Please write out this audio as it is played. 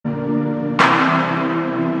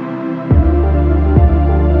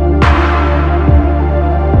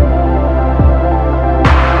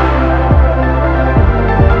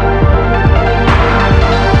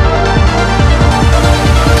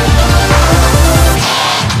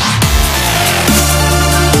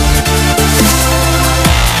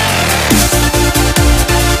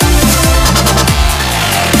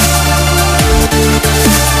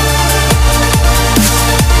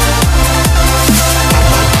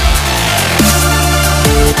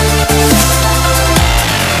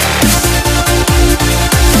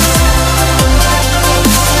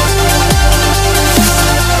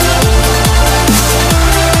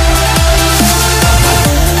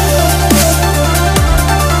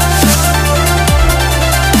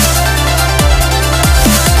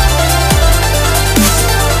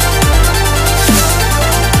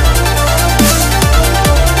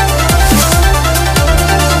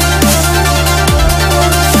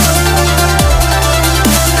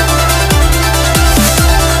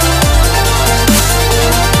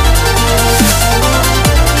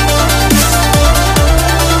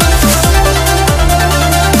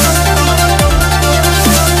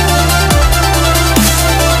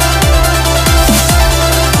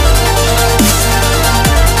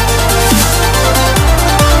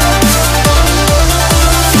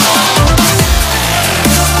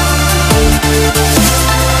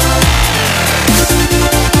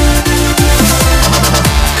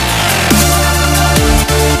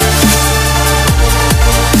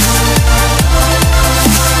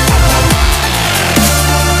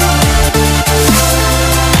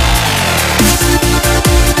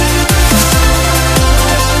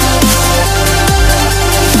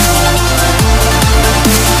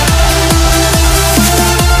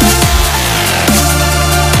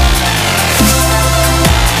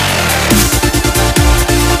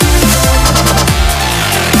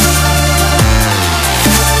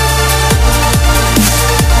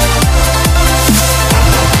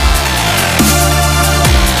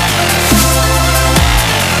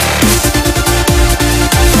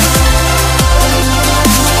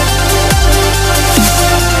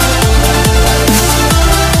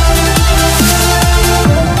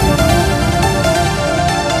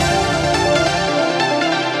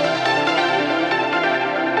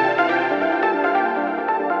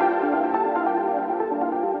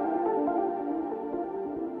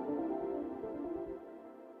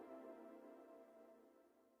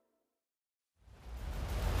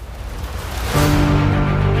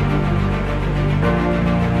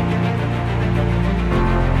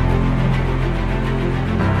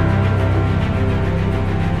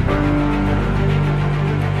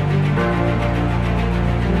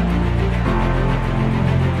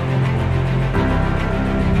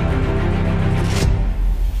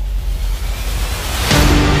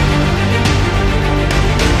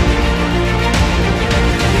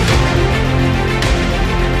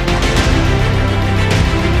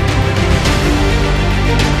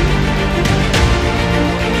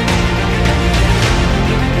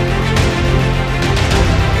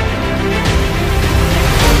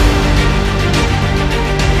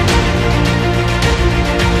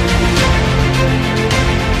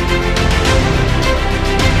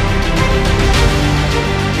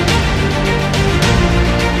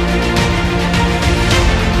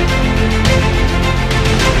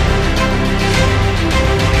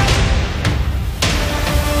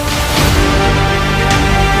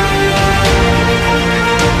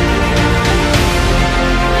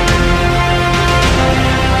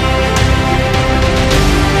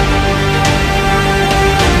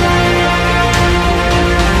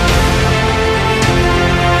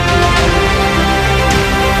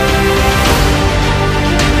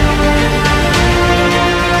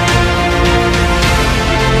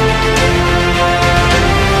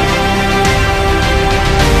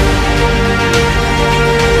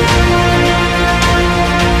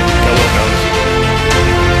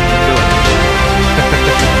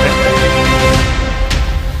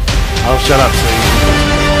I'll shut up, please.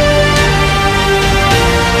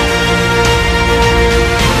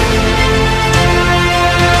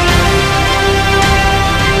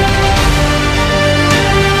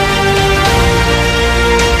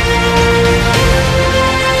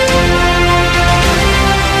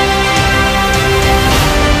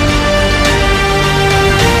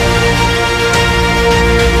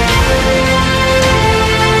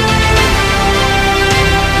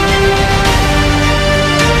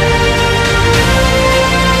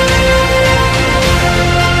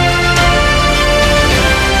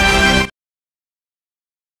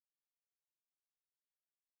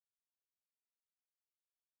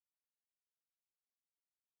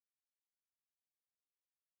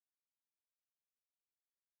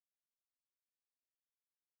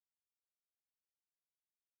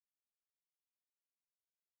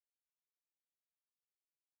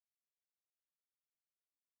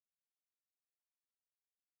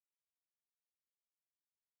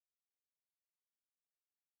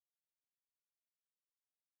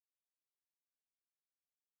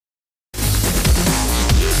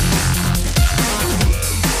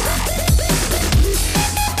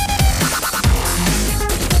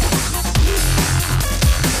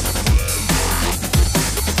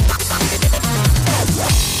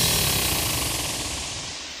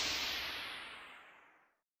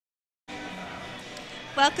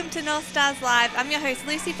 Welcome to Northstars Live. I'm your host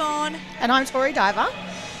Lucy Bourne. And I'm Tori Diver.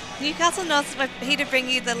 Newcastle Northstars, we're here to bring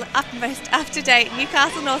you the most up-to-date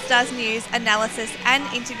Newcastle Northstars news, analysis and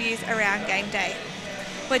interviews around game day.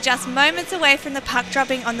 We're just moments away from the puck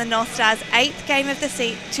dropping on the Northstars' 8th game of the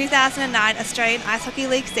 2009 Australian Ice Hockey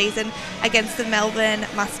League season against the Melbourne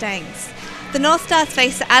Mustangs. The Northstars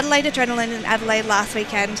faced the Adelaide Adrenaline in Adelaide last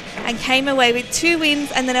weekend and came away with 2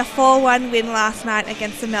 wins and then a 4-1 win last night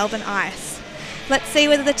against the Melbourne Ice. Let's see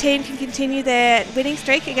whether the team can continue their winning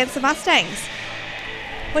streak against the Mustangs.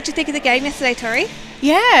 What do you think of the game yesterday, Tori?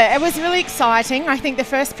 Yeah, it was really exciting. I think the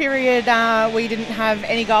first period we didn't have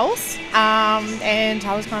any goals, and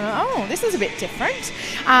I was kind of, oh, this is a bit different.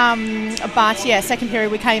 But yeah, second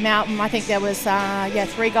period we came out and I think there was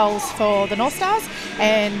 3 goals for the Northstars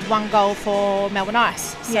and 1 goal for Melbourne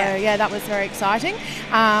Ice. So yeah, that was very exciting.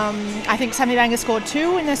 I think Sammy Banger scored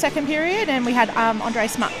 2 in the second period, and we had Andre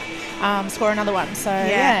Smuck score another one. So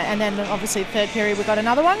yeah, and then obviously third period we got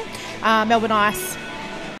another one. Melbourne Ice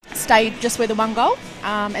stayed just with the 1 goal,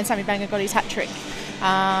 and Sammy Banger got his hat trick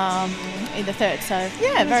in the third. So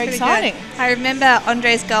yeah, very exciting. Good. I remember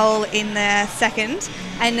Andre's goal in the second,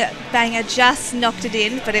 and Banger just knocked it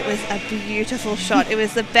in, but it was a beautiful shot. It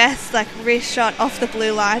was the best wrist shot off the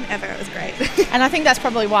blue line ever. It was great. And I think that's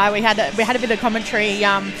probably why we had a bit of commentary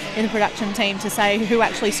in the production team to say who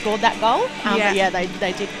actually scored that goal. But yeah,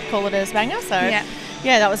 they did call it as Banger. So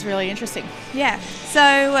yeah, that was really interesting. Yeah.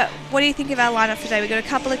 So what do you think of our lineup today? We've got a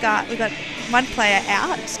couple of guys. We've got 1 player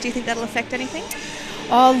out. Do you think that'll affect anything?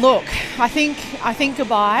 Oh look, I think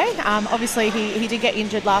Gabai. Obviously he did get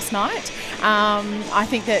injured last night. I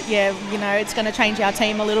think that it's going to change our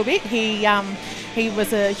team a little bit. He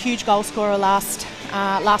was a huge goal scorer last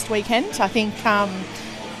weekend. I think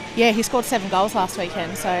he scored 7 goals last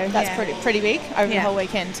weekend, so that's pretty big over the whole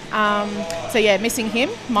weekend. So yeah, missing him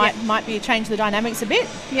might be change the dynamics a bit.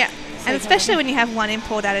 Yeah, and especially when you have 1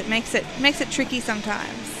 import out, it makes it tricky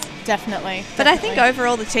sometimes. Definitely. But I think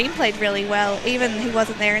overall the team played really well, even he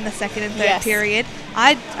wasn't there in the second and third period.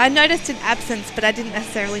 I noticed an absence, but I didn't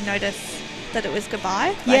necessarily notice that it was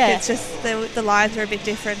Gabai. It's just the lines are a bit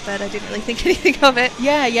different, but I didn't really think anything of it.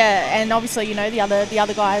 Yeah, and obviously the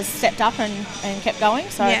other guys stepped up and kept going.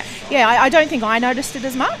 So I don't think I noticed it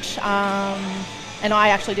as much. And I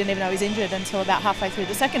actually didn't even know he was injured until about halfway through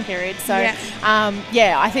the second period. So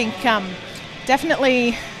I think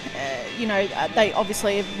definitely. They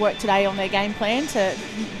obviously have worked today on their game plan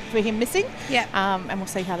for him missing. Yeah. And we'll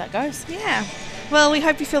see how that goes. Yeah. Well, we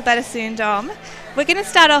hope you feel better soon, Dom. We're going to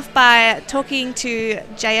start off by talking to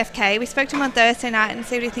JFK. We spoke to him on Thursday night and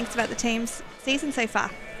see what he thinks about the team's season so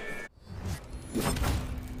far.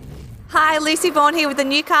 Hi, Lucy Bourne here with the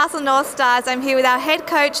Newcastle Northstars. I'm here with our head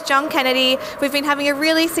coach, John Kennedy. We've been having a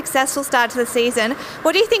really successful start to the season.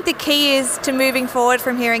 What do you think the key is to moving forward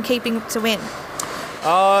from here and keeping to win?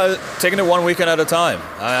 Taking it 1 weekend at a time.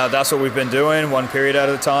 That's what we've been doing, 1 period at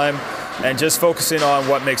a time, and just focusing on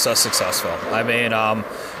what makes us successful. I mean,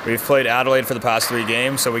 we've played Adelaide for the past 3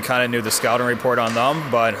 games, so we kind of knew the scouting report on them,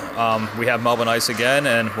 but we have Melbourne Ice again,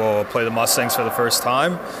 and we'll play the Mustangs for the first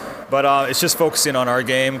time. But it's just focusing on our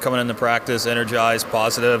game, coming into practice, energized,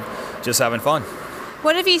 positive, just having fun.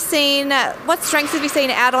 What have you seen? What strengths have you seen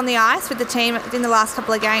out on the ice with the team in the last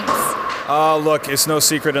couple of games? Look, it's no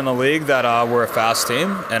secret in the league that we're a fast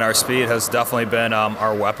team, and our speed has definitely been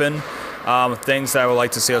our weapon. Things that I would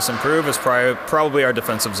like to see us improve is probably our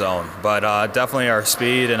defensive zone, but definitely our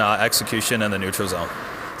speed and execution in the neutral zone.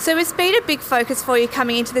 So is speed a big focus for you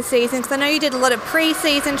coming into the season? Because I know you did a lot of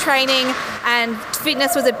pre-season training and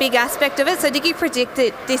fitness was a big aspect of it. So did you predict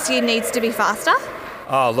that this year needs to be faster?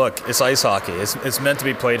 Oh, look, it's ice hockey. It's meant to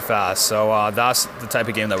be played fast, so that's the type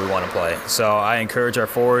of game that we want to play. So I encourage our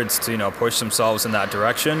forwards to push themselves in that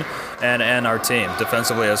direction, and our team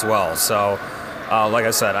defensively as well. So, like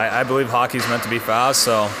I said, I believe hockey's meant to be fast,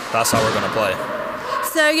 so that's how we're going to play.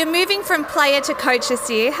 So you're moving from player to coach this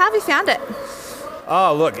year. How have you found it?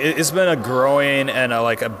 Oh, look, it's been a growing and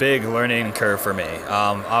a big learning curve for me.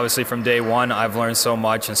 Obviously, from day one, I've learned so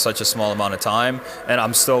much in such a small amount of time, and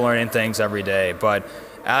I'm still learning things every day. But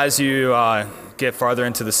as you get farther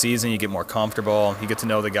into the season, you get more comfortable, you get to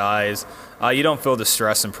know the guys. You don't feel the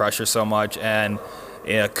stress and pressure so much, and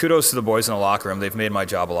kudos to the boys in the locker room. They've made my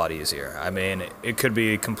job a lot easier. I mean, it could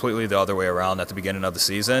be completely the other way around at the beginning of the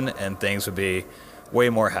season, and things would be way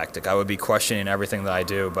more hectic. I would be questioning everything that I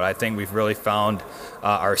do, but I think we've really found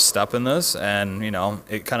our step in this, and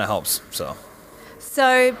it kind of helps.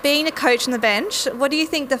 So being a coach on the bench, what do you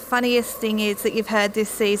think the funniest thing is that you've heard this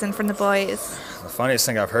season from the boys? The funniest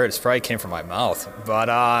thing I've heard is probably came from my mouth, but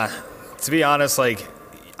to be honest,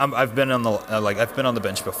 I've been on the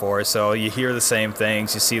bench before, so you hear the same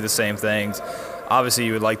things, you see the same things. Obviously,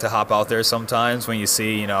 you would like to hop out there sometimes when you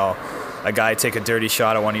see a guy take a dirty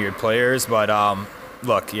shot at one of your players, but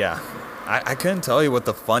look, yeah, I couldn't tell you what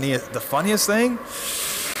the funniest thing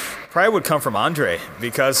probably would come from Andre,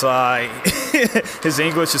 because his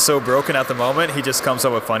English is so broken at the moment. He just comes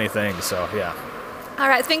up with funny things. So yeah. All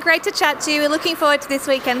right, it's been great to chat to you. We're looking forward to this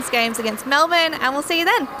weekend's games against Melbourne, and we'll see you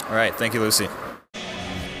then. All right, thank you, Lucy.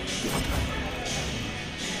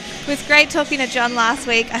 It was great talking to John last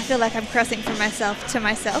week. I feel like I'm crossing from myself to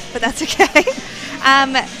myself, but that's okay.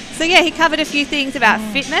 So yeah, he covered a few things about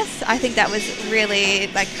fitness. I think that was really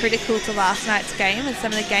critical to last night's game and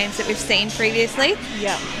some of the games that we've seen previously.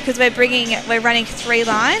 Yeah. Because we're running 3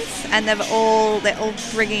 lines, and they're all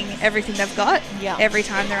bringing everything they've got every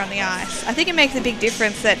time they're on the ice. I think it makes a big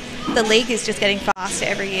difference that the league is just getting faster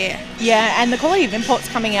every year. Yeah, and the quality of imports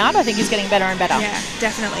coming out, I think, is getting better and better. Yeah,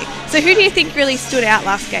 definitely. So who do you think really stood out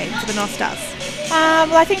last game for the North Stars?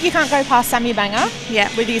 Well, I think you can't go past Sammy Banger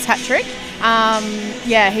with his hat trick.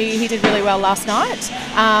 He did really well last night.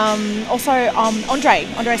 Also, Andre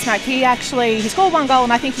Smoke, he scored 1 goal,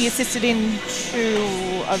 and I think he assisted in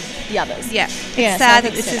 2 of the others. Yeah, it's sad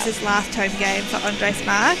that this is his last home game for Andre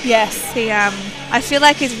Smoke. Yes. He, I feel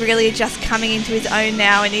like he's really just coming into his own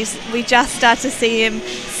now, and we just start to see him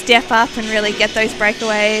step up and really get those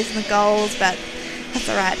breakaways and the goals, but that's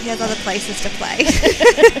all right. He has other places to play.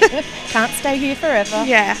 Can't stay here forever.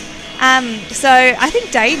 Yeah. So I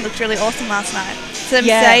think Dane looked really awesome last night. Some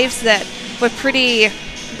saves that were pretty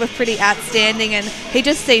outstanding, and he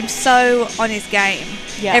just seemed so on his game.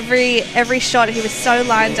 Yeah. Every shot, he was so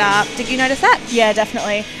lined up. Did you notice that? Yeah,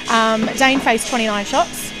 definitely. Dane faced 29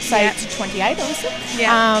 shots, saved 28, obviously.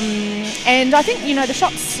 Yeah. And I think the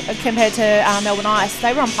shots compared to Melbourne Ice,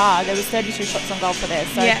 they were on par. There was 32 shots on goal for there,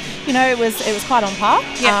 so it was quite on par.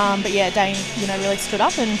 Yeah. But yeah, Dane really stood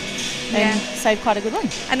up and saved quite a good one.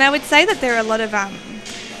 And I would say that there are a lot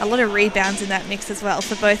of rebounds in that mix as well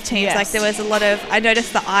for both teams. Yes. There was a lot of, I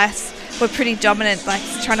noticed the Ice were pretty dominant,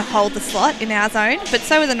 trying to hold the slot in our zone, but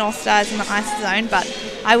so were the North Stars in the Ice zone. But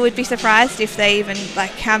I would be surprised if they even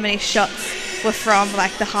how many shots were from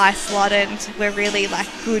the high slot and were really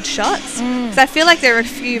good shots. So I feel like there were a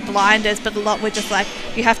few blinders, but a lot were just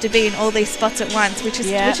you have to be in all these spots at once, which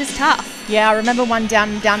is tough. Yeah, I remember one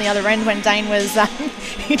down the other end when Dane was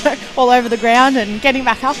all over the ground and getting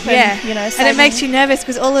back up. And, and it makes you nervous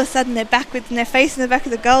because all of a sudden they're facing the back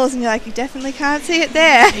of the goals, and you're you definitely can't see it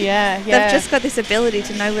there. Yeah. They've just got this ability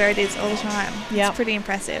to know where it is all the time. Yep. It's pretty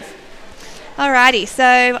impressive. Alrighty,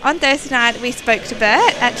 so on Thursday night we spoke to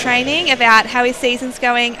Bert at training about how his season's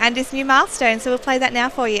going and his new milestone, so we'll play that now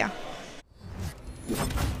for you.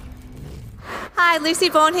 Hi, Lucy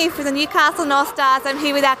Bourne here for the Newcastle Northstars. I'm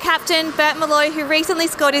here with our captain, Bert Malloy, who recently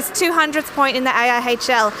scored his 200th point in the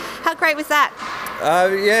AIHL. How great was that?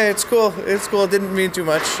 Yeah, it's cool. It's cool. It didn't mean too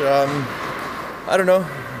much. I don't know.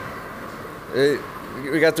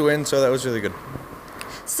 We got the win, so that was really good.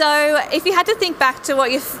 So, if you had to think back to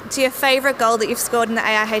your favourite goal that you've scored in the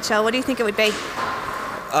AIHL, what do you think it would be?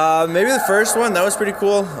 Maybe the first one. That was pretty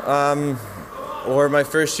cool. Or my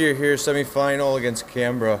first year here, semi-final against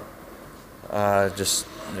Canberra. Just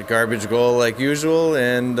a garbage goal like usual,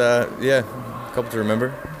 and a couple to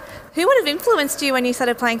remember. Who would have influenced you when you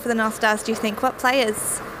started playing for the North Stars, do you think? What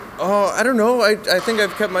players? Oh, I don't know. I think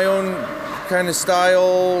I've kept my own kind of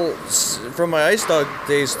style from my Ice Dog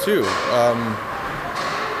days too.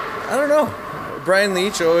 I don't know. Brian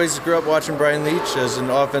Leach, I always grew up watching Brian Leach as an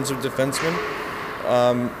offensive defenseman,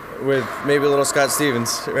 with maybe a little Scott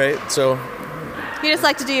Stevens, right? So You just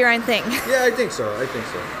like to do your own thing. yeah, I think so.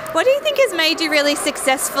 What do you think has made you really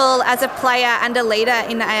successful as a player and a leader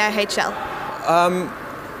in the AIHL?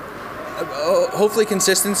 Hopefully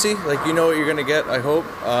consistency, like you know what you're going to get, I hope.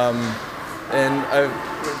 And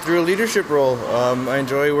through a leadership role, I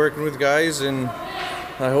enjoy working with guys, and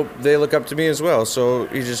I hope they look up to me as well. So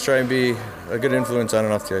you just try and be a good influence on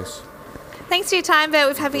and off the ice. Thanks for your time,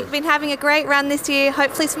 Bert. We've been having a great run this year.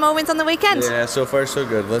 Hopefully some more wins on the weekend. Yeah, so far so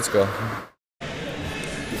good. Let's go.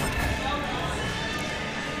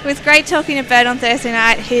 It was great talking to Bert on Thursday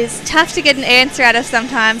night. He's tough to get an answer out of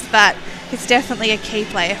sometimes, but he's definitely a key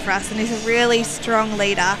player for us, and he's a really strong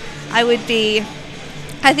leader. I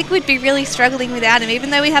think we'd be really struggling without him, even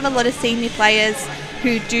though we have a lot of senior players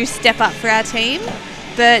who do step up for our team.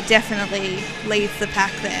 Bert definitely leads the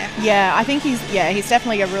pack there. Yeah, I think he's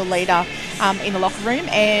definitely a real leader in the locker room,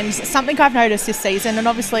 and something I've noticed this season, and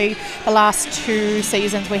obviously the last 2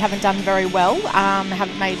 seasons we haven't done very well,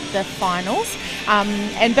 haven't made the finals,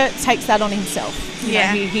 and Bert takes that on himself.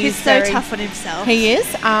 He's so tough on himself. He is,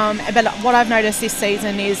 but what I've noticed this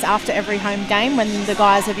season is after every home game, when the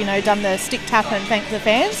guys have done the stick tap and thank the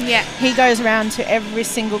fans, he goes around to every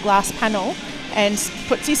single glass panel and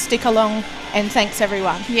puts his stick along and thanks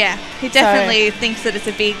everyone. Yeah, he definitely thinks that it's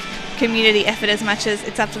a big community effort as much as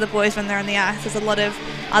it's up to the boys when they're on the ice. There's a lot of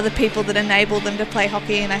other people that enable them to play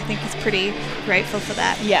hockey, and I think he's pretty grateful for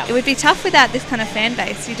that. Yeah. It would be tough without this kind of fan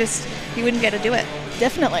base. You wouldn't be able to do it.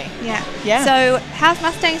 Definitely. Yeah. So how's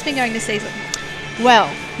Mustangs been going this season? Well,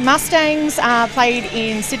 Mustangs played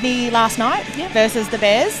in Sydney last night versus the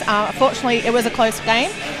Bears. Fortunately, it was a close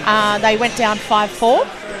game. They went down 5-4.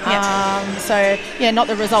 Not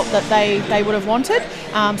the result that they would have wanted.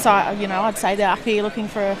 I'd say they're up here looking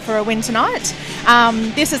for a win tonight.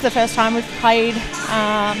 This is the first time we've played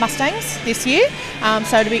Mustangs this year,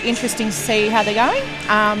 so it'll be interesting to see how they're going.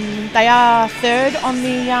 They are third on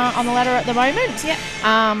the ladder at the moment.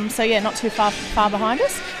 Not too far behind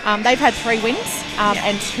us. They've had 3 wins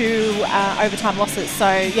and 2 overtime losses.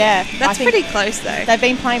 So that's pretty close though. They've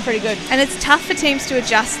been playing pretty good, and it's tough for teams to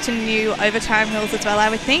adjust to new overtime rules as well, I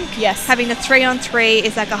would think. Yes, having the 3-on-3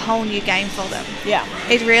 is like a whole new game for them.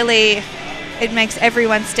 It makes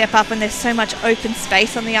everyone step up, and there's so much open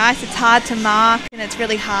space on the ice. It's hard to mark, and it's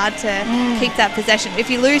really hard to keep that possession. If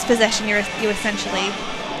you lose possession, you essentially,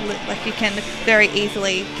 you can very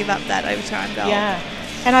easily give up that overtime goal. Yeah.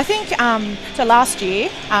 And I think, last year,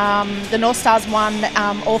 the North Stars won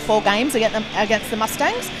all 4 games against the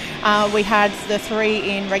Mustangs. We had the 3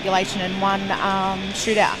 in regulation and 1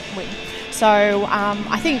 shootout win. So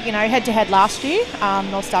I think, head-to-head last year,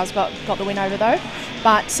 North Stars got the win over though.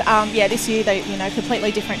 But this year they,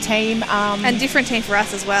 completely different team. And different team for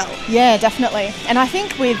us as well. Yeah, definitely. And I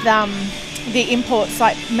think with the imports,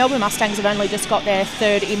 like Melbourne Mustangs have only just got their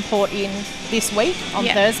 3rd import in this week on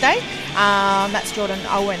Thursday. That's Jordan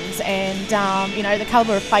Owens, and the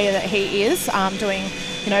calibre of player that he is, doing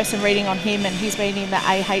some reading on him, and he's been in the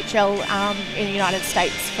AIHL in the United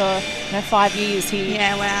States for 5 years. He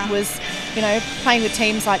was playing with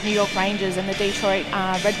teams like New York Rangers and the Detroit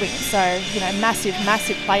Red Wings, so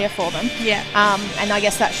massive player for them. And I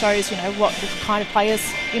guess that shows what the kind of players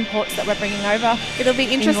imports that we're bringing over. It'll be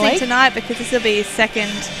interesting tonight, because this will be his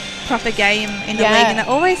 2nd proper game in the league, and it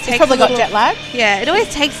always takes probably got jet lag. It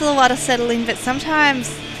always takes a little while to settle in, but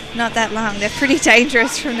sometimes not that long. They're pretty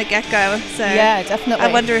dangerous from the get-go, so definitely.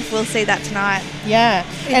 I wonder if we'll see that tonight.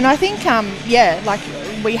 And I think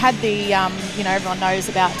we had the everyone knows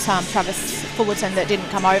about Travis Fullerton that didn't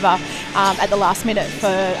come over at the last minute for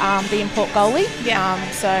the import goalie.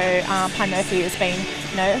 Payne Murphy has been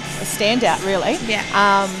a standout really.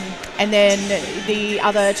 And then the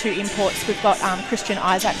other 2 imports, we've got Christian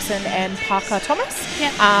Isaacson and Parker Thomas.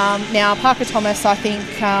 Now Parker Thomas, I think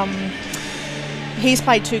he's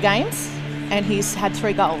played 2 games and he's had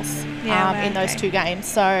 3 goals in those 2 games.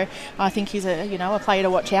 So I think he's a player to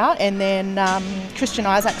watch out. And then Christian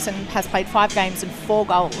Isaacson has played 5 games and 4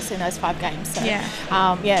 goals in those 5 games. So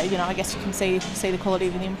I guess you can see the quality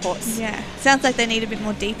of the imports. Sounds like they need a bit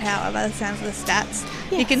more D power by the sounds of the stats.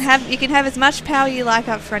 You can have as much power you like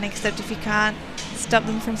up front, except if you can't stop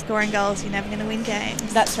them from scoring goals, you're never going to win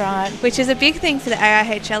games. That's right. Which is a big thing for the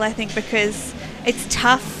AIHL, I think, because it's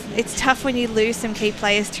tough when you lose some key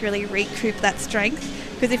players to really recoup that strength,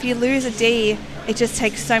 Because if you lose a D, it just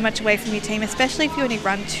takes so much away from your team, especially if you only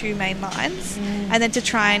run 2 main lines. And then to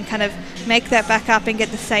try and kind of make that back up and get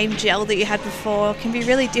the same gel that you had before can be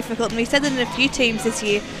really difficult. And we said that in a few teams this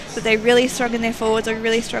year that they're really strong in their forwards or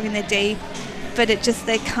really strong in their D, but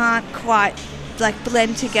they can't quite like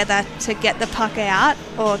blend together to get the puck out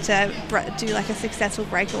or to do like a successful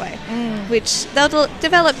breakaway, which they'll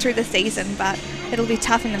develop through the season, but it'll be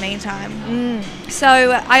tough in the meantime. So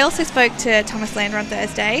I also spoke to Thomas Lander on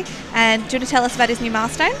Thursday, and do you want to tell us about his new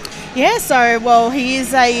milestone? Yeah, so, well, he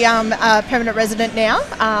is a permanent resident now.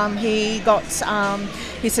 He got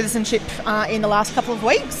his citizenship in the last couple of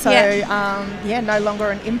weeks, so, no longer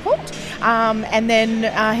an import. And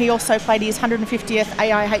then he also played his 150th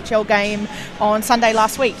AIHL game on Sunday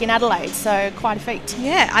last week in Adelaide, so quite a feat.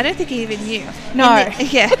 Yeah, I don't think he even knew. No.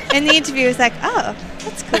 In the interview, he was like, oh,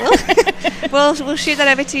 that's cool. We'll shoot that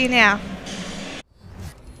over to you now.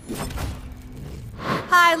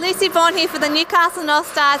 Hi, Lucy Bourne here for the Newcastle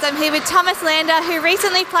Northstars. I'm here with Thomas Lander, who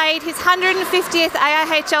recently played his 150th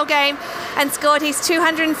AIHL game and scored his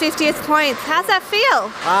 250th points. How's that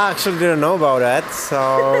feel? I actually didn't know about that,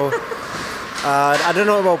 so I don't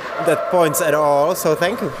know about that points at all, so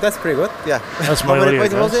thank you. That's pretty good, yeah. That's How many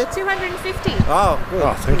points was it? 250. Oh, good.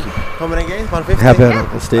 Oh, thank you. How many games? 150? How about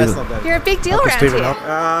Uncle Stephen? That's not bad. You're a big deal Uncle around Stephen here. up.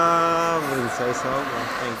 I wouldn't say so.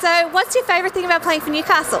 Thanks. So what's your favourite thing about playing for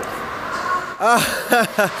Newcastle?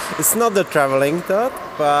 It's not the traveling thought,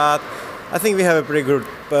 but I think we have a pretty good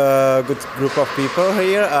group of people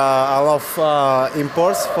here. I love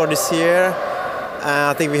imports for this year, and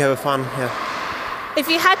I think we have fun here. If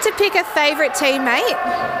you had to pick a favourite teammate,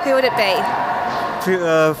 who would it be?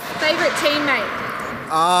 Favourite teammate?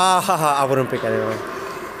 I wouldn't pick anyone.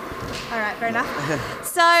 All right, fair enough.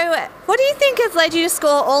 So, what do you think has led you to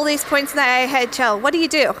score all these points in the AIHL? What do you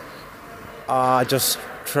do? Just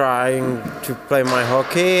trying to play my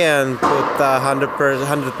hockey and put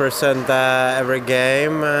 100% every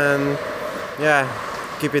game, and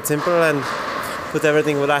keep it simple and put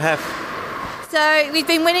everything what I have. So we've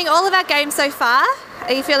been winning all of our games so far.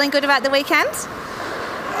 Are you feeling good about the weekend?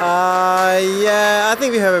 I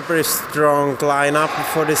think we have a pretty strong lineup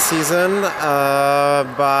for this season,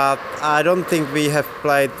 but I don't think we have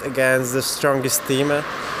played against the strongest team.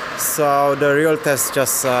 So the real test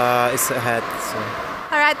just is ahead. So.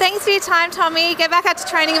 All right, thanks for your time, Tommy. Get back out to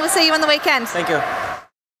training and we'll see you on the weekend. Thank you.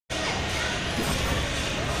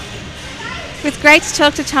 It was great to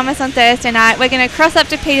talk to Thomas on Thursday night. We're going to cross up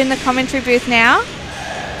to Pete in the commentary booth now.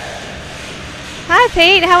 Hi,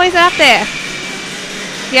 Pete. How is it up there?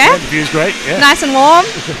 Yeah? The view's great, yeah. Nice and warm?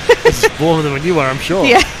 It's warmer than when you were, I'm sure.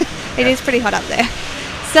 Yeah, it is pretty hot up there.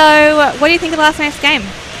 So, what do you think of last night's game?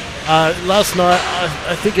 Last night,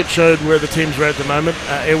 I think it showed where the teams were at the moment.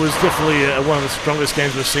 It was definitely one of the strongest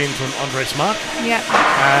games we've seen from Andre Smart. Yeah.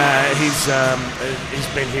 He's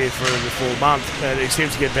been here for the full month, and he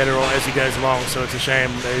seems to get better as he goes along. So it's a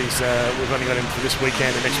shame that we've only got him for this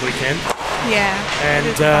weekend and next weekend. Yeah.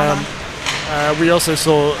 And we also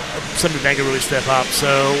saw Sammy Banga really step up.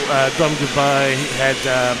 So Dom Goodbye, he had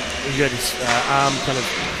his arm kind of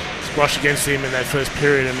brushed against him in that first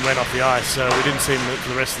period and went off the ice, so we didn't see him for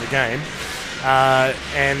the rest of the game.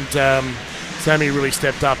 Sammy really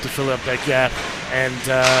stepped up to fill up that gap and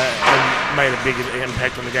made a big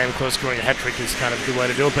impact on the game. Of course, scoring a hat-trick is kind of a good way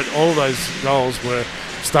to do it, but all those goals were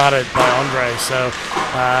started by Andre, so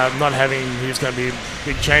not having him is going to be a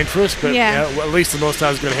big change for us, but at least the North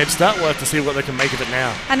Stars got a head start. We'll have to see what they can make of it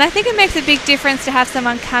now. And I think it makes a big difference to have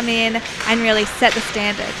someone come in and really set the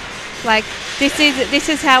standard. Like, this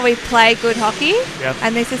is how we play good hockey,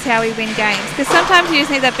 and this is how we win games. Because sometimes you just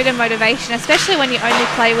need that bit of motivation, especially when you only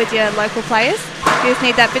play with your local players. You just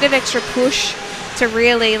need that bit of extra push to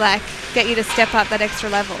really, get you to step up that extra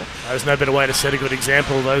level. There's no better way to set a good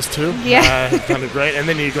example, those two. Yeah. Kind of great. And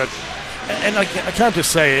then you've got... And I can't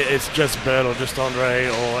just say it's just Bert or just Andre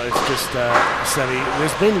or it's just Sammy.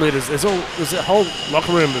 There's been leaders. There's a whole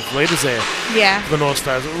locker room of leaders there. Yeah. For the North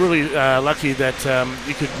Stars. We're really lucky that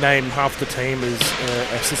you could name half the team as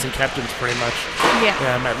assistant captains pretty much.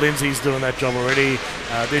 Yeah. Matt Lindsay's doing that job already.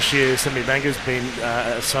 This year, Sammy Banga's been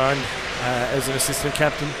assigned as an assistant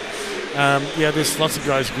captain. There's lots of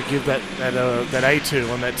guys who could give that A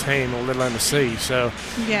to on that team, or let alone the C. So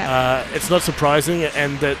it's not surprising,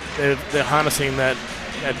 and that they're harnessing that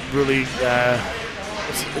really.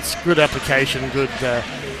 It's good application, good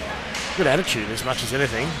attitude as much as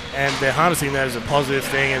anything, and they're harnessing that as a positive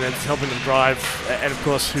thing, and it's helping them drive. And of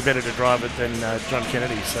course, who better to drive it than John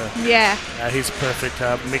Kennedy? So he's a perfect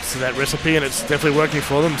mix of that recipe, and it's definitely working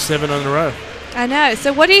for them. 7 in a row. I know.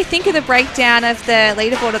 So what do you think of the breakdown of the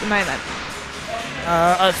leaderboard at the moment?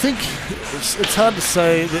 I think it's hard to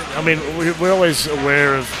say. I mean, we're always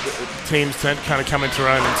aware of teams that kind of come into their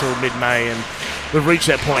own until mid-May, and we've reached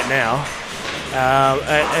that point now.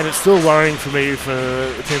 And it's still worrying for me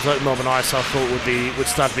for teams like Melbourne Ice. I thought would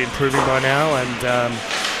start to be improving by now, and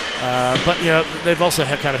but you know they've also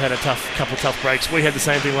kind of had a couple of tough breaks. We had the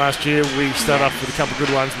same thing last year. We started off with a couple of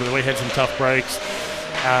good ones, but then we had some tough breaks.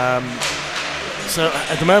 So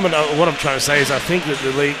at the moment, what I'm trying to say is I think that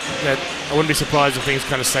the league, that I wouldn't be surprised if things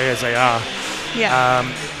kind of stay as they are. Yeah.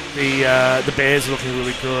 The Bears are looking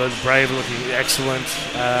really good. Brave are looking excellent.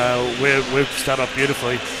 We've started off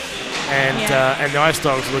beautifully. And the Ice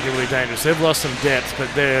Dogs are looking really dangerous. They've lost some depth,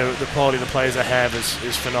 but the quality of the players they have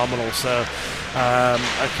is phenomenal. So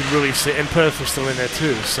I can really see, and Perth are still in there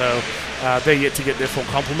too. So they're yet to get their full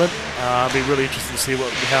complement. I'll be really interested to see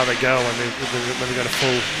how they go when they've got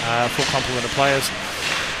a full complement of players.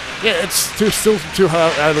 Yeah, it's still too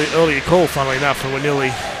early to call. Funnily enough, and we're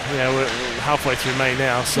nearly, we're halfway through May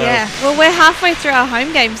now. So yeah, well, we're halfway through our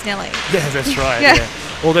home games nearly. Yeah, that's right. Yeah.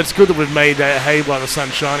 Well, that's good that we've made hay while the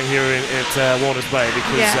sun's shining here at Warners Bay,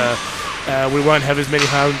 because we won't have as many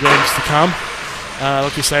home games to come.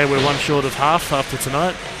 Like you say, we're one short of half after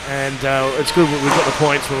tonight, and it's good we've got the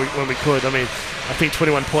points when we could. I mean, I think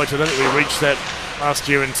 21 points. I don't think we reached that last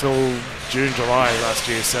year until June, July last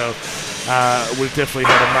year. So we've definitely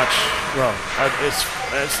had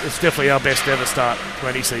it's definitely our best ever start to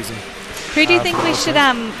any season. Who do you think we should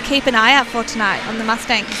keep an eye out for tonight on the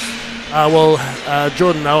Mustangs?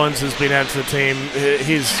 Jordan Owens has been added to the team.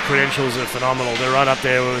 His credentials are phenomenal. They're right up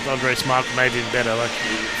there with Andre Smart, maybe even better. Like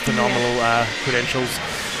phenomenal credentials.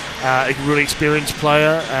 A really experienced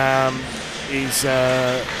player. He's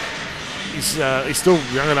still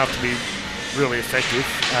young enough to be really effective.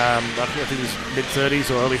 I think he's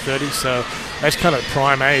mid-30s or early 30s, so that's kind of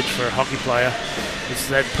prime age for a hockey player. It's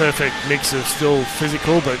that perfect mix of still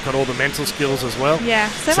physical but got all the mental skills as well. Yeah,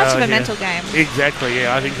 so much of a mental game. Exactly,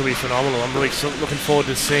 yeah. I think he'll be phenomenal. I'm really looking forward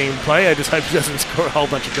to seeing him play. I just hope he doesn't score a whole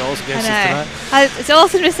bunch of goals against us tonight. It's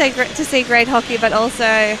awesome to see great hockey, but also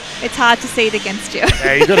it's hard to see it against you.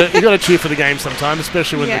 Yeah, you got to cheer for the game sometimes,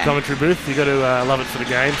 especially with the commentary booth. You got to love it for the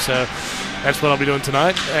game. So that's what I'll be doing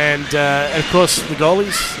tonight. And of course, the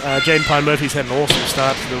goalies. Jaden Pine Murphy's had an awesome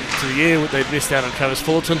start to the year. They missed out on Travis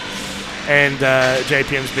Fullerton. And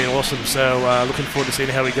JPM's been awesome, so looking forward to seeing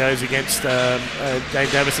how he goes against Dane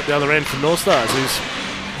Davis at the other end from Northstars, who's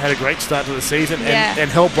had a great start to the season and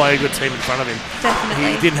helped by a good team in front of him.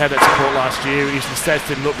 Definitely. He didn't have that support last year. His stats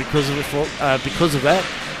didn't look because of that.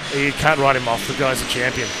 You can't write him off. The guy's a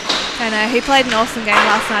champion. I know. He played an awesome game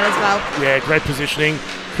last night as well. Yeah, great positioning,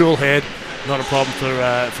 cool head. Not a problem for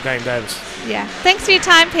Dane Davis. Yeah. Thanks for your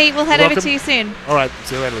time, Pete. We'll head over to you soon. All right.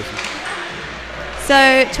 See you later, Lucy.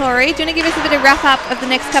 So, Tori, do you want to give us a bit of wrap-up of the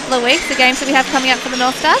next couple of weeks, the games that we have coming up for the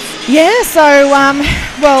Northstars? Yeah, so,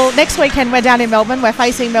 well, next weekend we're down in Melbourne. We're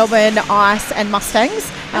facing Melbourne Ice and Mustangs.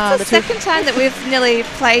 That's the second time that we've nearly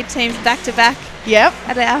played teams back-to-back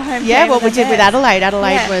at our home Yeah, well, we did with Adelaide.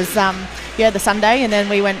 Adelaide was... the Sunday, and then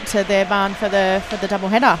we went to their barn for the double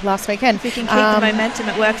header last weekend. If we can keep the momentum,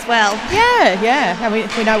 it works well. Yeah, and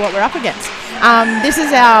we know what we're up against. This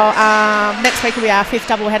is our next week will be our fifth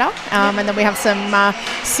double header, and then we have some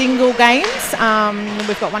single games.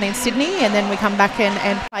 We've got one in Sydney, and then we come back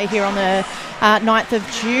and play here on the 9th of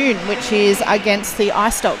June, which is against the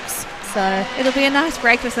Ice Dogs. So it'll be a nice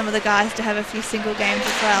break for some of the guys to have a few single games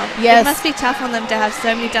as well. Yes. It must be tough on them to have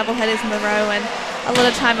so many double headers in a row and a lot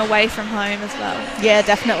of time away from home as well. Yeah,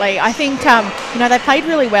 definitely. I think they played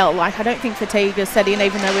really well. Like, I don't think fatigue has set in,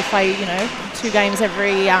 even though we play 2 games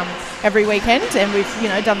every weekend, and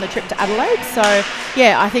we've done the trip to Adelaide. So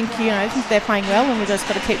yeah, I think they're playing well, and we've just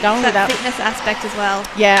got to keep going with that fitness aspect as well.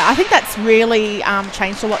 Yeah, I think that's really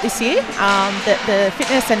changed a lot this year. The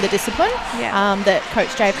fitness and the discipline that Coach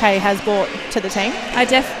JFK has brought to the team.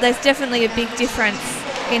 There's definitely a big difference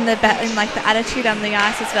in the attitude on the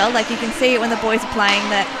ice as well. Like, you can see it when the boys are playing,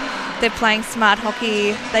 that they're playing smart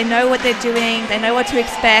hockey. They know what they're doing. They know what to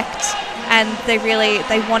expect, and they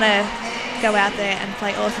want to go out there and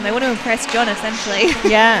play awesome. They want to impress John, essentially.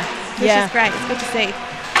 Yeah, which is great. It's good to see.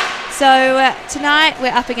 So tonight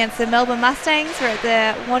we're up against the Melbourne Mustangs. We're at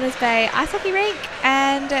the Warners Bay Ice Hockey Rink,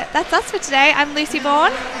 and that's us for today. I'm Lucy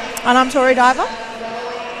Bourne. And I'm Tori Diver.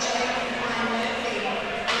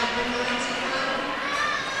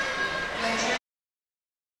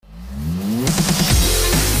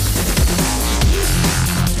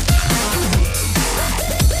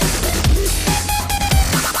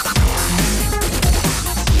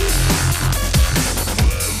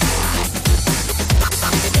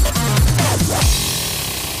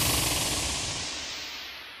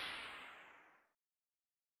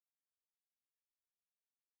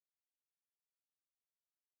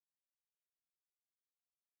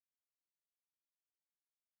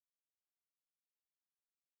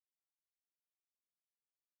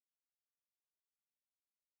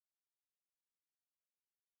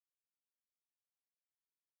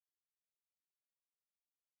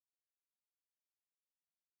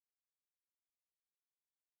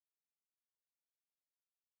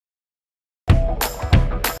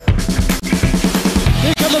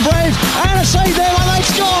 the Braves, and a save there when they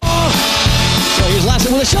score. So here's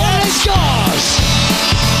Lassen with a shot, and he scores.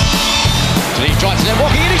 So he drives it,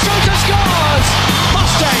 walking in, he shoots and scores.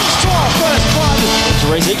 Mustangs draw first one.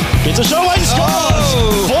 Teresic gets a shot and scores.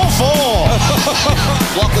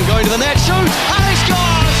 4-4. Lachlan going to the net, shoots, and he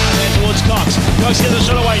scores. And then towards Cox, goes to get the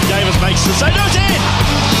shot away. Davis makes the save. No, it's in.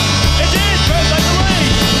 It's in. First over the lead.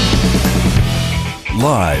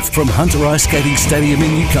 Live from Hunter Ice Skating Stadium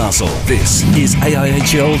in Newcastle, this is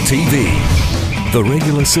AIHL TV. The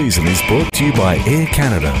regular season is brought to you by Air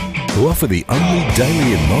Canada, who offer the only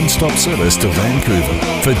daily and non-stop service to Vancouver.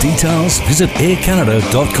 For details, visit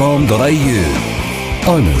aircanada.com.au.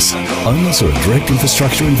 Owners. Owners are a direct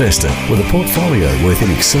infrastructure investor with a portfolio worth in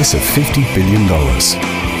excess of $50 billion.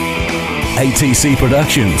 ATC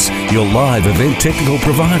Productions, your live event technical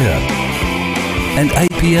provider. And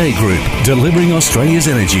APA Group, delivering Australia's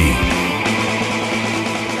energy.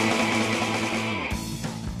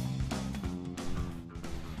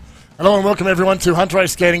 Hello and welcome everyone to Hunter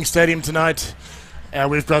Ice Skating Stadium tonight.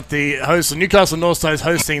 We've got the host, the Newcastle Northstars,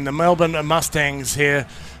 hosting the Melbourne Mustangs here.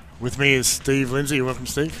 With me is Steve Lindsay. Welcome,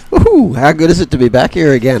 Steve. Ooh, how good is it to be back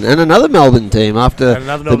here again? And another Melbourne team after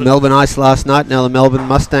the Melbourne Ice last night, now the Melbourne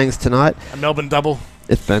Mustangs tonight. A Melbourne double.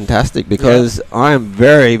 It's fantastic because I am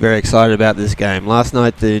very, very excited about this game. Last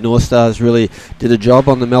night the Northstars really did a job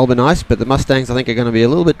on the Melbourne Ice, but the Mustangs I think are going to be a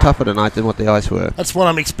little bit tougher tonight than what the Ice were. That's what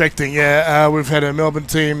I'm expecting, yeah. We've had a Melbourne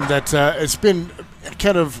team that it's been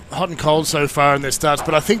kind of hot and cold so far in their starts,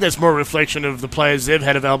 but I think that's more a reflection of the players they've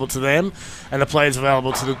had available to them and the players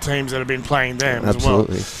available to the teams that have been playing them as well.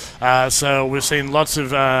 So we've seen lots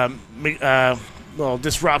of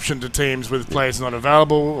disruption to teams with players not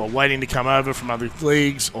available or waiting to come over from other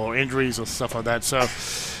leagues or injuries or stuff like that. So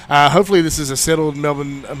hopefully this is a settled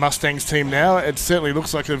Melbourne Mustangs team now. It certainly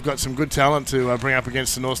looks like they've got some good talent to bring up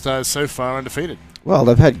against the Northstars, so far undefeated. Well,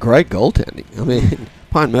 they've had great goaltending. I mean,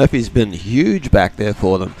 Pine Murphy's been huge back there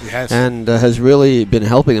for them. He has. And has really been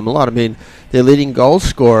helping them a lot. I mean, their leading goal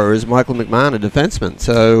scorer is Michael McMahon, a defenseman.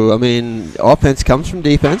 So, I mean, offense comes from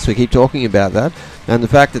defense. We keep talking about that. And the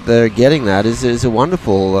fact that they're getting that is a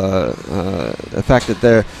wonderful fact that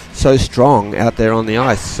they're so strong out there on the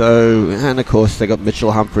ice. So, and of course, they got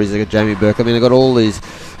Mitchell Humphreys, they got Jamie Burke. I mean, they got all these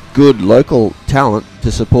good local talent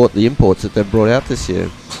to support the imports that they've brought out this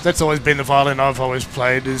year. That's always been the violin I've always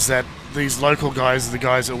played, is that these local guys are the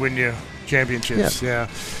guys that win you championships. Yeah.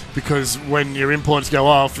 Because when your imports go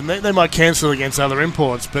off, and they might cancel against other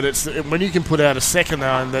imports, but it's when you can put out a second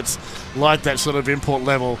line that's like that sort of import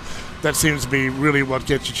level, that seems to be really what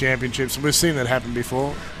gets you championships, and we've seen that happen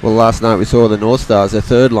before. Well, last night we saw the Northstars. Their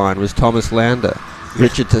third line was Thomas Lander,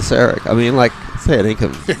 Richard Teseric. I mean, like, fair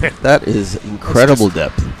income. That is incredible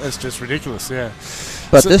depth. That's just ridiculous, yeah.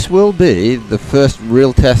 But this will be the first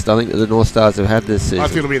real test, I think, that the Northstars have had this season. I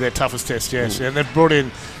think it'll be their toughest test, yes. And they've brought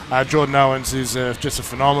in Jordan Owens, who's just a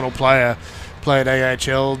phenomenal player. Played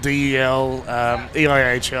AIHL, DEL,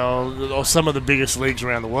 AIHL, or some of the biggest leagues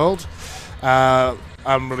around the world.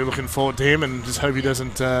 I'm really looking forward to him, and just hope he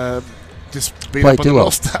doesn't just beat up on the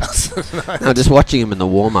Northstars. No, just watching him in the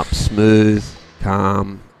warm-up, smooth,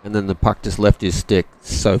 calm, and then the puck just left his stick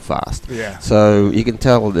so fast. Yeah. So you can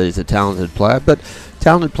tell that he's a talented player, but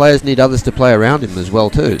talented players need others to play around him as well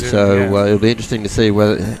too. It'll be interesting to see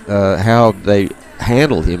whether how they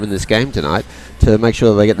handle him in this game tonight to make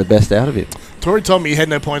sure they get the best out of him. Tory told me he had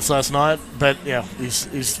no points last night, but yeah,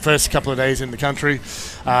 his first couple of days in the country,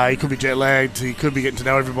 he could be jet lagged, he could be getting to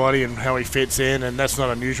know everybody and how he fits in, and that's not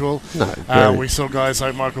unusual. No, we saw guys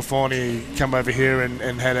like Michael Forney come over here and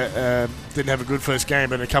had didn't have a good first game,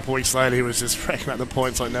 but a couple of weeks later he was just racking up the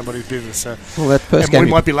points like nobody's business. So, well, that first game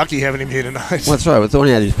we might be lucky having him here tonight. Well, that's right. Well,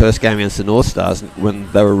 Thorny had his first game against the Northstars when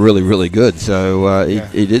they were really, really good. So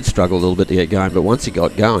he did struggle a little bit to get going, but once he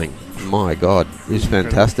got going, my God, he's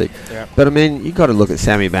fantastic. Yeah. But, I mean, you've got to look at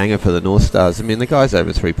Sammy Banger for the Northstars. I mean, the guy's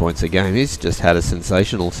over 3 points a game. He's just had a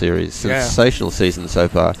sensational sensational season so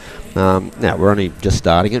far. Now, we're only just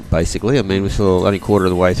starting it, basically. I mean, we're still only quarter of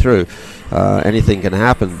the way through. Anything can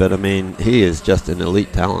happen, but, I mean, he is just an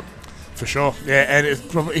elite talent. For sure, yeah, and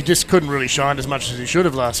he just couldn't really shine as much as he should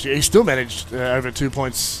have last year. He still managed over 2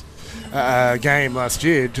 points a game last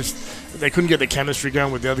year. Just they couldn't get the chemistry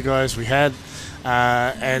going with the other guys we had.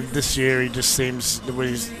 And this year he just seems, when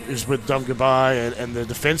he's with Dom Gabai and the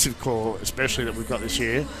defensive core, especially that we've got this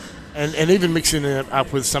year, and even mixing it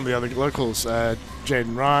up with some of the other locals,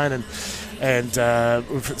 Jaden Ryan, and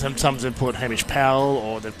sometimes they've put Hamish Powell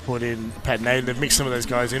or they've put in Pat Naden. They've mixed some of those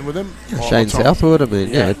guys in with them. Shane Southwood, I mean,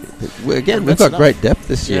 again, we've got great depth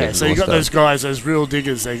this year. Yeah, so you've got those guys, those real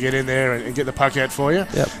diggers. They get in there and get the puck out for you,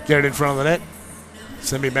 get it in front of the net.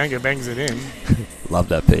 Semi-Bango bangs it in. Love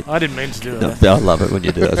that, Pete. I didn't mean to do No, that. I love it when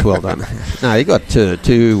you do that. It's well done. No, he got two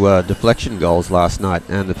deflection goals last night,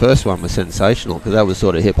 and the first one was sensational because that was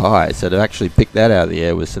sort of hip high. So to actually pick that out of the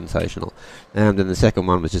air was sensational. And then the second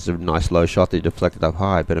one was just a nice low shot that he deflected up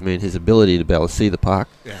high. But I mean, his ability to be able to see the puck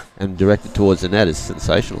and direct it towards the net is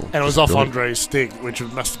sensational. And it was off Andre's stick, which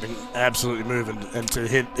must have been absolutely moving. And to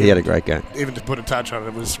hit, he had a great game. Even to put a touch on it,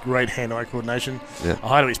 it was great hand-eye coordination. Yeah.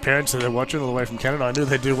 Hi to his parents, so they're watching all the way from Canada. I knew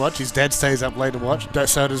they do watch. His dad stays up late to watch.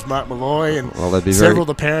 So does Mark Malloy and several of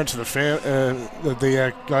the parents of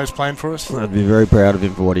the guys playing for us. I'd be very proud of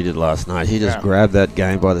him for what he did last night. He just grabbed that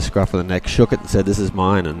game by the scruff of the neck, shook it and said, "This is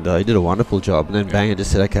mine," and he did a wonderful job. And then Banger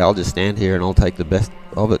just said, "Okay, I'll just stand here and I'll take the best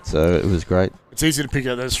of it." So it was great. It's easy to pick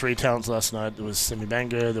out those three talents last night. There was Semi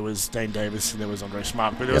Bango, there was Dane Davis, and there was Andre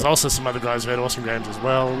Smart. But there was also some other guys who had awesome games as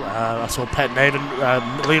well. I saw Pat Naven,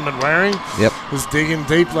 Liam Waring was digging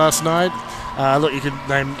deep last night. Look, you could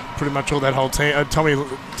name pretty much all that whole team.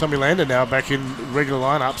 Tommy Lander now back in regular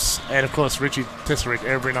lineups, and of course Richie Tesserick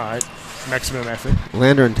every night, maximum effort.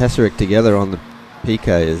 Lander and Tesserick together on the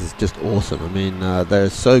PK is just awesome. I mean,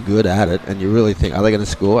 they're so good at it, and you really think, are they going to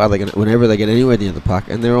score? Are they going to, whenever they get anywhere near the puck?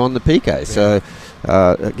 And they're on the PK. Yeah. So,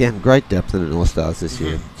 again, great depth in the Northstars this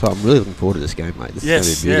year. So I'm really looking forward to this game, mate. This is going to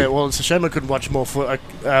be a beauty. Well, it's a shame I couldn't watch more. Would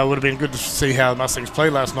have been good to see how the Mustangs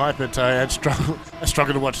played last night, but I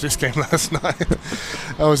struggled to watch this game last night.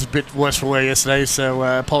 I was a bit worse for wear yesterday, so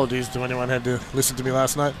apologies to anyone who had to listen to me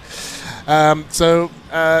last night.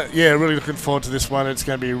 Really looking forward to this one. It's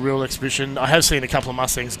going to be a real exhibition. I have seen a couple of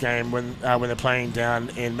Mustangs game when they're playing down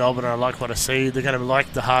in Melbourne, and I like what I see. They're going to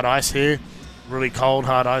like the hard ice here, really cold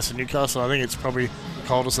hard ice in Newcastle. I think it's probably the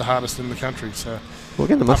coldest, the hardest in the country. So, well,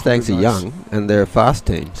 again, the Mustangs are young and they're a fast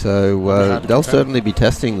team, so they'll certainly be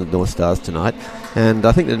testing the Northstars tonight. And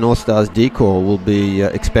I think the Northstars decor will be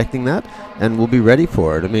expecting that and will be ready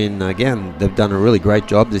for it. I mean, again, they've done a really great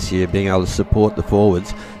job this year being able to support the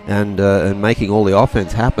forwards and making all the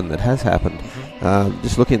offense happen that has happened.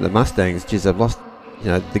 Just looking at the Mustangs, geez, they've lost,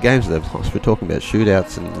 the games they've lost. We're talking about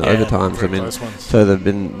shootouts and overtimes. I mean, so they've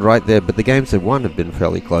been right there, but the games they've won have been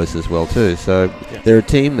fairly close as well too. So they're a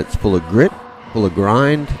team that's full of grit, full of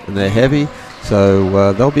grind, and they're heavy.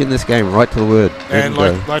 So they'll be in this game right to the word. And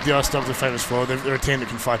like the Ice Dogs are famous for, they're a team that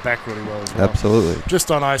can fight back really well as well. Absolutely.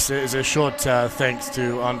 Just on ice, there's a short thanks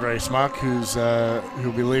to Andre Smart,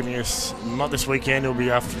 who'll be leaving us not this weekend, he'll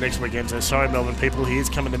be after next weekend. So sorry, Melbourne people, he is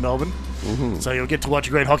coming to Melbourne. So you'll get to watch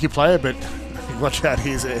a great hockey player, but watch out,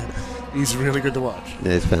 he's really good to watch.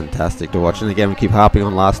 Yeah, it's fantastic to watch. And again, we keep harping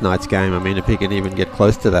on last night's game. I mean, if he can even get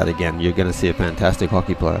close to that again, you're going to see a fantastic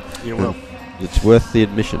hockey player. You will. It's worth the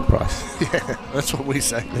admission price. Yeah, that's what we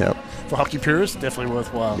say. Yep. For hockey purists, definitely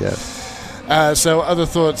worthwhile. Yes. So other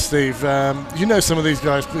thoughts, Steve? You know some of these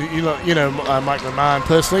guys. You know Mike McMahon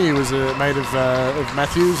personally. He was a mate of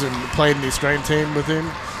Matthews and played in the Australian team with him.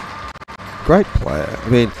 Great player. I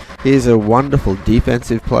mean, he's a wonderful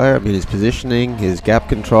defensive player. I mean, his positioning, his gap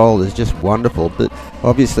control is just wonderful. But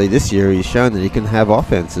obviously this year he's shown that he can have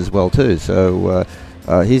offense as well too. So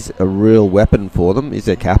he's a real weapon for them. He's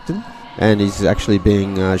their captain. And he's actually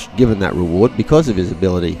being given that reward because of his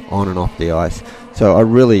ability on and off the ice. So I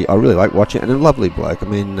really like watching it. And a lovely bloke. I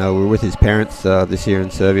mean, we were with his parents this year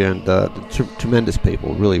in Serbia, and tremendous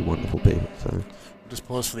people, really wonderful people. So just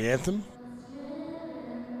pause for the anthem.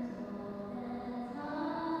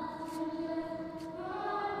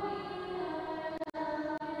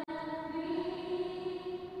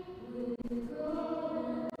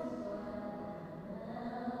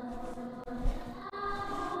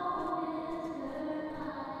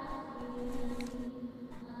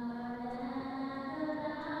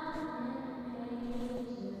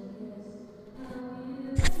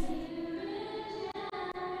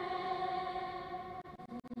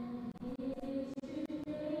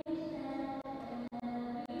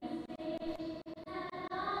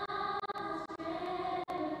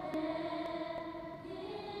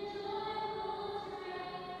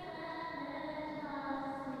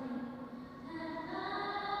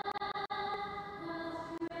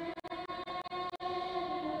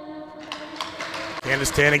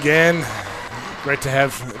 Candace Tan again. Great to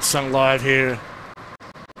have it sung live here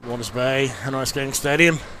at Waters Bay, a nice skating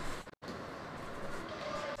stadium.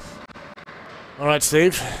 All right,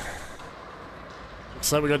 Steve.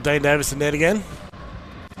 Looks like we got Dane Davis in net again.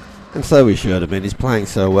 And so we should. I mean, he's playing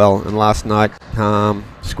so well. And last night, calm,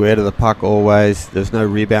 square to the puck always. There's no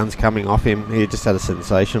rebounds coming off him. He just had a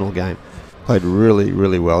sensational game. Played really,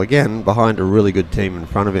 really well. Again, behind a really good team in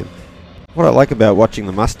front of him. What I like about watching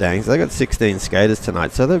the Mustangs, they got 16 skaters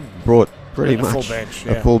tonight, so they've brought pretty a much. Full bench,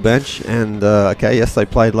 A full bench. And, okay, yes, they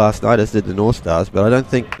played last night, as did the Northstars, but I don't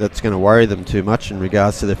think that's going to worry them too much in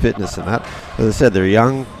regards to their fitness and that. As I said, they're a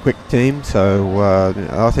young, quick team, so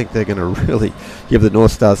I think they're going to really give the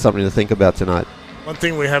Northstars something to think about tonight. One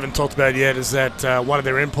thing we haven't talked about yet is that one of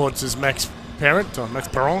their imports is Max Perron.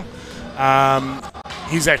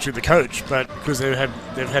 He's actually the coach, but because they've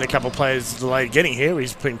had a couple of players delayed getting here,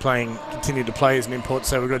 he's continued to play as an import.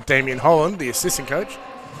 So we've got Damien Holland, the assistant coach,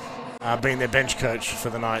 being their bench coach for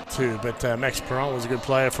the night too. But Max Perron was a good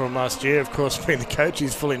player for him last year. Of course, being the coach,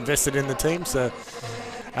 he's fully invested in the team. So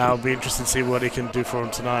I'll be interested to see what he can do for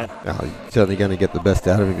him tonight. He's certainly going to get the best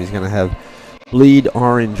out of him. He's going to have bleed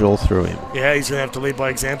orange all through him. Yeah, he's going to have to lead by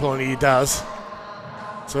example, and he does.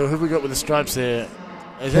 So who have we got with the stripes there?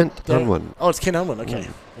 Kent Unwin. Oh, it's Ken Unwin. Okay.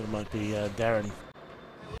 It might be Darren.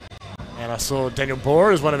 And I saw Daniel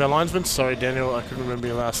Boer as one of our linesmen. Sorry, Daniel, I couldn't remember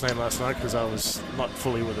your last name last night because I was not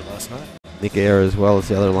fully with it last night. Nick Eyre as well as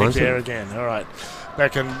the other linesman. Nick Eyre again. All right.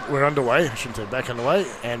 We're underway. I shouldn't say back underway.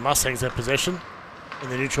 And Mustangs have possession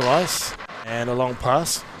in the neutral ice. And a long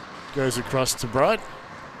pass goes across to Bright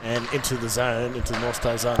and into the zone, into the North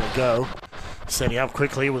Star zone they go. Setting up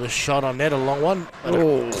quickly with a shot on net, a long one.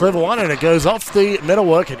 A clever one, and it goes off the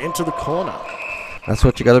metalwork and into the corner. That's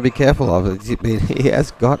what you got to be careful of. He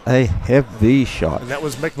has got a heavy shot. And that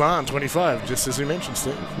was McMahon, 25, just as we mentioned,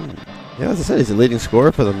 Steve. Yeah, as I said, he's the leading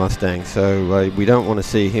scorer for the Mustangs, so we don't want to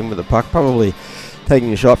see him with the puck. Probably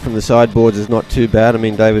taking a shot from the sideboards is not too bad. I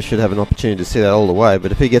mean, Davis should have an opportunity to see that all the way,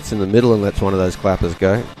 but if he gets in the middle and lets one of those clappers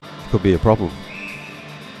go, it could be a problem.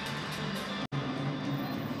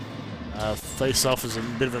 Face-off is a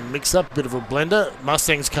bit of a mix-up, bit of a blender.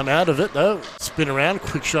 Mustangs come out of it, though. Spin around,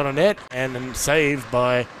 quick shot on net, and then saved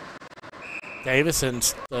by Davis and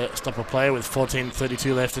stop a player with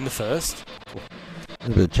 14:32 left in the first. A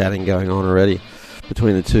bit of chatting going on already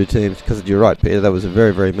between the two teams, because you're right, Peter, that was a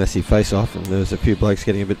very, very messy face-off, and there was a few blokes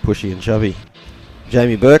getting a bit pushy and shovey.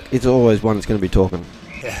 Jamie Burke, it's always one that's going to be talking.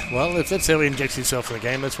 Yeah, well, if that's how he injects himself in the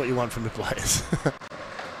game, that's what you want from the players.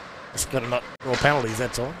 Just got to not draw penalties,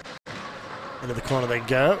 that's all. Into the corner they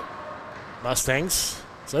go. Mustangs,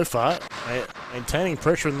 so far, maintaining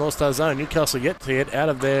pressure in the North Star zone. Newcastle yet to get out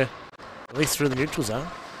of there, at least through the neutral zone.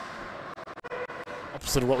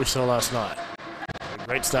 Opposite of what we saw last night. A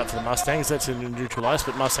great start for the Mustangs. That's in the neutral ice,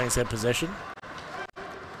 but Mustangs have possession.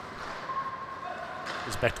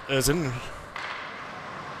 Goes back to Erzen.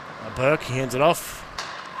 Burke, he hands it off.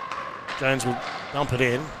 Jones will dump it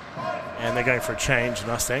in. And they're going for a change, the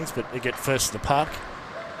Mustangs, but they get first to the puck.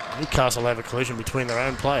 Newcastle have a collision between their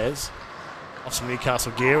own players. Off some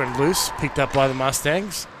Newcastle gear and loose, picked up by the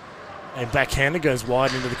Mustangs. A backhander goes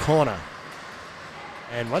wide into the corner.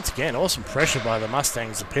 And once again, awesome pressure by the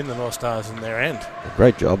Mustangs to pin the North Stars in their end. A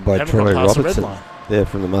great job by Troy Robertson there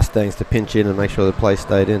from the Mustangs to pinch in and make sure the play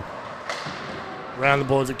stayed in. Around the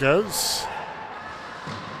boards it goes.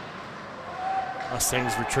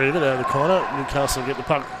 Mustangs retrieve it out of the corner. Newcastle get the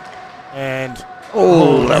puck. And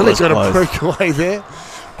that was got close. a break away there.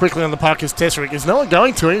 Quickly on the puck is Tesserick. There's no one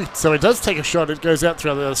going to him, so he does take a shot. It goes out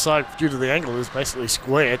through the other side due to the angle. It's basically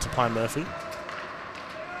square to Pine Murphy.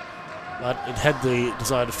 But it had the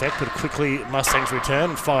desired effect, but quickly Mustangs return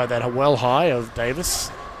and fire that well high of Davis.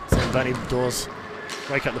 So Bunny Doors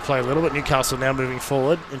break up the play a little bit. Newcastle now moving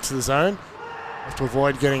forward into the zone. Have to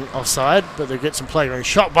avoid getting offside, but they get some play going.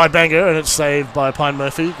 Shot by Banger, and it's saved by Pine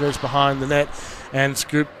Murphy. Goes behind the net and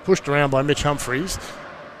scooped, pushed around by Mitch Humphreys.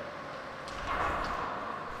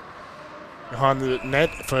 Behind the net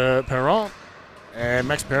for Perron. And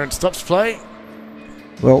Max Perron stops play.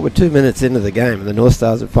 Well, we're 2 minutes into the game, and the North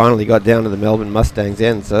Stars have finally got down to the Melbourne Mustangs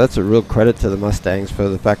end, so that's a real credit to the Mustangs for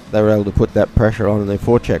the fact that they were able to put that pressure on, and their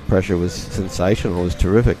forecheck pressure was sensational. It was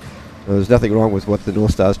terrific. There was nothing wrong with what the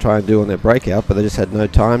North Stars try and do on their breakout, but they just had no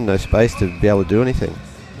time, no space to be able to do anything.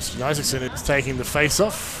 Mr. Isaacson is taking the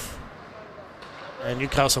face-off. And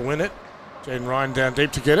Newcastle win it. Jaden Ryan down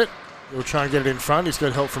deep to get it. He'll try and get it in front. He's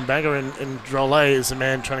got help from Banger, and Drolet is the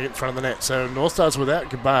man trying to get in front of the net. So North Stars without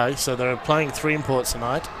Gabay, so they're playing 3 imports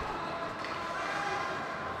tonight.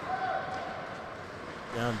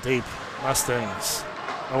 Down deep, Mustangs.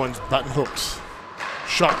 Owen's button hooks.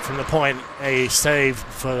 Shot from the point, a save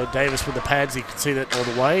for Davis with the pads. You can see that all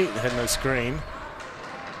the way. They had no screen.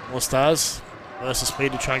 North Stars versus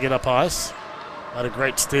speed to try and get up ice. But a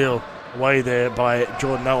great steal away there by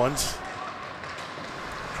Jordan Owens.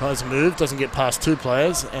 Tries to move, doesn't get past 2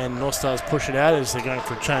 players, and North Stars push it out as they're going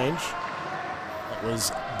for a change. That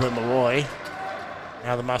was Boomeroy.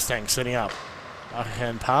 Now the Mustangs setting up.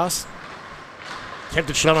 Backhand pass.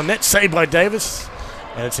 Attempted shot on net, saved by Davis.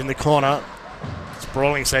 And it's in the corner.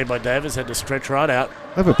 Sprawling save by Davis, had to stretch right out.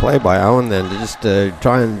 Clever play by Owen then to just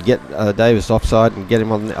try and get Davis offside and get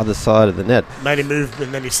him on the other side of the net. Made him move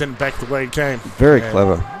and then he sent it back the way he came. Very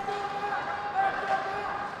clever.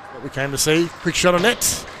 What we came to see. Quick shot on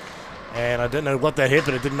net. And I don't know what that hit,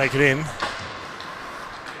 but it didn't make it in.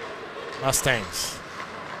 Mustangs.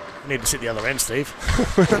 We need to sit the other end, Steve.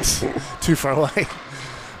 That's too far away.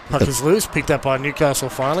 Puck is loose, picked up by Newcastle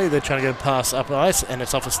finally. They're trying to go pass up ice, and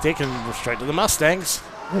it's off a stick and straight to the Mustangs.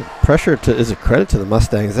 Pressure is a credit to the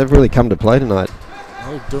Mustangs. They've really come to play tonight.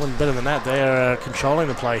 They're doing better than that. They are controlling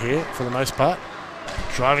the play here for the most part.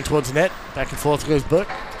 Driving towards the net. Back and forth goes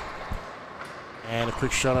Burke. And a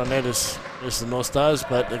quick shot on net is the North Stars,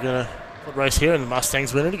 but they're going to put race here, and the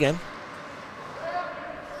Mustangs win it again.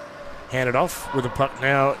 Handed off with the puck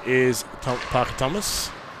now is Parker Thomas.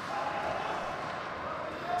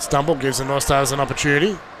 Stumble gives the North Stars an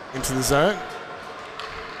opportunity into the zone.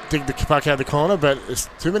 Dig the puck out of the corner, but it's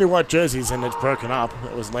too many white jerseys and it's broken up.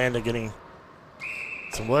 It was Lander getting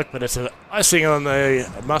some work, but it's an icing on the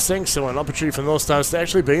Mustangs, so an opportunity for the North Stars to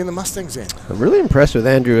actually be in the Mustangs end. I'm really impressed with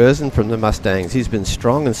Andrew Erzen from the Mustangs. He's been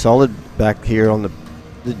strong and solid back here on the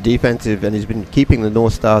defensive, and he's been keeping the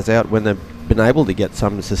North Stars out when they've been able to get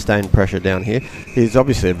some sustained pressure down here. He's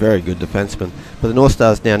obviously a very good defenseman, but the North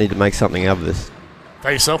Stars now need to make something out of this.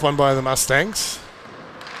 Face off one by the Mustangs.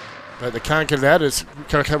 But they can't get it out. It's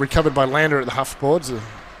recovered by Lander at the half boards. He's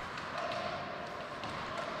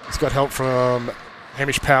got help from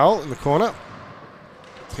Hamish Powell in the corner.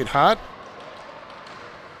 It's hit hard.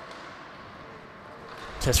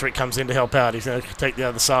 Tesserick comes in to help out. He's going to take the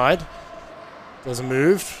other side. Doesn't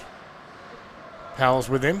move. Powell's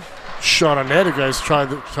with him. Shot on net. It goes,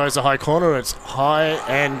 tries the high corner. It's high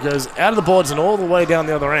and goes out of the boards and all the way down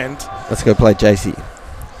the other end. Let's go play JC.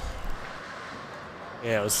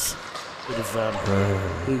 Yeah, it was a bit of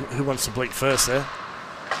who wants to blink first there.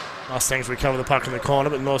 Mustangs recover the puck in the corner,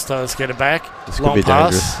 but North Stars get it back. This Long could be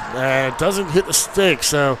pass. dangerous. And it doesn't hit the stick,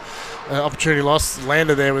 so opportunity lost.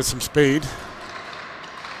 Lander there with some speed.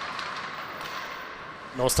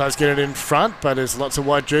 North Stars get it in front, but there's lots of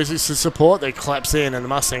white jerseys to support. They collapse in, and the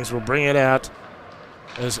Mustangs will bring it out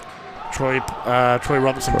as Troy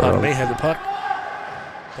Robertson, had the puck.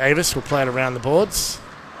 Davis will play it around the boards.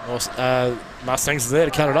 Mustangs is there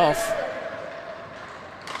to cut it off.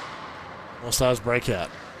 North Stars breakout.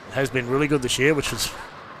 It has been really good this year, which was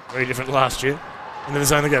very different last year. Into the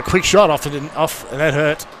zone they go. Quick shot off, and that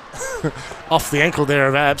hurt. Off the ankle there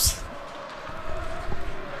of Abs.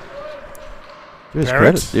 He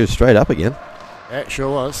was straight up again. Yeah, it sure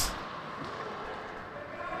was.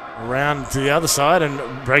 Around to the other side,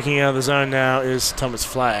 and breaking out of the zone now is Thomas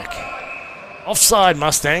Flack. Offside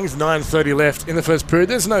Mustangs, 9:30 left in the first period.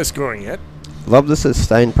 There's no scoring yet. Love the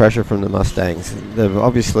sustained pressure from the Mustangs. They've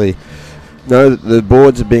obviously know that the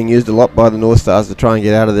boards are being used a lot by the North Stars to try and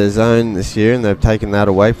get out of their zone this year, and they've taken that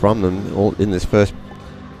away from them all in this first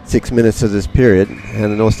 6 minutes of this period,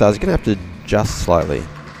 and the North Stars are going to have to adjust slightly.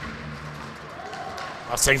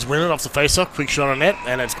 Mustangs win it off the face-off. Quick shot on net,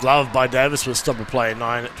 and it's gloved by Davis with stop of play.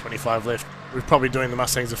 9:25 left. We're probably doing the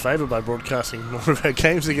Mustangs a favour by broadcasting more of our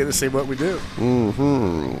games to get to see what we do.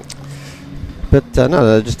 But no,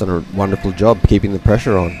 they've just done a wonderful job keeping the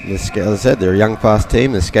pressure on. As I said, they're a young, fast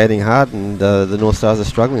team. They're skating hard, and the North Stars are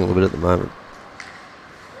struggling a little bit at the moment.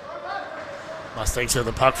 Mustangs have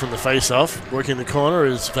the puck from the face-off. Working the corner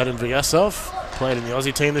is Vadim Vigasov. Played in the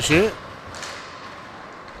Aussie team this year.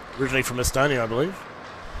 Originally from Estonia, I believe.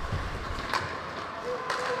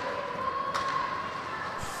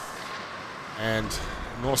 And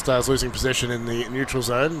North Stars losing possession in the neutral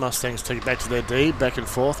zone. Mustangs take it back to their D. Back and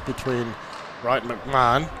forth between Wright and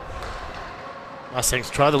McMahon.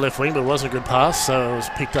 Mustangs tried the left wing, but it wasn't a good pass, so it was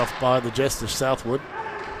picked off by the Jester Southwood.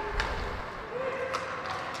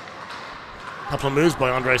 Couple of moves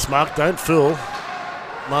by Andre Smark. Don't fool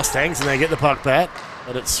Mustangs, and they get the puck back,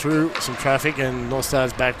 but it's through some traffic, and North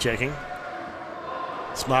Stars back checking.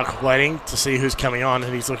 Smark waiting to see who's coming on,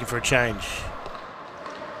 and he's looking for a change.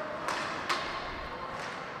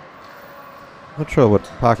 Not sure what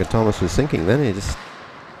Parker Thomas was thinking then. He just...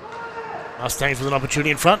 Mustangs with an opportunity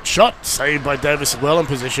in front. Shot saved by Davis well in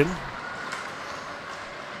position.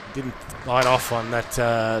 Didn't bite off on that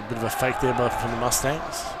bit of a fake there from the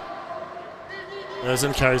Mustangs.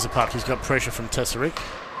 Erzen carries the puck. He's got pressure from Tesserick.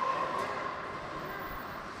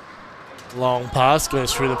 Long pass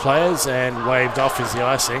goes through the players and waved off is the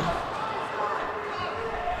icing.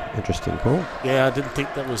 Interesting call. Yeah, I didn't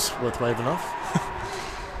think that was worth waving off.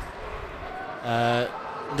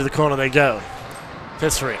 Into the corner they go.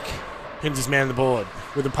 Tesserick pins his man on the board.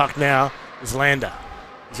 With the puck now is Lander.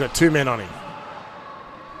 He's got two men on him.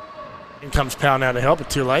 In comes Powell now to help, but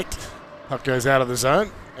too late. Puck goes out of the zone,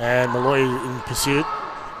 and Malloy in pursuit.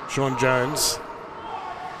 Sean Jones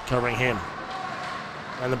covering him.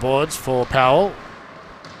 And the boards for Powell.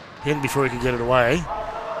 Pinned before he could get it away.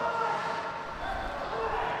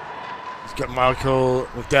 He's got Michael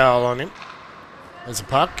McDowell on him. There's a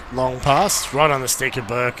puck, long pass, right on the stick of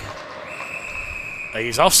Burke.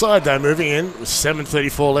 He's offside though, moving in with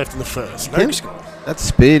 7:34 left in the first. That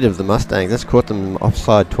speed of the Mustangs, that's caught them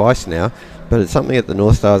offside twice now, but it's something that the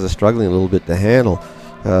North Stars are struggling a little bit to handle.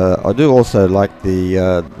 I do also like the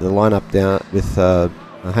lineup down with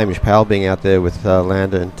Hamish Powell being out there with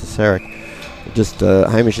Lander and Teseric.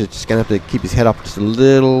 Hamish is just going to have to keep his head up just a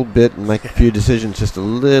little bit and make a few decisions just a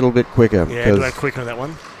little bit quicker. Yeah, do it quicker on that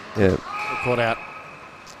one. Yeah. Caught out.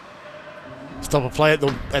 Stop a play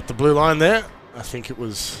at the blue line there. I think it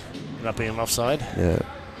was not being offside. Yeah.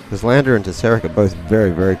 Because Lander and Teseric are both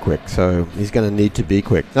very, very quick, so he's going to need to be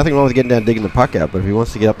quick. Nothing wrong with getting down and digging the puck out, but if he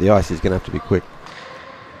wants to get up the ice, he's going to have to be quick.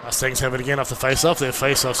 Mustangs have it again off the face-off. Their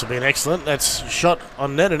face-offs have been excellent. That's shot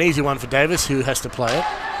on net, an easy one for Davis, who has to play it.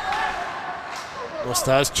 North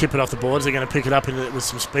Stars chip it off the boards. They're going to pick it up with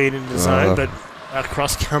some speed in the zone, but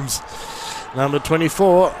across comes number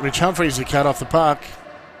 24, Rich Humphries, who cut off the puck.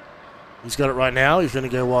 He's got it right now. He's going to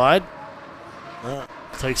go wide.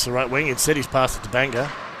 Takes the right wing. Instead, he's passed it to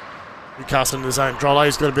Banga. Newcastle in the zone.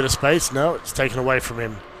 Drolle's got a bit of space. No, it's taken away from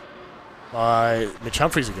him by Mitch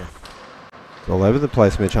Humphries again. All over the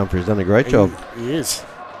place, Mitch Humphries. Done a great job. He is.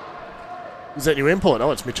 Who's that new import?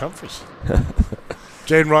 Oh, it's Mitch Humphries.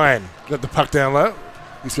 Jane Ryan got the puck down low.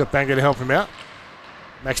 He's got Banga to help him out.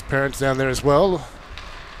 Max Parent's down there as well.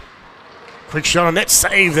 Quick shot on net.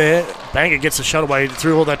 Save there. Banga gets a shot away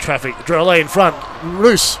through all that traffic. Drolle in front.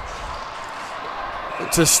 Loose.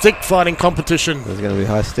 It's a stick fighting competition. There's going to be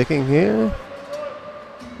high sticking here.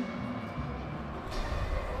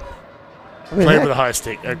 Play with a high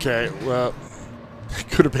stick. Okay, well,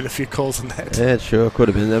 could have been a few calls on that. Yeah, it sure could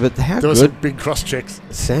have been. But how there was good some big cross checks.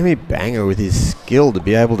 Sammy Banga with his skill to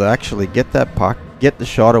be able to actually get that puck, get the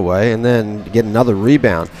shot away, and then get another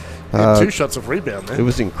rebound. 2 shots of rebound there. It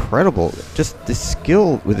was incredible. Just the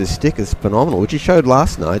skill with his stick is phenomenal, which he showed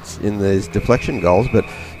last night in his deflection goals, but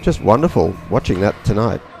just wonderful watching that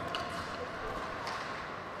tonight.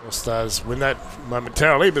 All Stars win that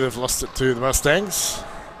momentarily, but they've lost it to the Mustangs.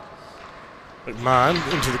 McMahon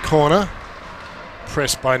into the corner.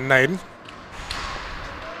 Pressed by Naden.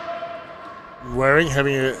 Waring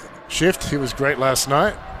having a shift. He was great last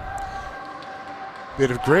night. Bit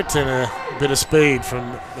of grit and a bit of speed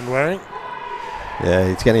from Waring. Yeah,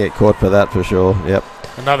 he's going to get caught for that for sure. Yep.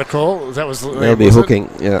 Another call. That was. That'll be hooking.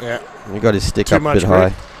 Yeah. He got his stick up a bit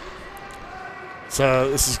high. So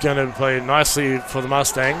this is going to play nicely for the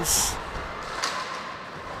Mustangs.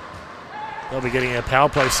 They'll be getting a power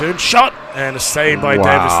play soon. Shot and a save by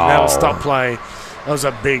Davis. And that'll stop play. That was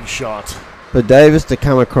a big shot. For Davis to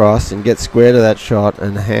come across and get square to that shot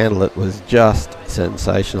and handle it was just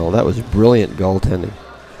sensational. That was brilliant goaltending.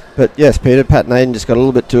 But yes, Peter, Pat Naden just got a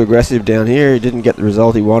little bit too aggressive down here. He didn't get the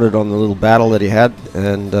result he wanted on the little battle that he had.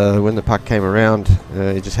 And when the puck came around,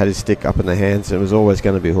 he just had his stick up in the hands. And it was always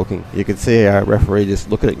going to be hooking. You could see our referee just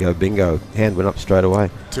look at it and go, bingo. Hand went up straight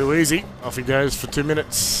away. Too easy. Off he goes for 2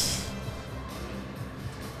 minutes.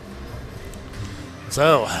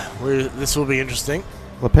 So, this will be interesting.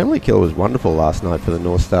 Well, the penalty kill was wonderful last night for the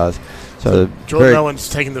North Stars. So Jordan Owen's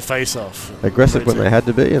taking the face off. Aggressive when they had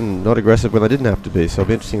to be and not aggressive when they didn't have to be. So it'll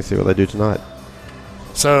be interesting to see what they do tonight.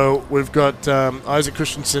 So we've got Isaac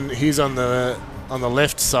Christensen. He's on the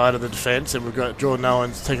left side of the defence, and we've got Jordan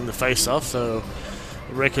Owens taking the face off. So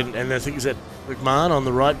I reckon, and I think is that McMahon on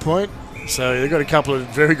the right point. So they've got a couple of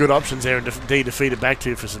very good options there, and D to feed it back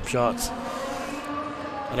to for some shots.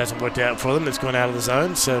 It hasn't worked out for them. It's gone out of the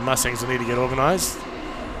zone, so Mustangs will need to get organised.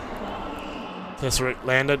 Teseric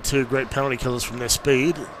Lander, 2 great penalty killers from their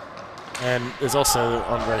speed. And there's also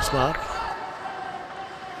Andre Smark.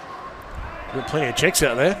 Got plenty of checks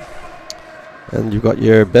out there. And you've got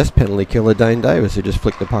your best penalty killer, Dane Davis, who just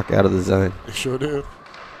flicked the puck out of the zone. They sure do.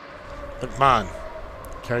 McMahon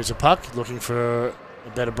carries the puck, looking for a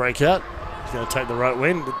better breakout. He's going to take the right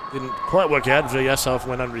wing. It didn't quite work out. Vyasov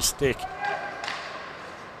went under his stick.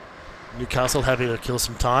 Newcastle happy to kill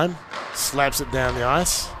some time. Slaps it down the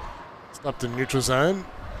ice. Up to neutral zone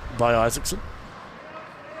by Isaacson.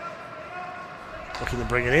 Looking to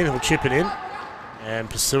bring it in. He'll chip it in. And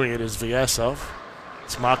pursuing it is Vyasov.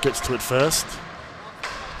 Smart gets to it first.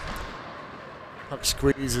 Puck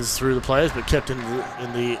squeezes through the players, but kept in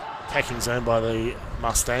the attacking zone by the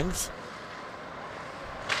Mustangs.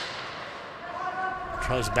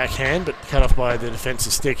 Tries a backhand, but cut off by the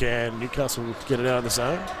defensive stick, and Newcastle will get it out of the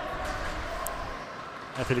zone.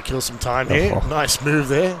 Happy to kill some time here. Nice move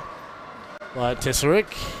there by Tesserick.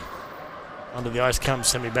 Under the ice comes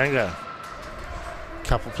Semi Banga.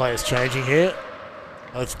 Couple players changing here.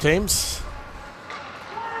 Both teams.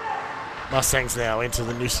 Mustangs now into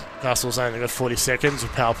the Newcastle zone. They've got 40 seconds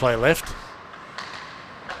of power play left.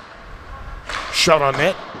 Shot on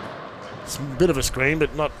net. It's a bit of a screen,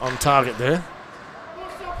 but not on target there.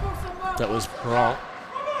 That was wrong.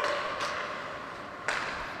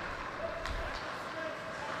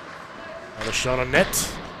 Another shot on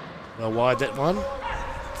net. Well wide that one.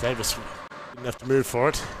 Davis didn't have to move for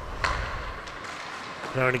it.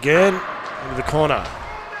 Going again into the corner.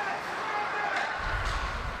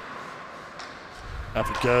 Up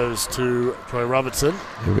it goes to Troy Robertson.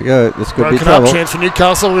 Here we go. This could be Broken trouble. up, chance for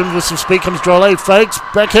Newcastle. In with some speed comes Drolet. Fakes.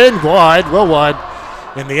 Backhand. Wide. Well wide.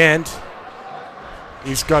 In the end.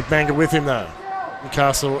 He's got Banga with him though.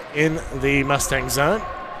 Newcastle in the Mustang zone.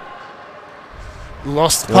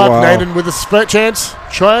 Lost the puck. wow. Naden with a spurt chance.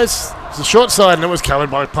 Tries. It's a short side and it was covered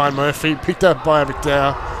by Pine Murphy. Picked up by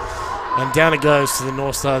McDowell. And down it goes to the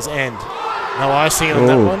Northstars end. No icing on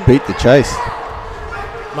that one. Beat the chase.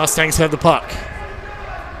 Mustangs have the puck.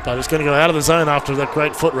 But it's going to go out of the zone after that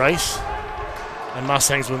great foot race. And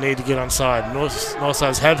Mustangs will need to get onside.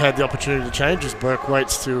 Northstars have had the opportunity to change as Burke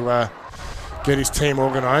waits to get his team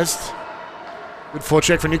organised. Good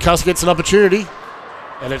forecheck for Newcastle, gets an opportunity.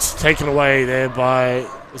 And it's taken away there by,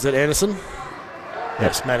 is it Anderson?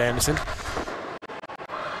 Yes, Matt Anderson.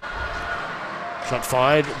 Shot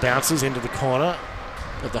fired, bounces into the corner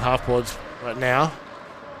at the half boards right now.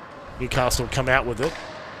 Newcastle come out with it.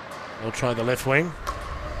 They'll try the left wing.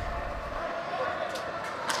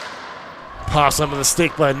 Pass under the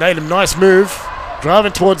stick by Naden. Nice move.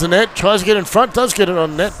 Driving towards the net. Tries to get in front. Does get it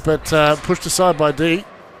on net, but pushed aside by D.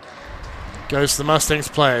 Goes to the Mustangs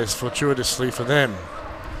players, fortuitously for them.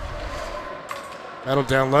 Battle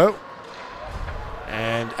down low.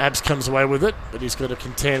 And Abs comes away with it, but he's got to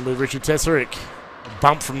contend with Richard Tesserick. A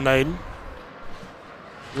bump from Naden.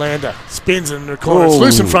 Lander spins in the corner. It's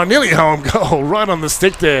loose in front. Nearly home goal. Right on the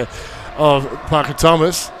stick there of Parker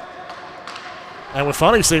Thomas. And we're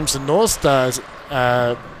finally seeing some North Stars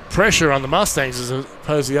pressure on the Mustangs as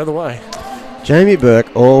opposed to the other way. Jamie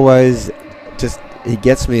Burke always he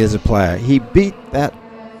gets me as a player. He beat that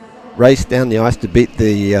race down the ice to beat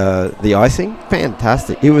the icing.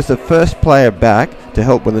 Fantastic. He was the first player back to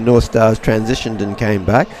help when the North Stars transitioned and came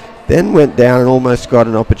back. Then went down and almost got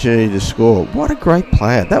an opportunity to score. What a great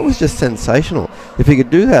player. That was just sensational. If he could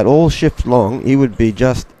do that all shift long, he would be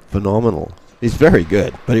just phenomenal. He's very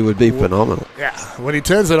good, but he would be phenomenal. Yeah, when he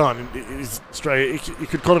turns it on, he's Australia, you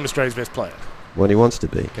could call him Australia's best player. When he wants to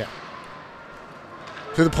be. Yeah.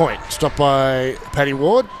 To the point. Stopped by Paddy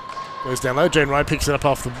Ward. Goes down low. Jane Wright picks it up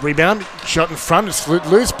off the rebound. Shot in front. It's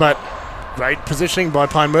loose, but great positioning by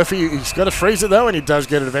Pine Murphy. He's got to freeze it, though, and he does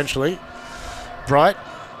get it eventually. Bright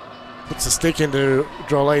puts the stick into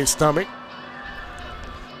Drolet's stomach.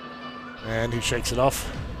 And he shakes it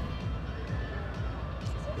off.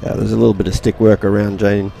 Yeah, there's a little bit of stick work around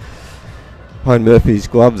Pine Murphy's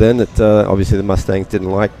glove then that obviously the Mustangs didn't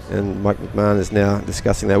like, and Mike McMahon is now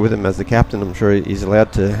discussing that with him as the captain. I'm sure he's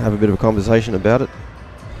allowed to have a bit of a conversation about it.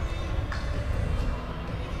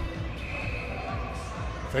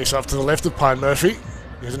 Face off to the left of Pine Murphy.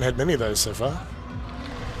 He hasn't had many of those so far.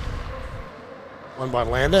 One by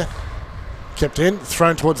Lander. Kept in,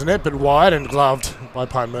 thrown towards the net, but wide and gloved by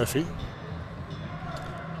Pine Murphy.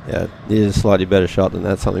 Yeah, needed a slightly better shot than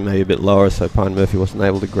that, something maybe a bit lower, so Pine Murphy wasn't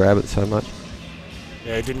able to grab it so much.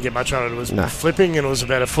 Yeah, he didn't get much on it. It was flipping and it was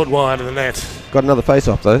about a foot wide of the net. Got another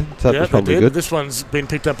face-off though, so that was probably good. This one's been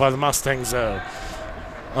picked up by the Mustangs.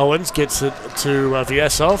 Owens gets it to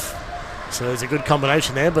Vyasov. So there's a good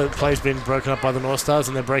combination there, but the play's been broken up by the North Stars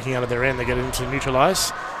and they're breaking out of their end. They get it into neutral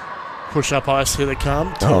ice. Push up ice, here they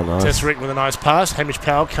come. Oh, nice. Tesserick with a nice pass. Hamish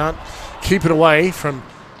Powell can't keep it away from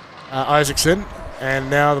Isaacson.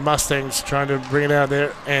 And now the Mustangs trying to bring it out of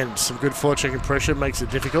their end. Some good forechecking pressure makes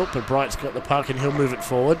it difficult, but Bright's got the puck and he'll move it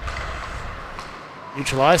forward.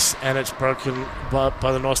 Neutral ice, and it's broken by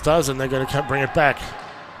the North Stars, and they're going to bring it back.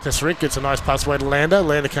 Tesserick gets a nice pass away to Lander.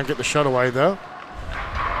 Lander can't get the shot away, though.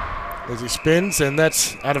 As he spins, and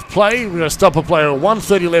that's out of play. We're going to stop a player.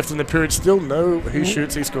 1:30 left in the period still. No, he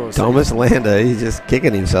shoots, he scores. Thomas Lander, he's just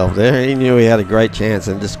kicking himself there. He knew he had a great chance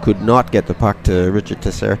and just could not get the puck to Richard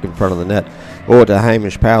Tesserick in front of the net, or to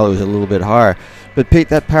Hamish Powell, who was a little bit higher. But Pete,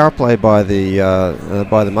 that power play by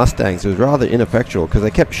the Mustangs was rather ineffectual because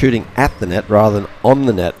they kept shooting at the net rather than on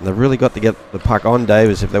the net, and they've really got to get the puck on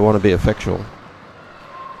Davis if they want to be effectual.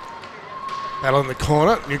 Battle in the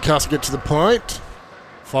corner. Newcastle get to the point.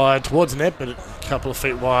 Fired towards the net, but a couple of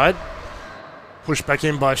feet wide. pushed back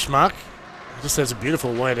in by Schmuck. Just has a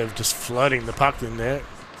beautiful way of just floating the puck in there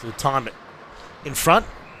to time it in front.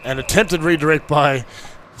 And attempted redirect by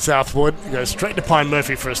Southwood. Goes straight to Pine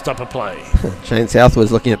Murphy for a stopper play. Shane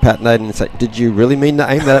Southwood's looking at Pat Naden and saying, did you really mean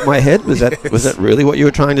to aim that at my head? Was that was that really what you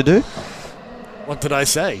were trying to do? What did I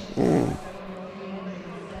say?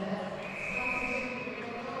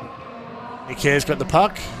 Nicare's got the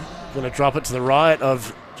puck. Going to drop it to the right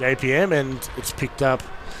of JPM, and it's picked up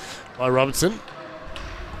by Robertson.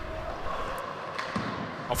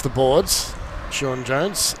 Off the boards, Sean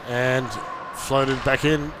Jones, and floated back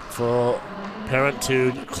in for Parent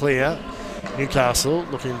to clear. Newcastle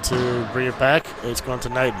looking to bring it back. It's gone to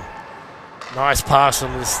Naden. Nice pass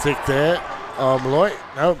on the stick there. Oh, Malloy.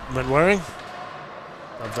 No, Manwaring.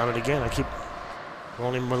 I've done it again. I keep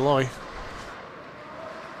calling him Malloy.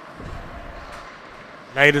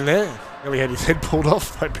 Naden there. Nearly had his head pulled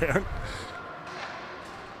off by Parent.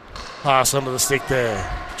 Pass onto the stick there.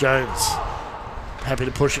 Jones happy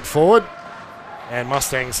to push it forward. And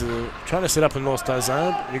Mustangs are trying to set up a North Star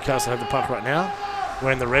zone. Newcastle have the puck right now.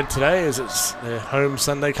 Wearing the red today as it's their home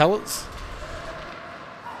Sunday colours.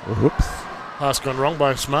 Whoops. Pass gone wrong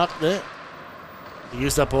by Smart there. He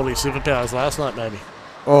used up all his superpowers last night, maybe.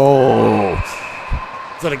 Oh.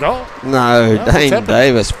 Is that a goal? No, Dane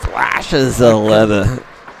Davis flashes the leather.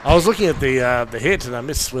 I was looking at the hit and I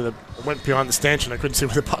missed where it went behind the stanchion. I couldn't see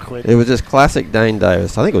where the puck went. It was just classic Dane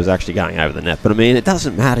Davis. I think it was actually going over the net, but I mean, it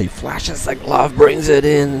doesn't matter. He flashes the glove, brings it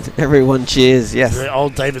in. Everyone cheers. Yes. The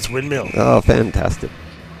old Davis windmill. Oh, fantastic.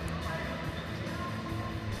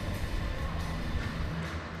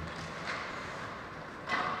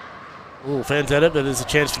 Oh, fans at it, but there's a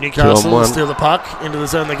chance for Newcastle to steal the puck. Into the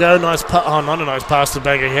zone they go. Nice pass. Oh, not a nice pass to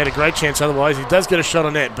Bagger. He had a great chance otherwise. He does get a shot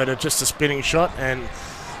on net, but it's just a spinning shot, and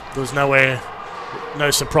there was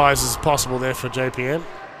no surprises possible there for JPM.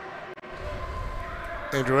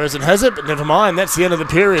 Andrew Rosen has it, but never mind. That's the end of the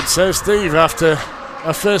period. So, Steve, after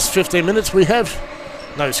our first 15 minutes, we have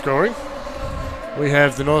no scoring. We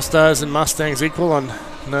have the North Stars and Mustangs equal on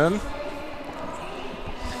none.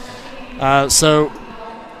 So,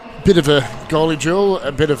 bit of a goalie duel,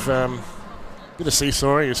 a bit of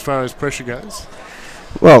seesawing as far as pressure goes.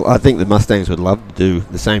 Well, I think the Mustangs would love to do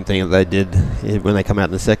the same thing that they did when they come out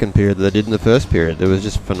in the second period that they did in the first period. There was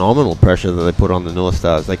just phenomenal pressure that they put on the North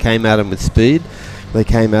Stars. They came at them with speed, they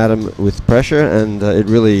came at them with pressure, and it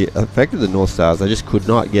really affected the North Stars. They just could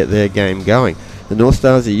not get their game going. The North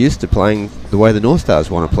Stars are used to playing the way the North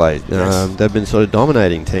Stars want to play. Yes. They've been sort of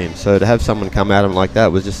dominating teams, so to have someone come at them like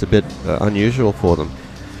that was just a bit unusual for them.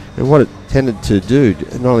 And what it tended to do,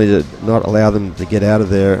 not only did it not allow them to get out of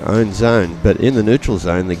their own zone, but in the neutral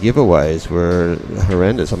zone, the giveaways were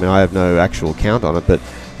horrendous. I mean, I have no actual count on it, but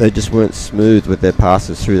they just weren't smooth with their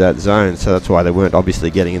passes through that zone, so that's why they weren't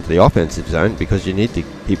obviously getting into the offensive zone, because you need to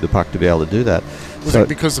keep the puck to be able to do that. Was it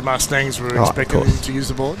because the Mustangs were expecting them to use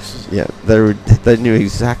the boards? Yeah, they knew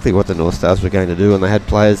exactly what the North Stars were going to do, and they had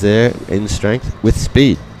players there in strength with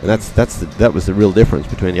speed. And that was the real difference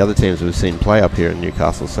between the other teams we've seen play up here in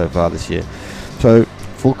Newcastle so far this year. So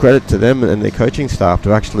full credit to them and their coaching staff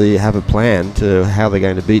to actually have a plan to how they're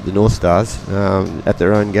going to beat the North Stars at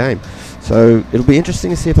their own game. So it'll be interesting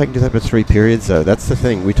to see if they can do that for 3 periods, though. That's the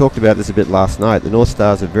thing. We talked about this a bit last night. The North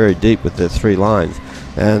Stars are very deep with their 3 lines,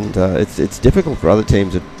 and it's difficult for other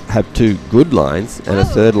teams that have 2 good lines and a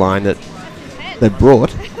third line that they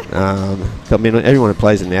brought. I mean, everyone who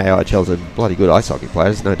plays in the AIHL is a bloody good ice hockey player,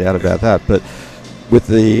 there's no doubt about that. But with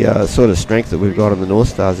the sort of strength that we've got on the North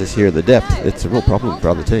Stars this year at the depth, it's a real problem for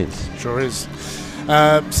other teams. Sure is.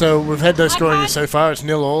 So we've had no scoring so far. It's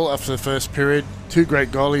 0-0 after the first period. We've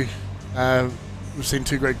seen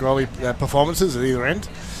 2 great goalie performances at either end.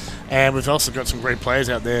 And we've also got some great players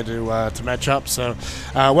out there to match up. So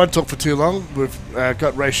I won't talk for too long. We've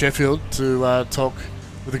got Ray Sheffield to talk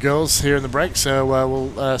with the girls here in the break, so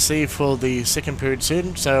we'll see you for the second period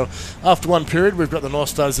soon. So after 1 period, we've got the North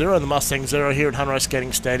Star 0 and the Mustang 0 here at Hunray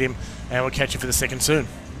Skating Stadium, and we'll catch you for the second soon.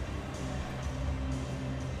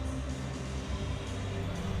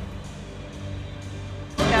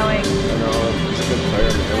 Going.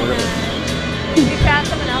 You found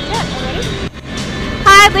someone else yet already?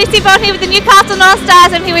 Hi, Lucy Bond here with the Newcastle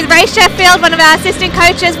Northstars. I'm here with Ray Sheffield, one of our assistant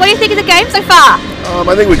coaches. What do you think of the game so far?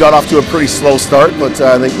 I think we got off to a pretty slow start, but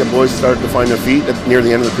I think the boys started to find their feet near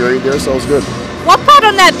the end of the period there, so it was good. What part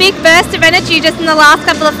on that big burst of energy just in the last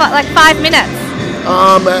couple of 5 minutes?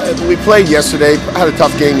 We played yesterday, had a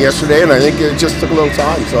tough game yesterday, and I think it just took a little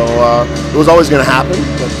time. So it was always going to happen,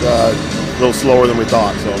 but a little slower than we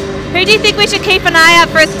thought. So. Who do you think we should keep an eye out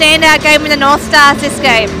for a standout game in the North Stars this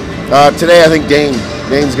game? Today, I think Dane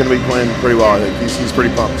Dane's going to be playing pretty well. I think he's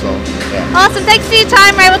pretty pumped. So yeah. Awesome. Thanks for your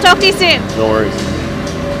time, Ray. We'll talk to you soon. No worries.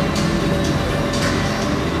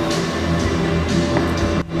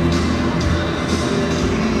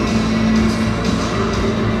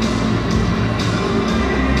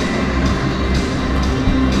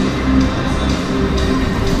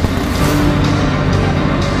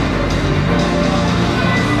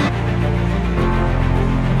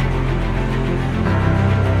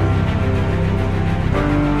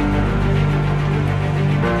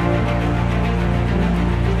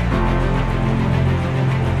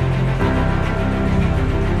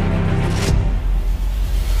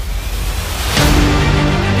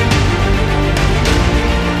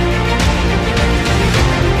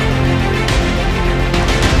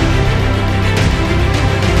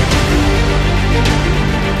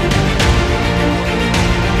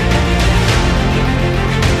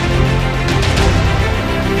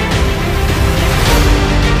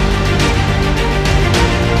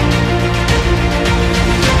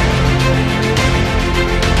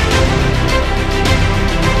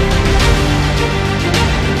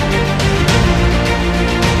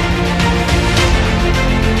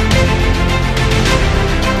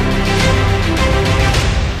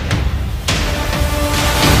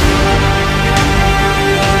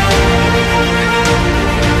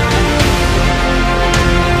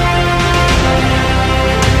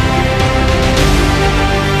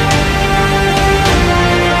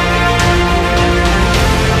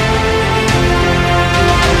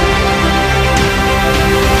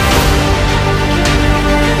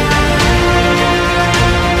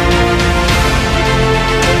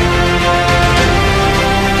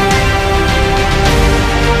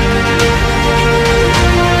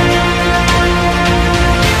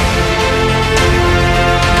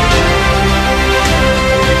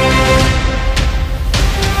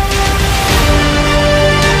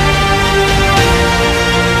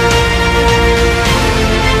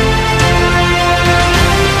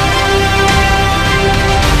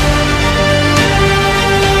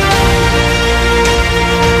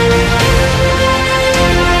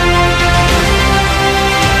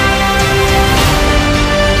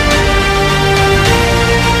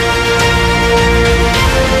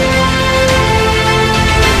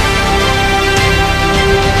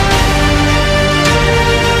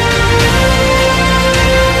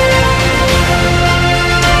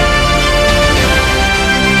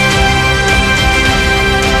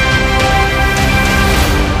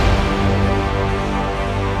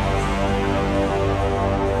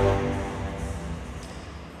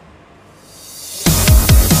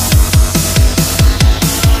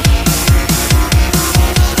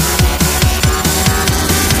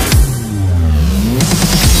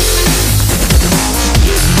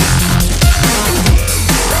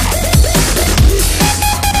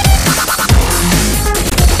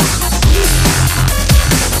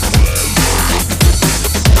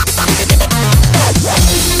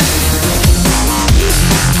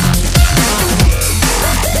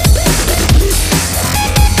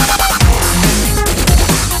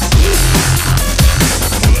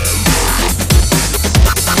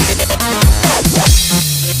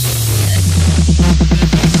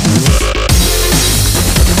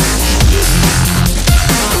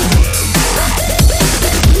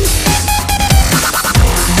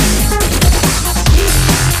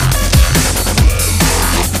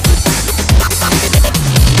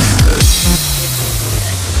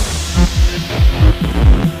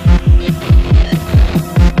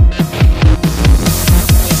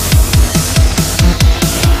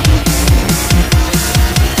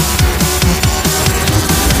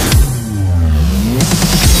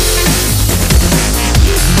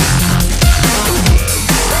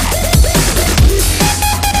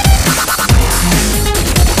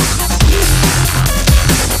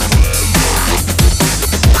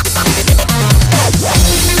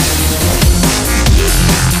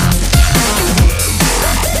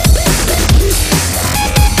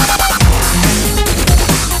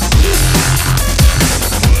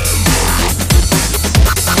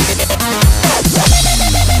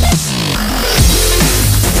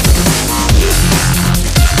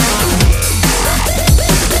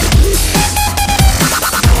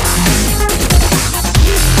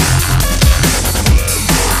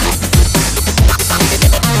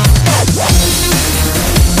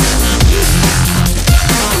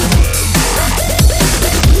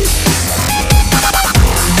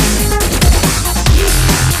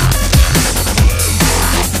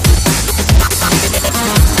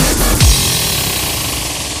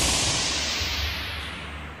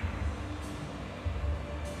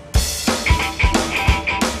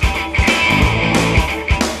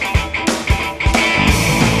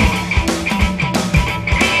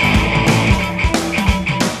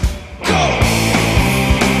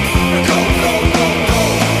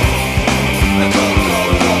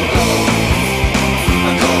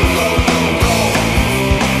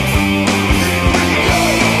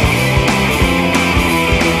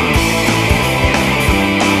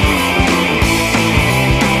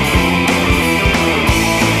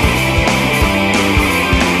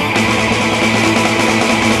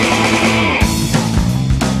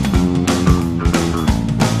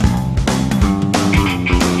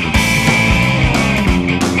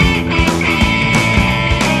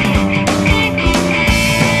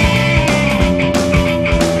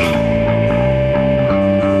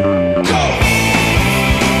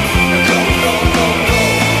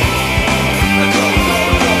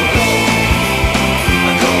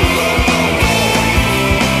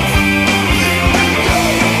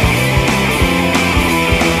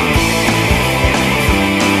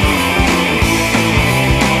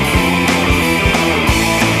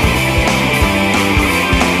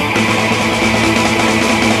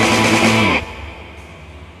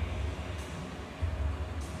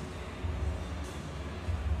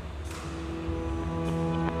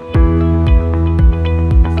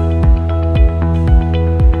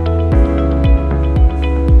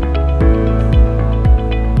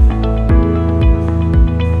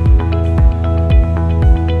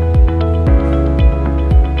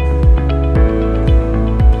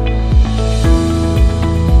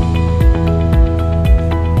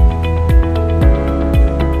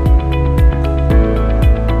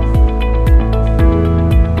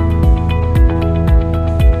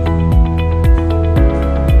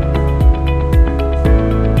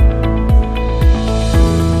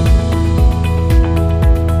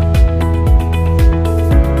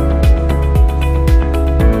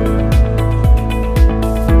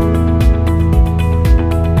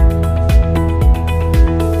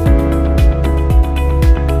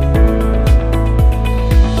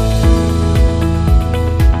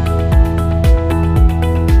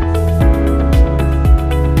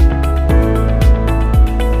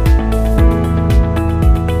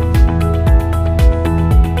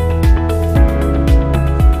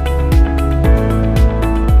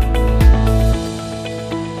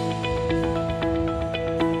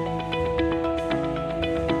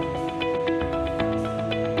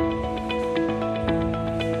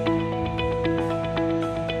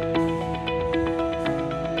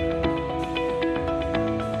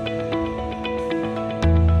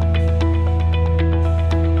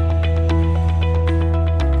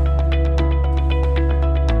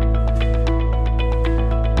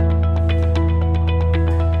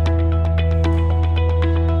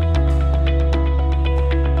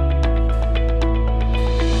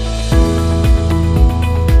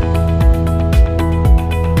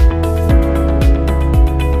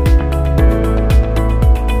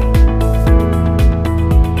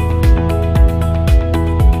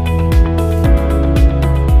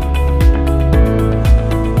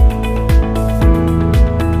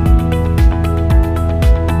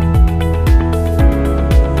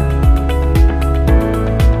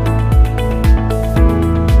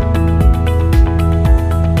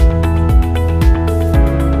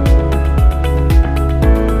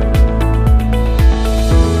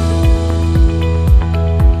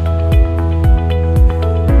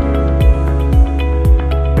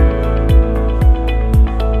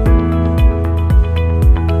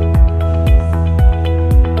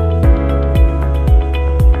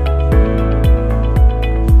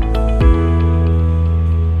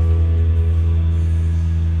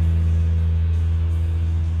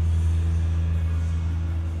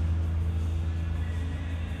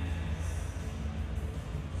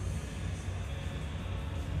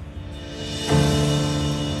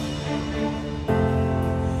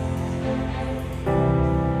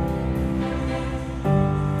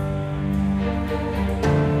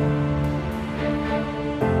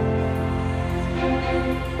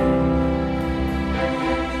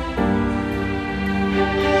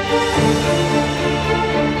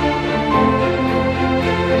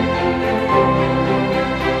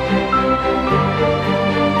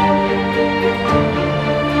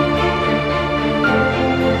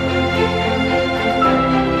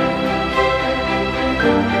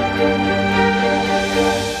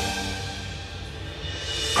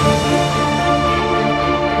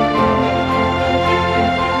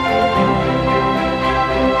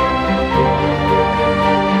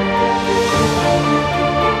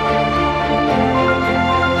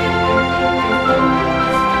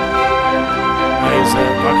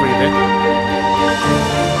 Thanks, Michael, you there?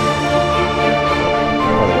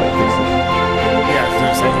 Yeah, I was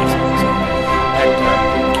going to say thanks. So, I had a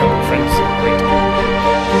couple of friends read.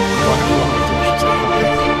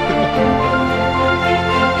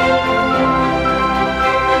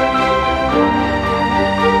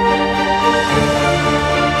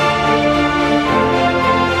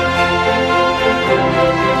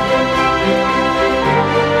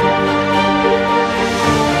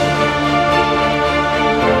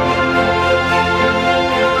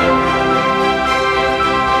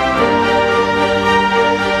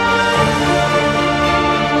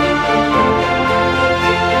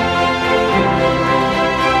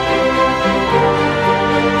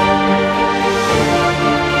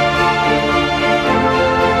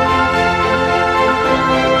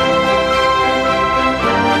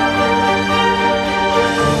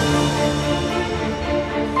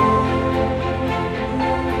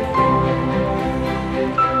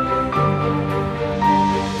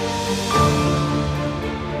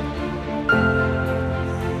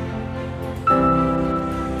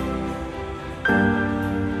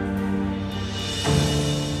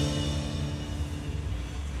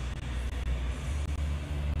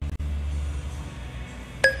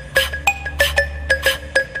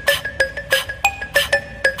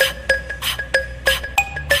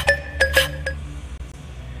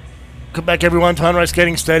 Welcome back, everyone, to Hunray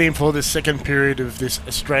Skating Stadium for the second period of this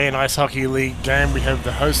Australian Ice Hockey League game. We have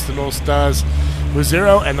the hosts, the Northstars, with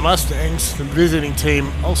 0, and the Mustangs, the visiting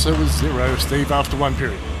team, also with 0, Steve, after one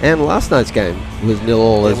period. And last night's game was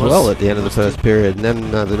 0-0 as well at the end of the first period, and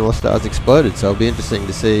then the Northstars exploded, so it'll be interesting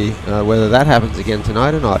to see whether that happens again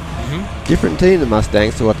tonight or not. Different team, the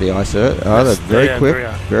Mustangs, to what the Ice are. They're very quick,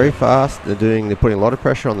 very fast. They're putting a lot of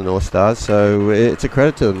pressure on the Northstars, so it's a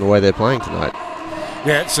credit to them the way they're playing tonight.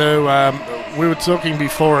 Yeah, so we were talking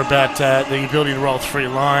before about the ability to roll 3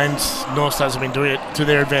 lines. Northstars have been doing it to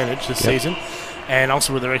their advantage this season, and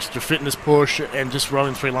also with their extra fitness push and just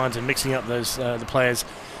rolling 3 lines and mixing up those the players.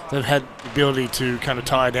 They've had the ability to kind of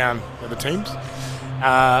tie down other teams.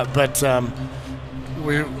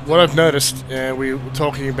 What I've noticed, we were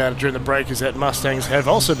talking about it during the break, is that Mustangs have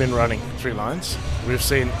also been running 3 lines. We've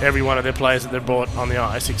seen every one of their players that they've brought on the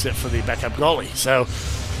ice except for the backup goalie. So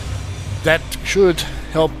that should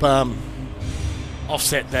help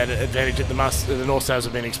offset that advantage that the Northstars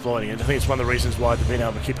have been exploiting. And I think it's one of the reasons why they've been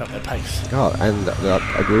able to keep up their pace. Oh, and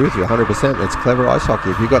I agree with you 100%. It's clever ice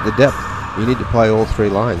hockey. If you've got the depth, you need to play all 3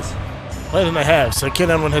 lines. Well, then they have. So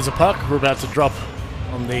Ken Unwin has a puck. We're about to drop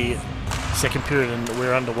on the second period and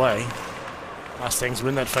we're underway. Mustangs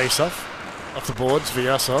win that face-off. Off the boards,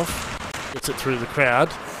 Vyasov gets it through the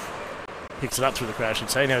crowd. Picks it up through the crowd, I should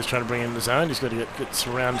say. Now he's trying to bring it in the zone. He's got to get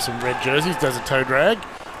around some red jerseys. Does a toe drag.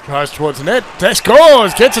 Tries towards the net.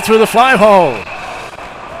 Scores! Gets it through the fly hole.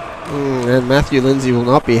 And Matthew Lindsay will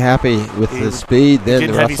not be happy with the speed. Then he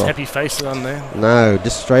didn't have his happy face on there. No,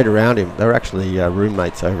 just straight around him. They're actually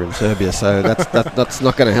roommates over in Serbia, so that's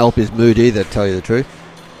not going to help his mood either, to tell you the truth.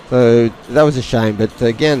 So that was a shame, but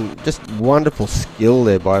again, just wonderful skill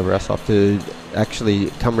there by Vyasov to actually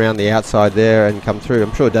come around the outside there and come through.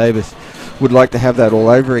 I'm sure Davis would like to have that all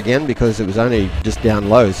over again because it was only just down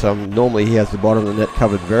low, so normally he has the bottom of the net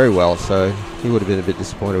covered very well, so he would have been a bit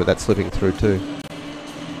disappointed with that slipping through too.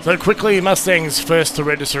 So quickly, Mustangs first to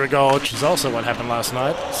register a goal, which is also what happened last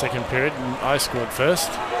night, second period, and I scored first.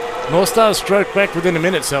 Northstars stroke back within a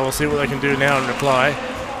minute, so we'll see what they can do now in reply.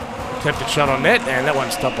 Attempted shot on net, and that one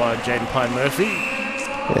stopped by Jaden Pine-Murphy.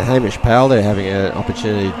 Yeah, Hamish Powell there having an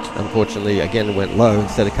opportunity, unfortunately, again went low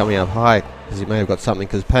instead of coming up high, because he may have got something,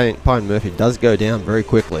 because Pine-Murphy does go down very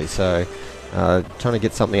quickly, so trying to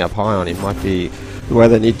get something up high on him might be the way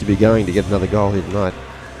they need to be going to get another goal here tonight,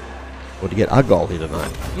 or to get a goal here tonight.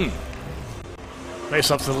 Face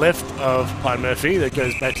off to the left of Pine-Murphy, that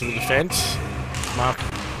goes back to the defence. Mark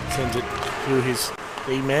sends it through his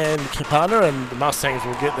D-man partner, and the Mustangs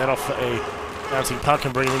will get that off a bouncing puck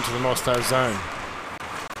and bring him into the Northstars zone.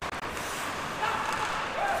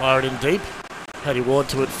 Fire it in deep. Paddy Ward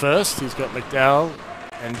to it first. He's got McDowell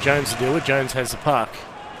and Jones to deal with. Jones has the puck.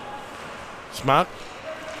 Smart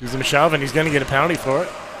gives him a shove, and he's going to get a penalty for it.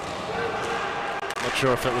 Not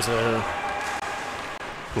sure if that was a...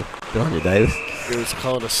 Good on you, Davis. It was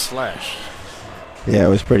called a slash. Yeah, it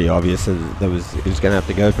was pretty obvious that he was going to have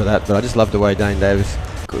to go for that, but I just love the way Dane Davis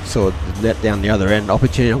saw the net down the other end.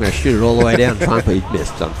 Opportunity, I'm going to shoot it all the way down. He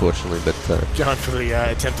missed, unfortunately, but... Going for the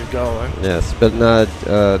attempted goal, eh? Yes, but no,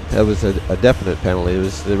 that was a definite penalty. It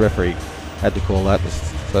was the referee had to call that.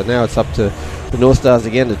 So now it's up to the Northstars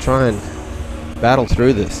again to try and battle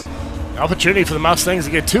through this. Opportunity for the Mustangs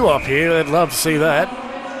to get 2 up here. They'd love to see that.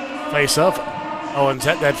 Face off. Owens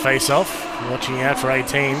at that face-off, watching out for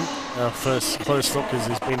 18. Our first close look as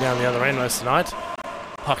he's been down the other end most of the night.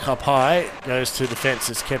 Puck up high, goes to defence,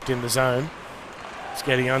 is kept in the zone. It's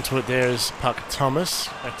getting onto it there is Puck Thomas,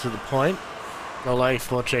 back to the point. Golay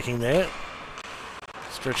for checking there.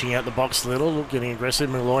 Stretching out the box a little, getting aggressive.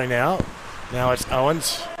 Malloy now. Now it's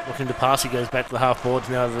Owens looking to pass. He goes back to the half boards,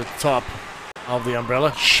 now to the top of the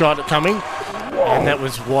umbrella. Shot coming, and that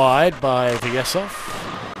was wide by Vyasov.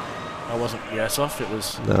 That wasn't Vyasov, it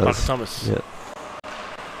was Puck Thomas. Yeah.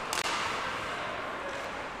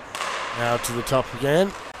 Now to the top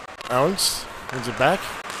again. Owens wins it back.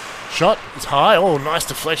 Shot is high. Oh, nice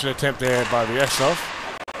deflection attempt there by Vyasov.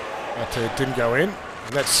 But it didn't go in.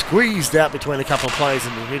 And that's squeezed out between a couple of players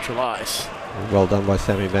into neutral ice. Well done by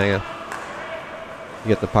Sammy Banger. You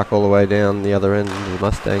get the puck all the way down the other end into the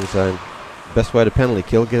Mustang zone. Best way to penalty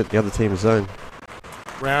kill, get it the other team's zone.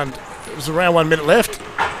 It was around 1 minute left.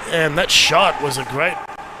 And that shot was a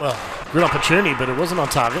good opportunity, but it wasn't on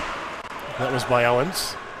target. That was by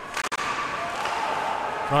Owens.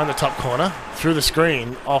 Right in the top corner, through the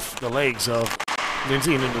screen, off the legs of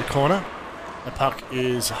Lindsay and into the corner. The puck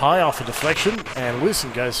is high off a deflection, and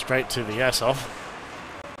Wilson goes straight to Vyasov.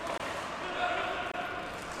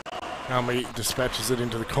 Calmly dispatches it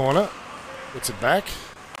into the corner, gets it back.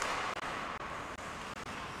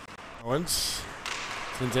 Owens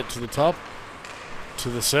sends it to the top, to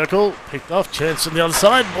the circle, picked off, chance on the other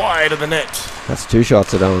side, wide of the net. That's 2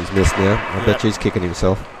 shots that Owens missed now. I bet he's kicking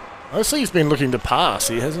himself. Mostly he's been looking to pass.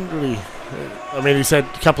 He hasn't really... he's had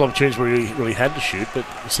a couple of opportunities where he really had to shoot, but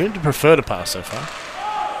he seemed to prefer to pass so far.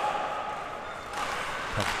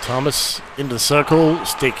 Thomas into the circle.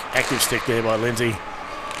 Active stick there by Lindsay.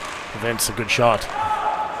 Prevents a good shot.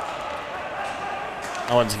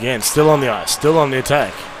 Owens again, still on the ice, still on the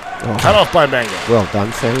attack. Cut off by Banger. Well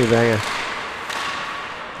done, Sammy Banger.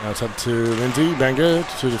 Now it's up to Lindsay. Banger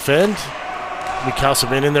to defend. Newcastle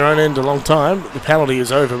have been in their own end a long time. The penalty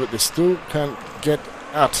is over, but they still can't get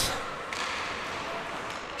out.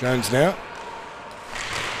 Jones now.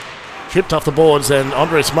 Chipped off the boards, and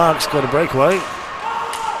Andres Marks got a breakaway.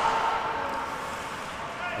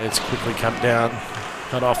 It's quickly cut down,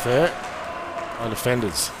 cut off there by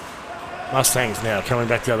defenders. Mustangs now coming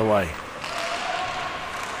back the other way.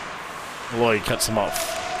 Lloyd cuts them off.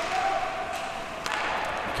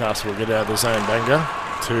 Newcastle will get out of the zone. Banger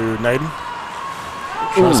to Naden.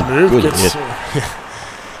 Tries to move,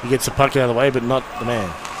 he gets the puck out of the way, but not the man.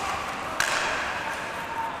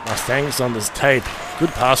 Mustangs on this tape. Good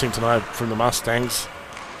passing tonight from the Mustangs.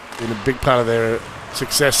 Been a big part of their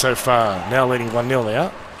success so far. Now leading 1-0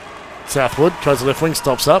 there. Southwood tries the left wing,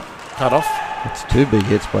 stops up, cut off. That's 2 big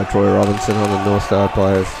hits by Troy Robinson on the North Star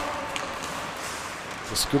players.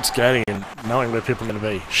 Just good skating and knowing where people are going to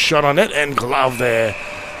be. Shot on it and glove there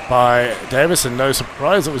by Davis, and no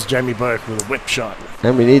surprise it was Jamie Burke with a whip shot.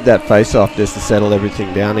 And we need that face-off just to settle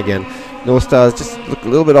everything down again. North Stars just look a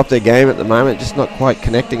little bit off their game at the moment, just not quite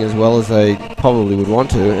connecting as well as they probably would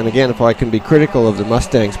want to. And again, if I can be critical of the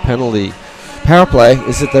Mustangs' penalty power play,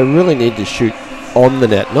 is that they really need to shoot on the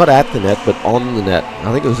net, not at the net, but on the net.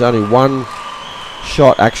 I think it was only 1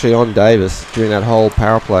 shot actually on Davis during that whole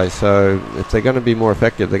power play. So if they're going to be more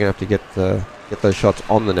effective, they're going to have to get those shots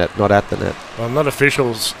on the net, not at the net. Well, not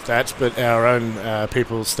official stats, but our own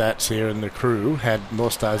people's stats here in the crew had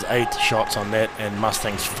North Stars 8 shots on net and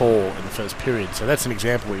Mustangs 4 in the first period. So that's an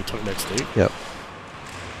example where you're talking about, Steve. Yep.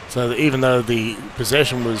 So even though the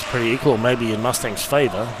possession was pretty equal, maybe in Mustangs'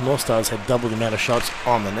 favour, North Stars had double the amount of shots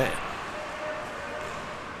on the net.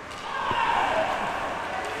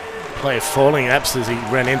 Player falling apps as he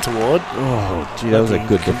ran in toward. Oh, gee, that was a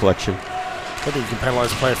good deflection. I think you can penalise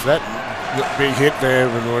the player for that. Big hit there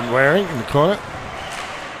when Waring in the corner.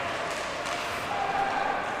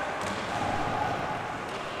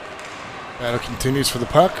 Battle continues for the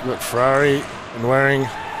puck. We've got Ferrari and Waring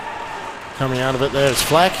coming out of it there. It's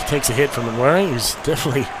Flack. Takes a hit from Waring. He's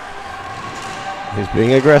definitely... He's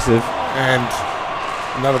being aggressive. And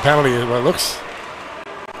another penalty, well, it looks.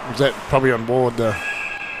 Was that probably on board?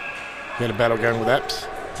 He had a battle going with Apps.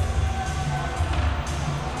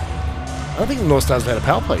 I don't think the North Stars have had a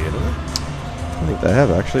power play yet, have they? I think they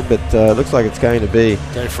have actually, but looks like it's going to be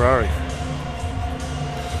Dave Ferrari.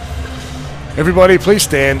 Everybody please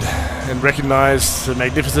stand and recognise the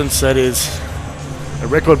magnificence that is a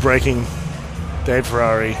record-breaking Dave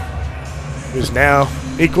Ferrari, who's now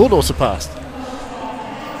equalled or surpassed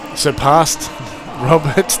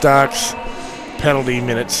Robert Stark's penalty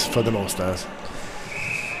minutes for the North Stars.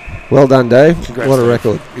 Well done, Dave. Congrats, what a Dave.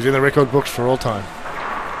 record. He's in the record books for all time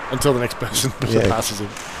until the next person passes him.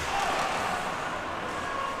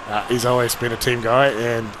 He's always been a team guy,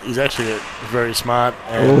 and he's actually very smart.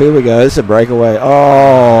 Oh, here we go. It's a breakaway.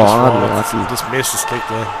 Oh, unlucky. Just missed the stick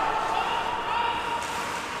there.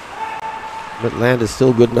 But Land is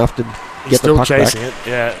still good enough to He's get the still puck chasing back. it.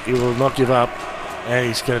 Yeah, he will not give up. And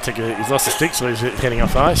he's going to he's lost the stick, so he's heading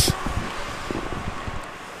off ice.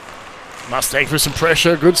 Mustang for some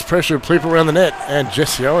pressure. Good pressure. People around the net. And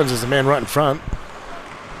Jesse Owens is the man right in front.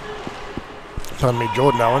 Pardon me,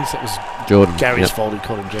 Jordan Owens. That was Jordan. Gary's Yep. fault. He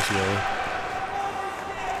called him Jesse Owens.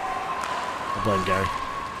 I blame Gary.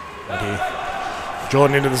 Right here.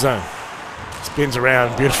 Jordan into the zone. Spins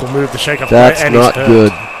around. Beautiful move. The shake up. That's and not he's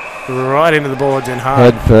good. Right into the boards and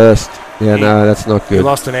hard. Head first. Yeah, no, that's not He good.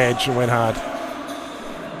 lost an edge and went hard.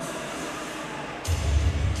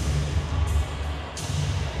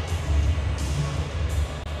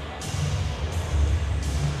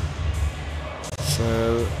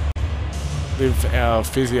 So, our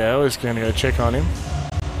physio is going to go check on him.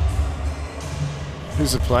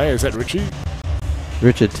 Who's the player? Is that Richie?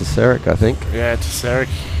 Richard Teseric, I think. Yeah, Teseric.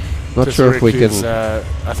 Not sure if we can.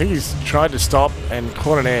 I think he's tried to stop and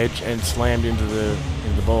caught an edge and slammed into the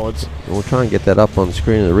boards. We'll try and get that up on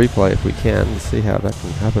screen in the replay if we can to see how that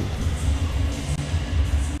can happen.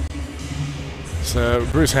 So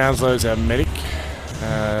Bruce Hounslow's our medic,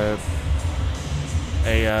 a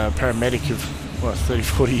paramedic of 30,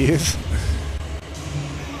 40 years.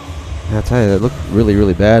 I'll tell you, that looked really,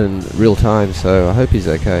 really bad in real time, so I hope he's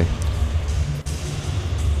okay.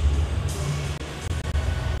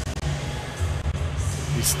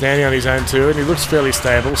 He's standing on his own too, and he looks fairly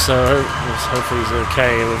stable, so hopefully he's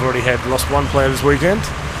okay. We've already lost one player this weekend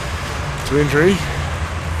to injury.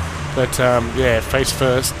 But yeah, face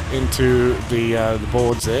first into the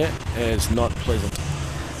boards there is not pleasant.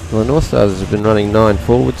 Well, the Northstars have been running 9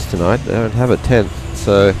 forwards tonight. They don't have a 10th,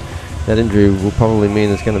 so that injury will probably mean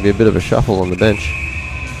there's going to be a bit of a shuffle on the bench.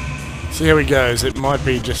 See how he goes. It might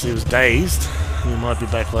be just he was dazed. He might be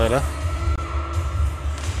back later.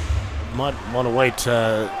 Might want to wait.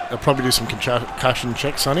 They'll probably do some concussion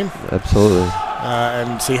checks on him. Absolutely.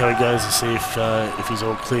 And see how he goes to see if he's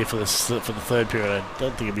all clear for the third period. I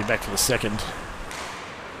don't think he'll be back for the second.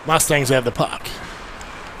 Mustangs have the puck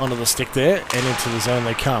onto the stick there, and into the zone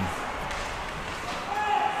they come.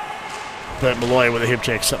 Bert Malloy with a hip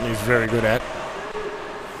check, something he's very good at.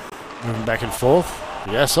 Moving back and forth.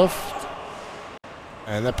 Yasov.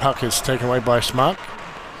 And that puck is taken away by Schmuck.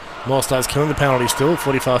 Northstars killing the penalty still.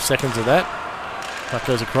 45 seconds of that. Puck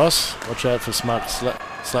goes across. Watch out for Schmuck's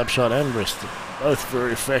slap shot and wrist. Both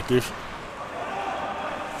very effective.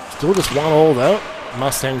 Still just 1-1 though.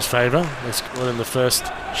 Mustangs' favour. They scored in the first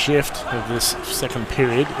shift of this second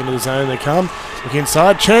period. Into the zone they come. Look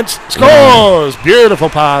inside. Chance scores! Beautiful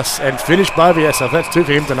pass and finished by Vyesov. That's 2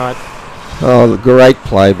 for him tonight. Oh, great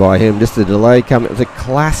play by him. Just the delay coming. The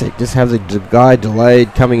classic. Just have the guy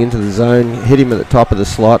delayed coming into the zone, hit him at the top of the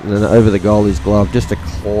slot, and then over the goalie's glove. Just a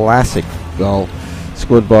classic goal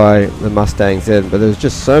scored by the Mustangs then. But there was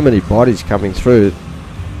just so many bodies coming through,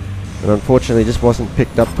 and unfortunately just wasn't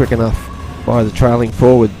picked up quick enough by the trailing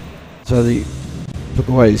forward. So he took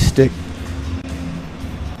away his stick.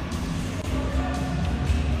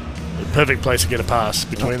 Perfect place to get a pass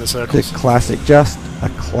between the circles. The classic, just a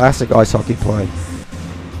classic ice hockey play.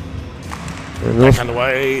 Back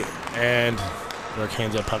underway, and Burke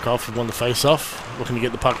hands that puck off. Won the face off, looking to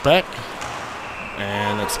get the puck back,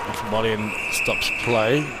 and that's off the body and stops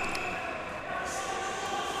play.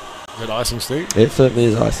 Is that icing, Steve? It certainly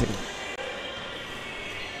is icing.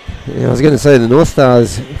 Yeah, I was going to say the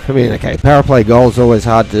Northstars. I mean, okay, power play goal is always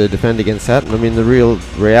hard to defend against that. And I mean, the real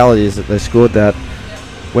reality is that they scored that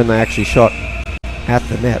when they actually shot at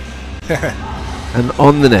the net and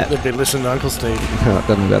on the net. They've been listening to Uncle Steve. I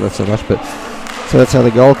don't know about that so much, but so that's how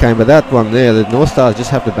the goal came. But that one there, the Northstars just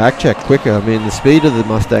have to back check quicker. I mean, the speed of the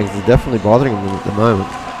Mustangs is definitely bothering them at the moment.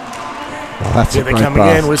 Oh, that's a They're great coming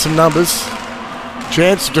pass. in with some numbers.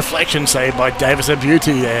 Chance deflection saved by Davis at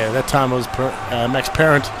Beauty there. That time it was Max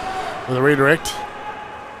Parent with a redirect.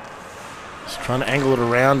 Just trying to angle it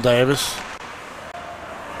around Davis.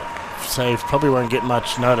 Save probably won't get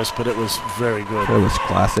much notice, but it was very good. It was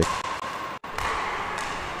classic.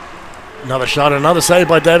 Another shot, another save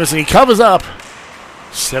by Davis, and he covers up.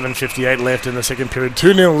 7:58 left in the second period.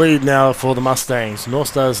 2-0 lead now for the Mustangs.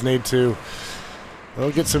 Northstars need to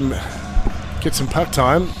get some puck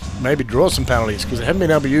time, maybe draw some penalties, because they haven't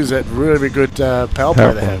been able to use that really good power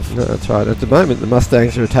play they have. No, that's right. At the moment, the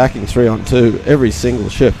Mustangs are attacking 3-on-2 every single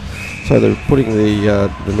shift, so they're putting the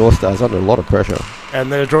Northstars under a lot of pressure. And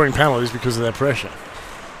they're drawing penalties because of their pressure.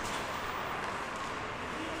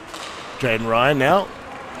 Jaden Ryan now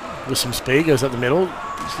with some speed, goes up the middle.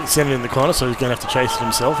 He's sending it in the corner, so he's going to have to chase it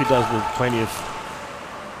himself. He does with plenty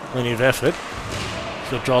of effort.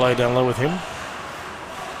 He's got Drolet down low with him.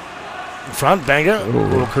 In front, Banger.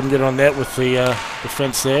 Well, couldn't get on net with the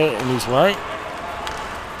defence there in his way.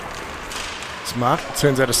 Smart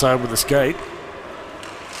turns out aside with a skate.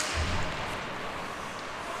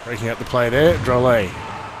 Breaking out the play there, Drolet.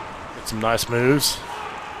 Got some nice moves.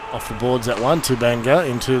 Off the boards that one to Banger.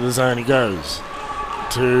 Into the zone he goes.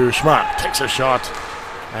 To Schmuck. Takes a shot.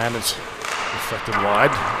 And it's deflected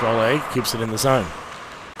wide. Drolet keeps it in the zone.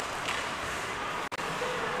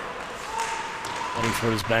 Waiting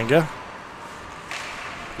for his Banger.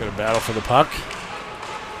 Got a battle for the puck.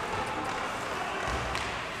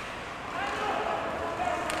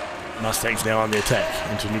 Mustangs now on the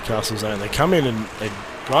attack into Newcastle zone. They come in and they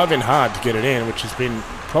drive in hard to get it in, which has been a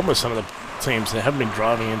problem with some of the teams. They haven't been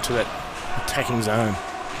driving into that attacking zone.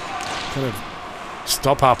 Kind of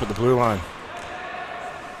stop up at the blue line.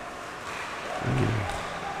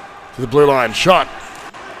 To the blue line, shot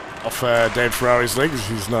off Dave Ferrari's legs.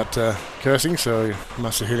 He's not cursing, so he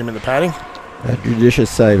must have hit him in the padding. A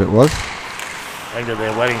judicious save it was. Banger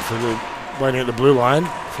there waiting at the blue line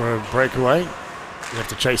for a breakaway. You have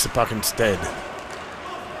to chase the puck instead.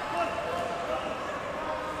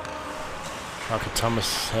 Parker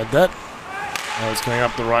Thomas had that. Now it's going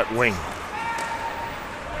up the right wing.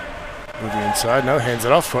 Moving inside. No, hands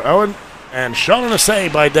it off for Owen. And shot on a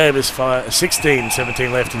save by Davis.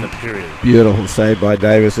 16-17 left in the period. Beautiful save by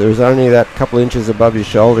Davis. It was only that couple inches above his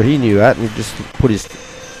shoulder. He knew that, and he just put his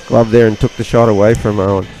glove there and took the shot away from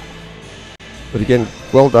Owen. But again,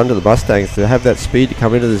 well done to the Mustangs to have that speed to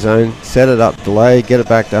come into the zone, set it up, delay, get it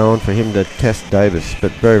back to Owen for him to test Davis.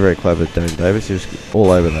 But very, very clever, Dane Davis. He was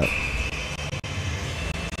all over that.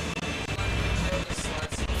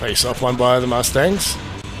 Face off one by the Mustangs.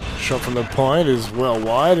 Shot from the point is well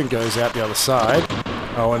wide and goes out the other side.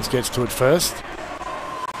 Owens gets to it first.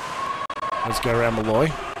 Let's go around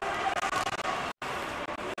Malloy.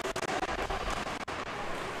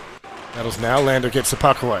 Battles now. Lander gets the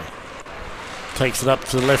puck away. Takes it up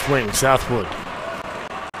to the left wing. Southwood.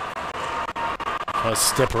 Tries to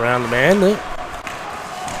step around the man there.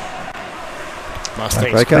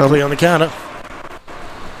 Mustangs quickly on the counter.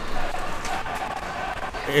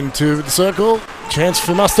 Into the circle. Chance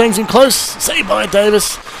for Mustangs in close. Saved by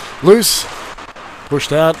Davis. Loose.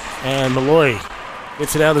 Pushed out. And Malloy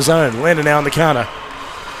gets it out of the zone. Lander now on the counter.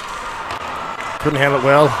 Couldn't handle it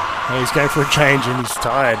well. And he's going for a change and he's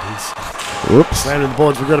tired. He's slammed in the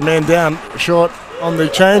boards. We've got a man down short on the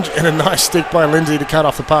change and a nice stick by Lindsay to cut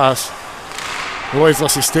off the pass. Malloy's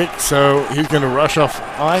lost his stick, so he's going to rush off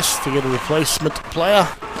ice to get a replacement player.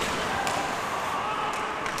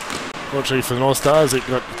 Fortunately for the North Stars, it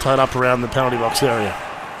got tied up around the penalty box area.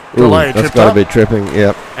 That's got to be tripping,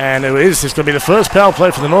 yep. And it's going to be the first power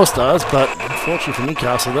play for the North Stars, but unfortunately for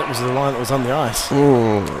Newcastle, that was the line that was on the ice.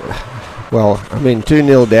 Well, I mean,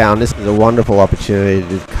 2-0 down. This is a wonderful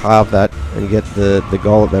opportunity to carve that and get the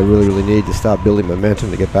goal that they really, really need to start building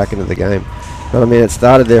momentum to get back into the game. But I mean, it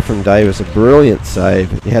started there from Davis, a brilliant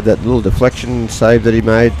save. He had that little deflection save that he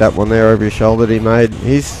made, that one there over his shoulder that he made.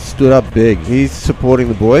 He's stood up big. He's supporting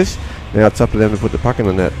the boys. Now it's up to them to put the puck in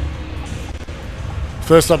the net.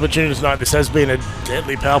 First opportunity tonight. This has been a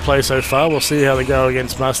deadly power play so far. We'll see how they go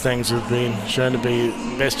against Mustangs, who've been shown to be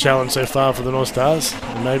the best challenge so far for the North Stars.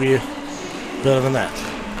 And maybe better than that.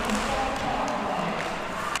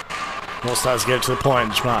 North Stars get it to the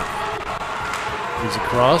point. Smart. He's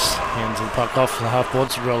across. Hands the puck off the half board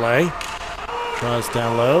to Drolet. Tries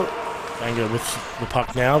down low. Banger with the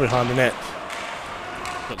puck now behind the net.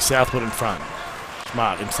 Got Southwood in front.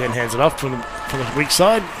 Smart instead hands it off from the weak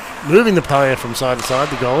side. Moving the player from side to side,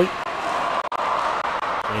 the goalie.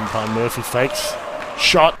 Pine Murphy fakes.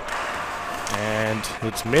 Shot. And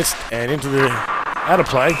it's missed. And into the out of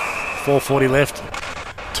play. 4:40 left.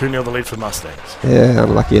 2-0 the lead for Mustangs. Yeah,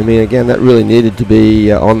 unlucky. I mean, again, that really needed to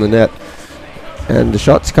be on the net. And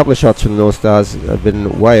a couple of shots from the North Stars have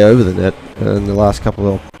been way over the net in the last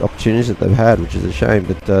couple of opportunities that they've had, which is a shame.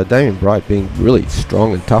 But Damien Bright being really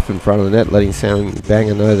strong and tough in front of the net, letting Sam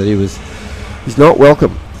Banger know that he's not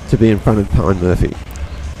welcome to be in front of Pine Murphy.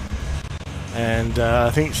 And I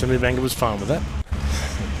think Sammy Banger was fine with that.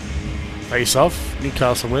 Face off.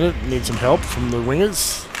 Newcastle win it. Need some help from the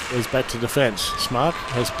wingers. Goes back to defence. Smart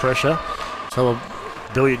has pressure. So a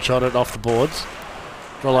brilliant shot it off the boards.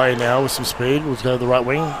 Drolet now with some speed. We'll go to the right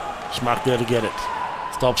wing. Smart there to get it.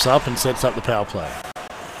 Stops up and sets up the power play.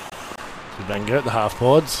 So Banger at the half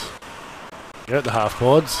boards.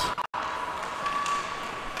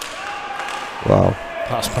 Wow.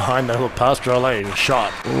 Pass behind, no look past Drolet.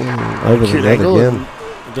 Shot. Over the net again.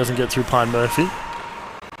 It doesn't get through Pine Murphy.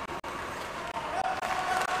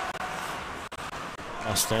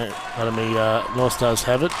 North Stars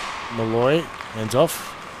have it. Malloy, hands off.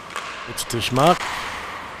 It's to Schmark.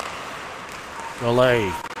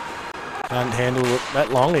 Rollet can't handle it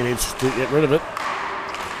that long. He needs to get rid of it.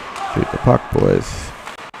 Shoot the puck, boys.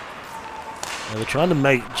 Now they're trying to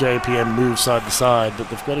make JPM move side to side, but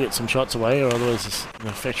they've got to get some shots away, or otherwise it's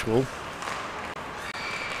ineffectual.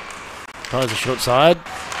 Tries the short side.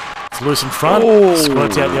 It's loose in front. Oh.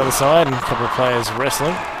 Squirts out the other side, and a couple of players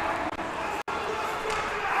wrestling.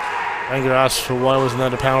 Anger asked for why wasn't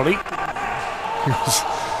that a penalty.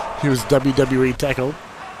 He was WWE tackled.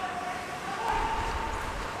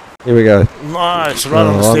 Here we go. Nice, right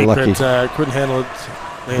on the stick, unlucky. but couldn't handle it.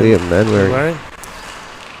 Liam Manwaring.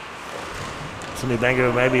 Simi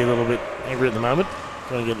Bango maybe a little bit angry at the moment.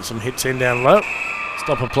 Trying to get some hits in down low.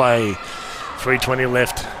 Stop a play. 3:20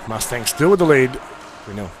 left. Mustangs still with the lead.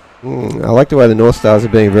 3-0. I like the way the North Stars are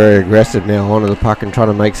being very aggressive now onto the puck and trying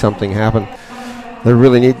to make something happen. They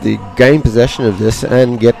really need to gain possession of this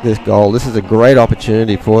and get this goal. This is a great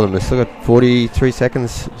opportunity for them. They've still got 43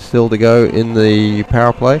 seconds still to go in the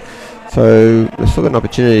power play. So they've still got an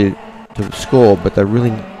opportunity to score, but they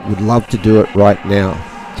really would love to do it right now.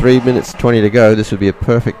 3 minutes 20 to go. This would be a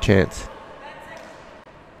perfect chance.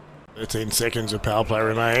 13 seconds of power play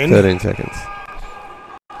remain. 13 seconds.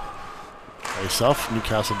 Face off.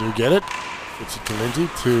 Newcastle do get it. Gets it to Lindsay,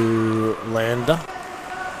 to Lander.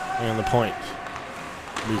 And the point.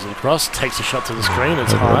 Moves it across. Takes a shot to the screen.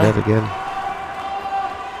 It's high. Again.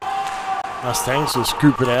 Mustangs will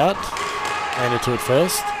scoop it out. Lander to it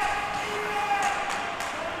first.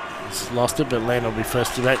 He's lost it, but Lander will be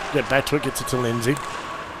first to get back to it. Gets it to Lindsay.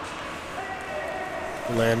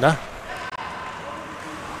 Lander.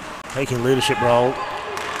 Taking leadership role.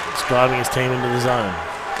 It's driving his team into the zone.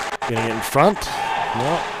 Getting it in front.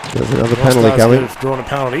 No. There's another penalty coming. Have drawn a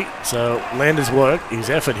penalty. So Lander's work,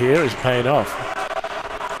 his effort here is paid off.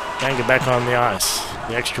 Banga back on the ice.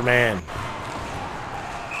 The extra man.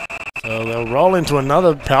 So they'll roll into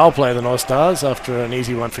another power play, the North Stars, after an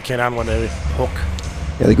easy one for Ken Unwin to hook.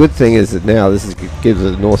 Yeah, the good thing is that now this gives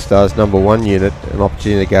the North Stars #1 unit an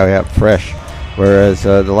opportunity to go out fresh. Whereas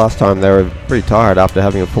the last time they were pretty tired after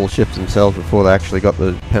having a full shift themselves before they actually got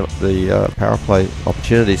the power play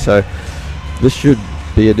opportunity. So this should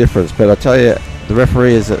be a difference. But I tell you, the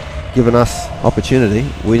referee has given us opportunity.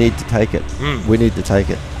 We need to take it. We need to take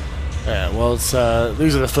it. Yeah, well, it's,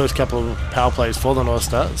 these are the first couple of power plays for the North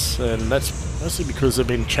Stars, and that's mostly because they've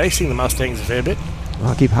been chasing the Mustangs a fair bit.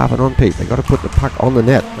 I keep harping on, Pete. They've got to put the puck on the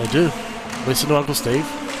net. They do. Listen to Uncle Steve.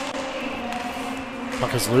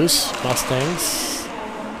 Puck is loose. Mustangs.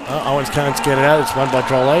 Owens can't get it out. It's won by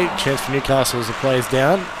Drolley. Chance for Newcastle as the play's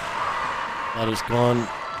down. That is gone.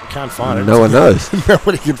 I can't find it. No one knows.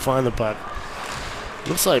 Nobody can find the puck.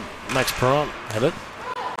 Looks like Max Perron had it.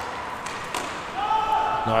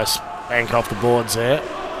 Nice bank off the boards there.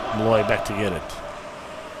 Malloy back to get it.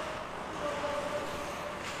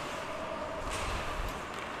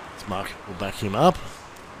 Mark will back him up.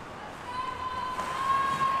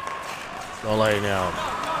 Drolley now.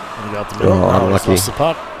 Going to go up the middle. It's lost the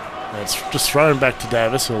puck. And it's just thrown back to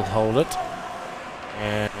Davis, who'll hold it.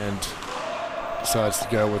 And decides to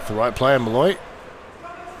go with the right player, Malloy.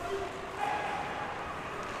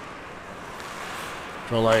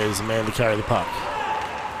 Drolley is the man to carry the puck.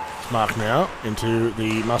 Mark now into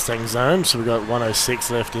the Mustang zone. So we've got 1:06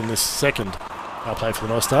 left in this second. I'll play for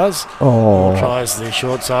the North Stars. Tries the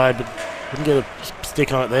short side, but couldn't get a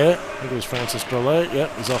stick on it there. I think it was Francis Drolley.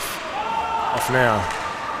 Yep, he's off now.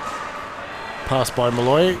 Pass by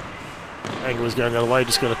Malloy. Anger was going the other way,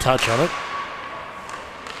 just got a touch on it.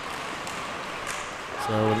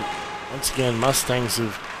 So once again, Mustangs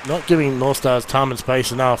have not giving North Stars time and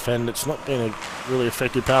space enough, and it's not been a really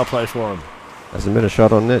effective power play for them. Hasn't been a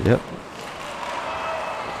shot on net, yep.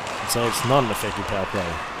 So it's not an effective power play.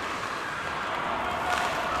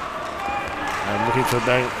 I'm looking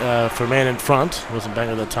for a man in front. It wasn't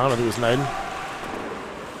Banger at that time. I think it was Naden.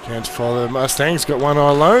 Chance for the Mustangs. Got one eye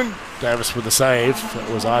alone. Davis with the save. That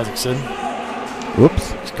was Isaacson.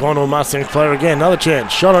 Whoops. It's gone to a Mustangs player again. Another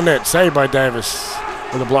chance. Shot on net. Saved by Davis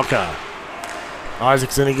with a blocker.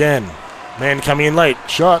 Isaacson again. Man coming in late.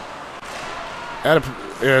 Shot. Out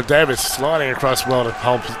of Davis sliding across well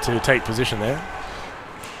to take position there.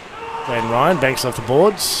 And Ryan banks off the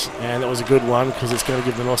boards, and that was a good one because it's going to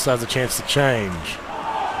give the North Stars a chance to change.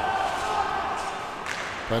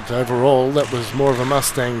 But overall, that was more of a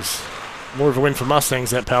win for Mustangs,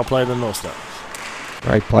 that power play, than North Stars.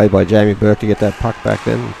 Great play by Jamie Burke to get that puck back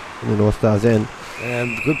then in the North Stars end.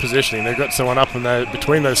 And good positioning. They've got someone up in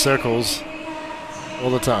between those circles all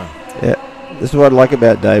the time. Yeah. This is what I like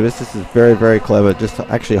about Davis. This is very, very clever. Just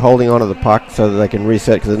actually holding onto the puck so that they can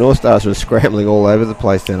reset, because the North Stars were scrambling all over the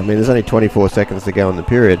place then. I mean, there's only 24 seconds to go in the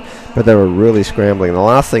period, but they were really scrambling. And the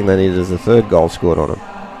last thing they needed is a third goal scored on them.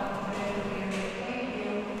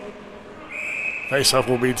 Face-off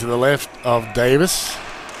will be to the left of Davis.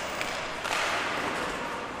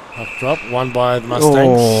 Puck drop, won by the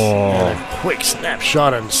Mustangs. And a quick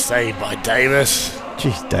snapshot and saved by Davis.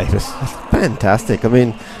 Jeez, Davis. That's fantastic. I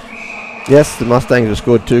mean, yes, the Mustangs have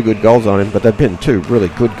scored 2 good goals on him, but they've been 2 really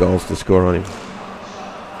good goals to score on him.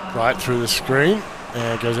 Right through the screen.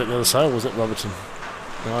 And goes out the other side. Or was it Robertson?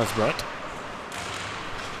 No, it's right.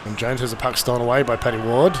 And Jones has a puck stolen away by Paddy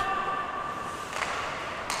Ward.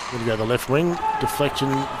 Going to go the left wing.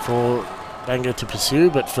 Deflection for Bangor to pursue,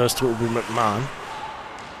 but first it will be McMahon.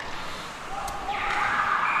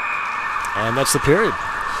 And that's the period.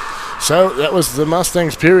 So that was the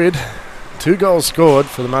Mustangs period. 2 goals scored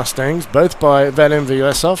for the Mustangs, both by Vadim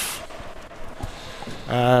Vyasov.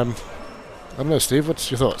 I don't know, Steve, what's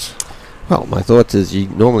your thoughts? Well, my thoughts is you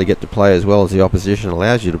normally get to play as well as the opposition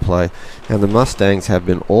allows you to play, and the Mustangs have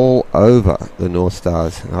been all over the North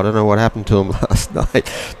Stars. I don't know what happened to them last night,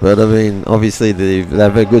 but I mean, obviously they've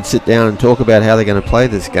had a good sit down and talk about how they're going to play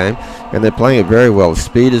this game, and they're playing it very well.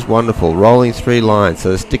 Speed is wonderful, rolling 3 lines,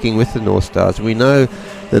 so sticking with the North Stars. We know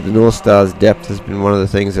that the North Stars' depth has been one of the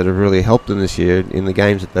things that have really helped them this year in the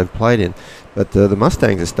games that they've played in. But the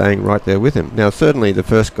Mustangs are staying right there with him. Now, certainly the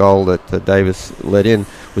first goal that Davis let in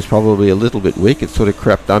was probably a little bit weak. It sort of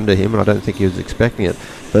crept under him, and I don't think he was expecting it.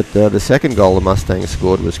 But the second goal the Mustangs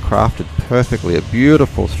scored was crafted perfectly. A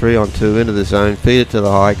beautiful 3-on-2 into the zone, feed it to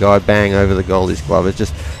the high guy, bang over the goalie's glove. It's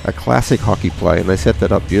just a classic hockey play, and they set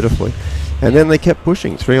that up beautifully. And then they kept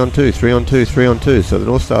pushing, 3-on-2, 3-on-2, 3-on-2. So the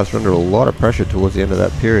North Stars were under a lot of pressure towards the end of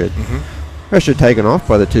that period. Pressure taken off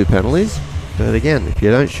by the 2 penalties. But again, if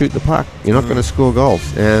you don't shoot the puck, you're not going to score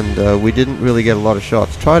goals. And we didn't really get a lot of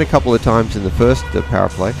shots. Tried a couple of times in the first power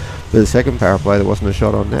play, but the second power play there wasn't a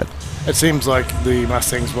shot on net. It seems like the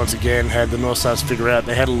Mustangs once again had the North Stars figure out.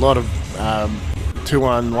 They had a lot of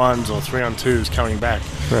 2-on-1s or 3-on-2s coming back.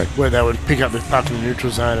 Correct. Where they would pick up the puck in the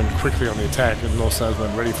neutral zone and quickly on the attack, and the North Stars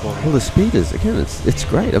weren't ready for it. Well, the speed is, again, it's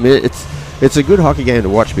great. I mean, it's a good hockey game to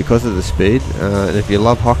watch because of the speed, and if you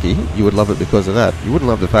love hockey, you would love it because of that. You wouldn't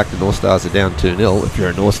love the fact that North Stars are down 2-0, if you're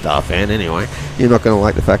a North Star fan anyway. You're not going to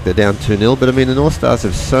like the fact they're down 2-0, but I mean, the North Stars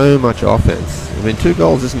have so much offense. I mean, 2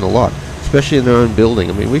 goals isn't a lot, especially in their own building.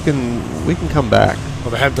 I mean, we can come back. Well,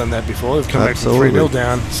 they have done that before. They've come Absolutely. back from 3-0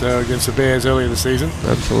 down, so against the Bears earlier this season.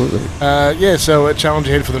 Absolutely. Yeah, so a challenge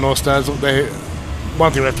ahead for the North Stars.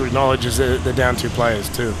 One thing we have to acknowledge is that they're down 2 players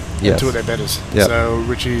too. Yes. 2 of their betters. Yep. So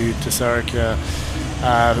Richie Tesaric,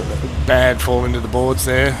 bad fall into the boards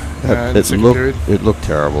there in the second period. It looked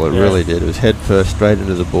terrible. It really did. It was head first straight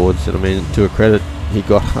into the boards. And I mean, to a credit, he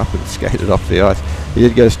got up and skated off the ice. He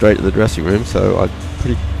did go straight to the dressing room, so I'm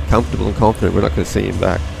pretty comfortable and confident we're not going to see him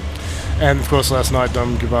back. And of course, last night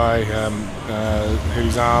Dom Gabai hit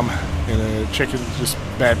his arm in a just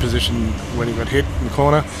bad position when he got hit in the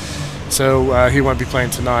corner. So he won't be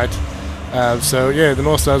playing tonight. So yeah, the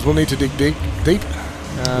North Stars will need to dig deep.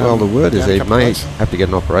 Well, the word is he may have to get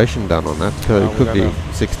an operation done on that. So it could be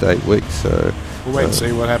 6 to 8 weeks. So we'll wait and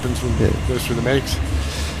see what happens when it goes through the medics.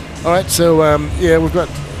 All right, so yeah, we've got.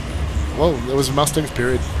 Well, there was a Mustangs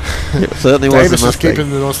period. It certainly was a Davis is Mustang. keeping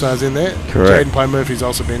the North Stars in there. Correct. Jaden Pine Murphy's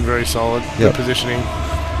also been very solid. Good positioning.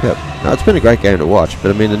 Yep. No, it's been a great game to watch,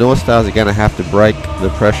 but I mean, the North Stars are going to have to break the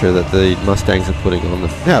pressure that the Mustangs are putting on them.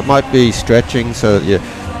 Yeah, it might be stretching so that you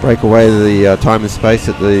break away the time and space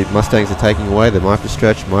that the Mustangs are taking away. They might have to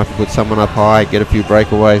stretch, might have to put someone up high, get a few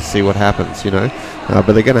breakaways, see what happens, you know.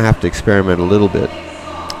 But they're going to have to experiment a little bit.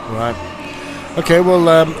 Right. Okay, well,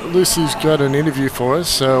 Lucy's got an interview for us,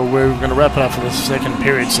 so we're going to wrap it up for the second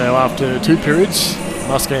period. So after 2 periods,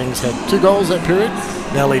 Mustangs had 2 goals that period.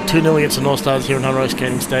 Now lead 2-0 against the North Stars here in Hunter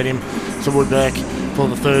Skating Stadium. So we'll be back for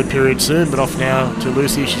the 3rd period soon, but off now to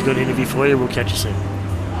Lucy. She's got an interview for you. We'll catch you soon.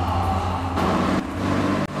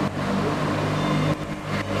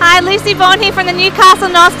 Hi, Lucy Vaughan here from the Newcastle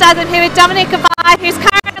Northstars. I'm here with Dominic Gabai, who's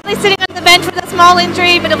currently sitting on the bench with a small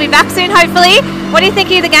injury, but he'll be back soon, hopefully. What do you think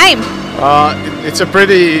of the game? It's a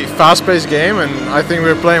pretty fast-paced game, and I think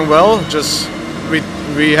we're playing well. Just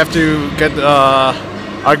we have to get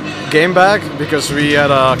our game back because we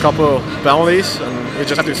had a couple of penalties, and we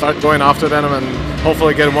just have to start going after them and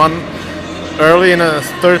hopefully get one early in the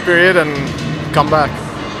 3rd period and come back.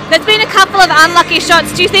 There's been a couple of unlucky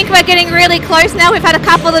shots. Do you think we're getting really close now? We've had a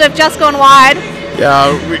couple that have just gone wide.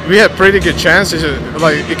 Yeah, we had pretty good chances.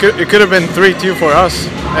 Like it could have been 3-2 for us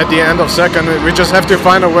at the end of second. We just have to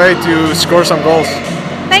find a way to score some goals.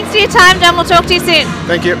 Thanks for your time, John. We'll talk to you soon.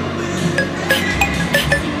 Thank you.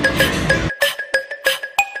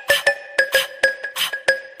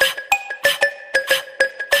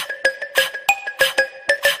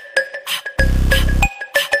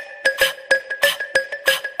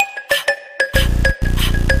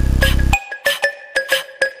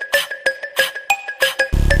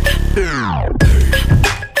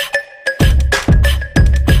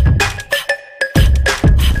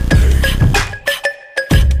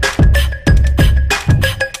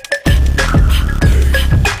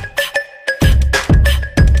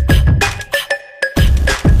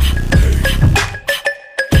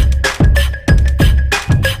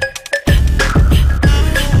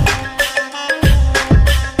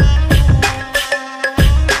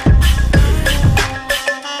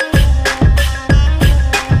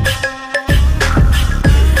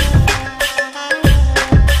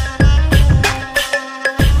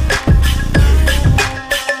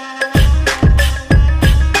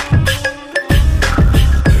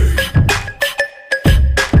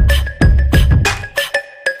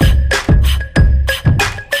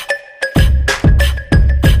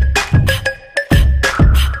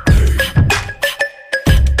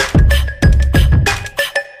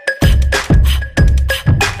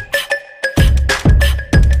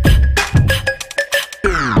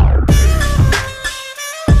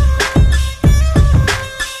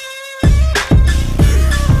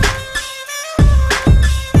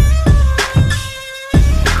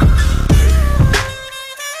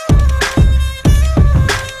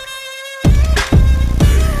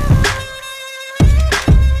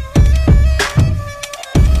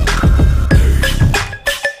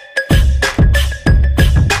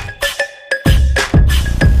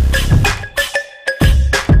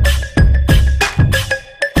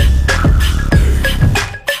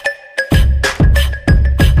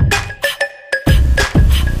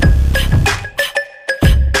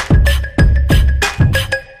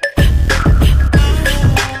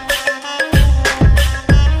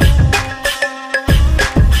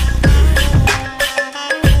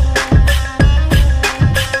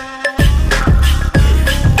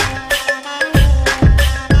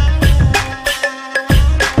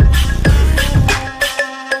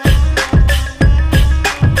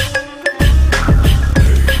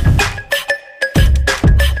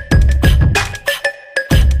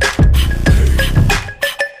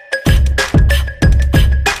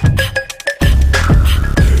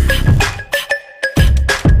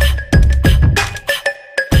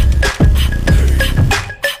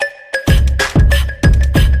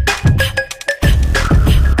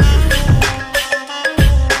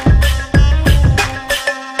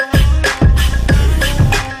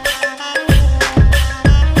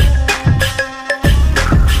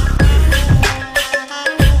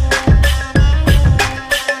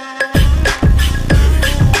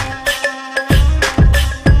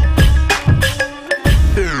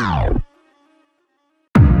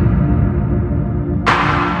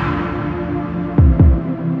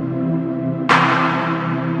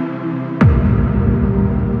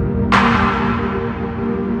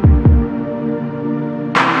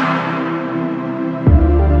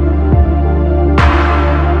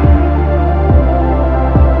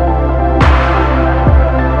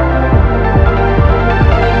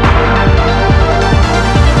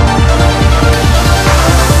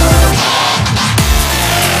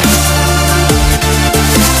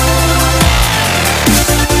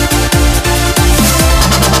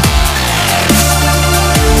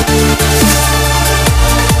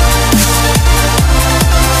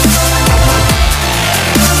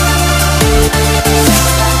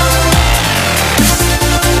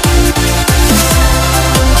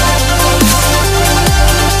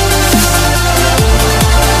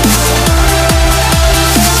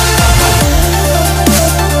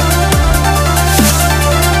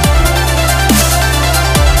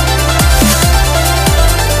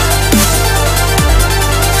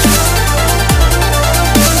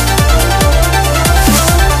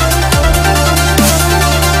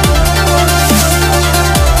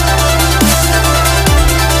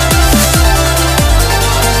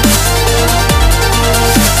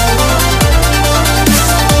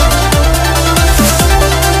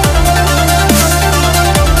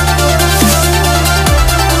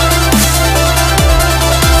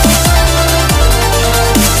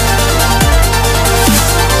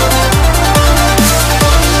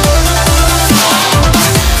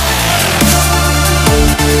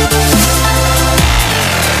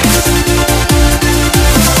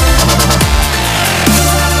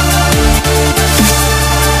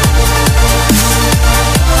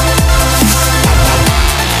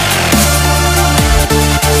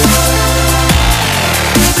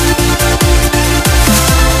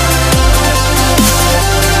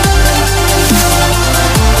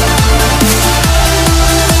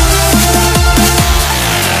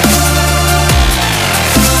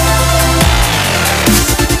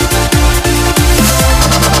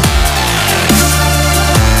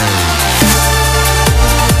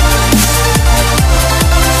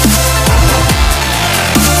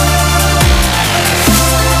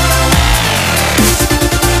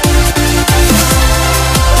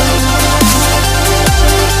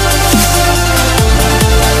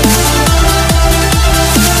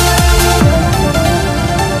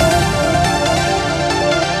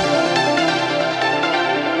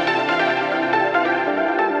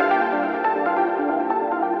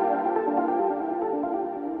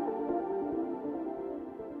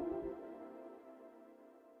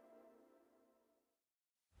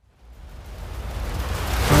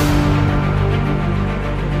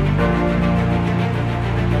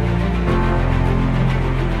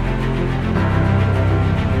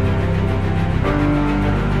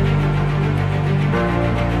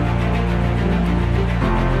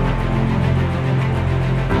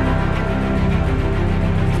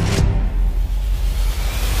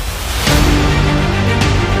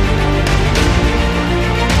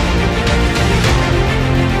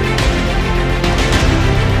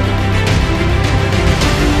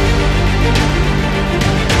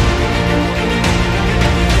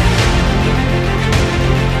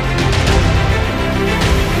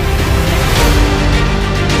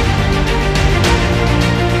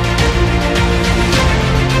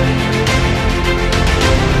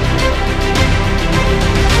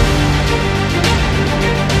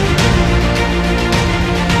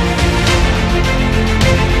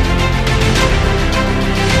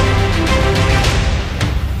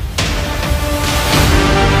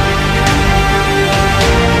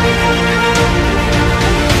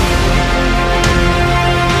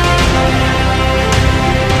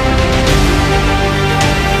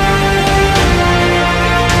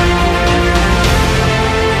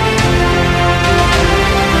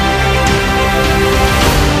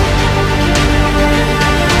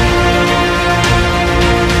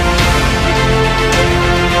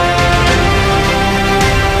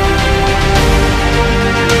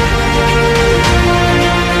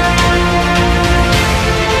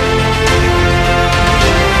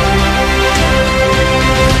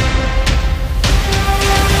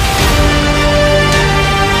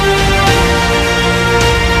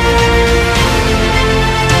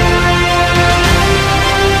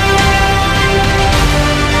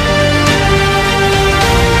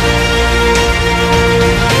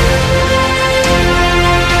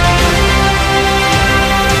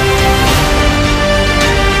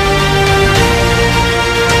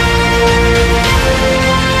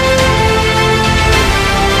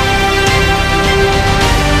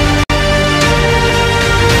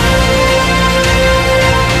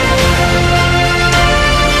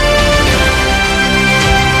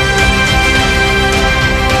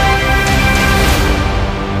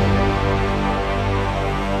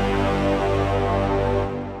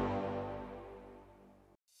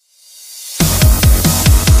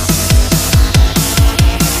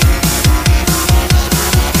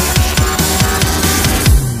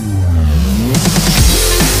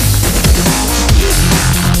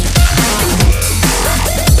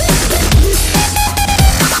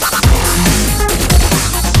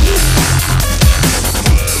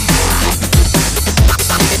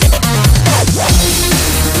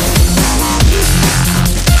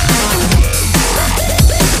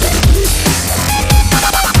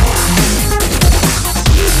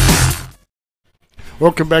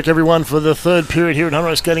 Welcome back, everyone, for the third period here at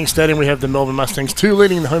Hunter Skating Stadium. We have the Melbourne Mustangs 2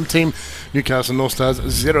 leading the home team, Newcastle Northstars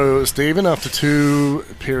 0, Stephen, after 2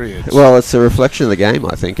 periods. Well, it's a reflection of the game,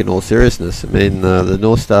 I think, in all seriousness. I mean, the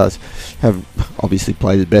Northstars have obviously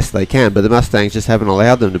played the best they can, but the Mustangs just haven't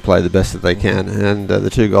allowed them to play the best that they can. And the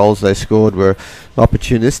 2 goals they scored were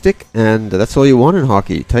opportunistic, and that's all you want in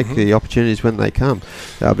hockey. Take the opportunities when they come.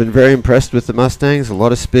 I've been very impressed with the Mustangs. A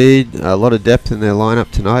lot of speed, a lot of depth in their lineup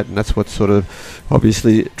tonight, and that's what sort of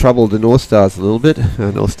obviously troubled the Northstars a little bit.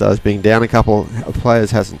 Northstars being down a couple of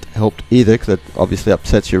players hasn't helped either, because it obviously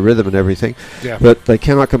upsets your rhythm and everything. Yeah. But they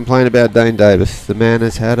cannot complain about Dane Davis. The man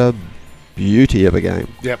has had a beauty of a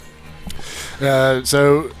game. Yep.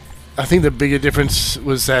 So I think the bigger difference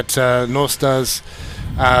was that Northstars,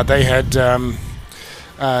 they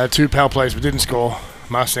had 2 power plays but didn't score.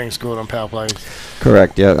 Mustangs scored on power plays.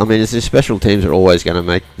 Correct, yeah. I mean, it's the special teams are always going to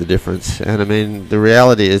make the difference. And, I mean, the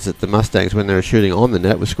reality is that the Mustangs, when they were shooting on the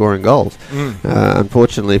net, were scoring goals.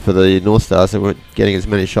 Unfortunately for the Northstars, they weren't getting as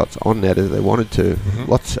many shots on net as they wanted to.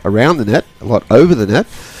 Lots around the net, a lot over the net.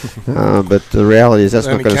 But the reality is that's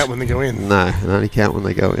not going to... only count when they go in. No, they only count when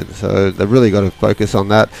they go in. So they've really got to focus on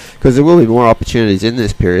that, because there will be more opportunities in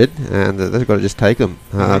this period, and they've got to just take them,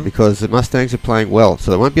 because the Mustangs are playing well.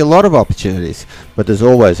 So there won't be a lot of opportunities, but there's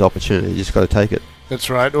always opportunity. You just got to take it. That's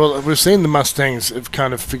right. Well, we've seen the Mustangs have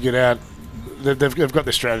kind of figured out they've got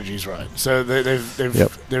their strategies right. So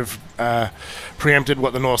they've preempted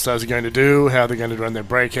what the Northstars are going to do, how they're going to run their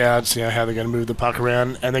breakouts, how they're going to move the puck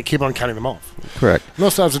around, and they keep on cutting them off. Correct.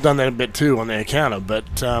 Northstars have done that a bit too on their counter, but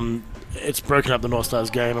it's broken up the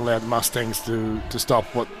Northstars game, allowed the Mustangs to stop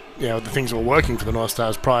what the things that were working for the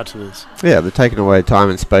Northstars prior to this. Yeah, they're taking away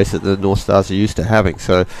time and space that the Northstars are used to having.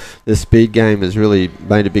 So the speed game has really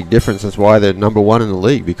made a big difference. That's why they're number 1 in the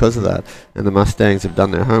league, because of that. And the Mustangs have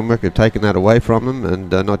done their homework, have taken that away from them,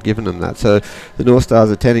 and not given them that. So the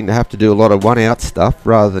Northstars are tending to have to do a lot of one-out stuff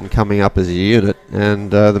rather than coming up as a unit.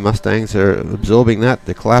 And the Mustangs are absorbing that.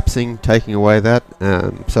 They're collapsing, taking away that.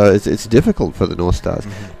 So it's difficult for the Northstars.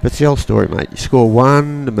 But it's the old story, mate. You score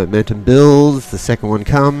one, the momentum builds, the second one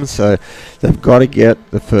comes. So they've got to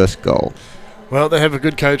get the first goal. Well, they have a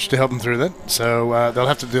good coach to help them through that. So they'll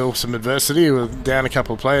have to deal with some adversity. We're down a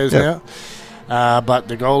couple of players now. But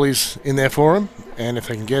the goalie's in there for them. And if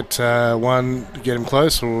they can get 1 to get them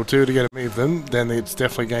close, or 2 to get them even, then it's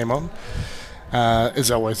definitely game on.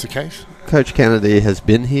 Is always the case. Coach Kennedy has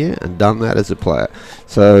been here and done that as a player.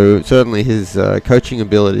 So certainly his coaching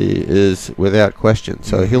ability is without question.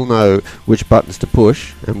 So he'll know which buttons to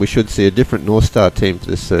push, and we should see a different North Star team for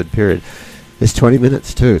this third period. It's 20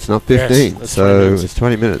 minutes too. It's not 15. Yes, so it's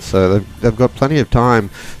 20 minutes. So they've got plenty of time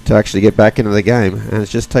to actually get back into the game, and it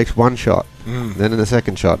just takes 1 shot, then in the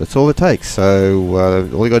second shot. That's all it takes. So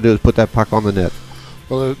all you got to do is put that puck on the net.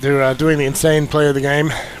 Well, they're doing the insane play of the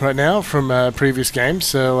game right now from previous games.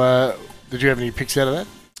 So did you have any picks out of that?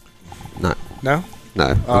 No. No?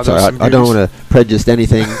 No. I'm sorry. I don't want to prejudice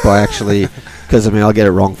anything by actually, because I'll get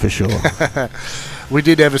it wrong for sure. We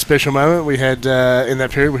did have a special moment. We had, in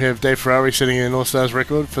that period, we have Dave Ferrari setting a North Stars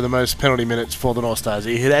record for the most penalty minutes for the North Stars.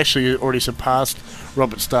 He had actually already surpassed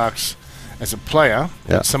Robert Starks as a player.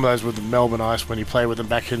 Some of those were the Melbourne Ice when he played with them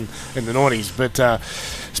back in the 90s. But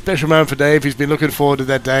special moment for Dave. He's been looking forward to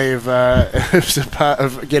that day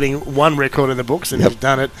of getting 1 record in the books, and he's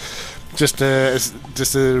done it. Just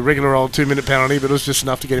a regular old 2-minute penalty, but it was just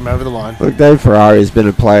enough to get him over the line. Look, Dave Ferrari has been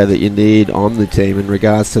a player that you need on the team in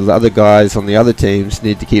regards to the other guys on the other teams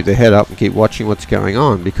need to keep their head up and keep watching what's going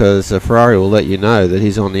on, because Ferrari will let you know that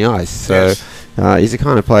he's on the ice. So he's the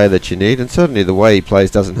kind of player that you need, and certainly the way he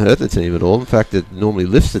plays doesn't hurt the team at all. In fact, it normally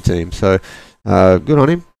lifts the team. So good on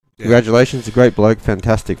him. Congratulations, a great bloke,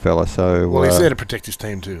 fantastic fella. So well, he's there to protect his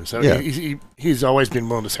team too. So he's always been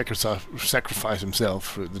willing to sacrifice himself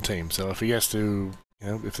for the team. So if he has to,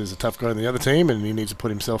 if there's a tough guy in the other team and he needs to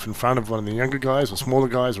put himself in front of one of the younger guys or smaller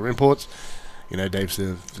guys or imports, Dave's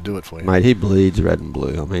there to do it for you. Mate, he bleeds red and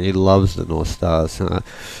blue. I mean, he loves the North Stars.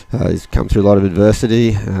 He's come through a lot of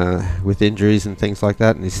adversity with injuries and things like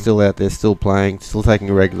that, and he's still out there, still playing, still taking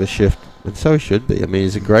a regular shift. And so he should be. I mean,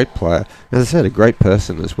 he's a great player. As I said, a great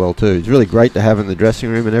person as well, too. He's really great to have in the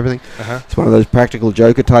dressing room and everything. It's one of those practical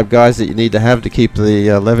joker-type guys that you need to have to keep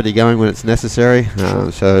the levity going when it's necessary.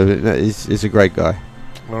 So he's a great guy.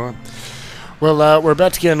 All right. Well, we're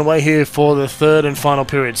about to get underway here for the third and final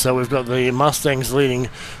period. So we've got the Mustangs leading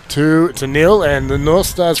 2-0, and the North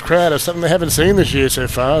Stars crowd is something they haven't seen this year so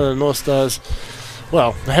far. The North Stars,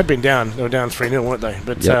 well, they have been down. They were down 3-0, weren't they?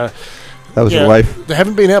 But that was away. They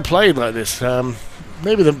haven't been outplayed like this.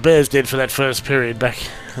 Maybe the Bears did for that first period back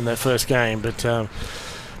in that first game, but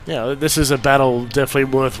Yeah, this is a battle definitely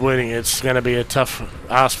worth winning. It's going to be a tough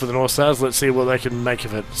ask for the North Stars. Let's see what they can make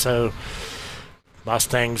of it. So,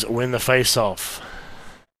 Mustangs win the face-off.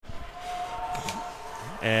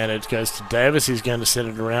 And it goes to Davis. He's going to set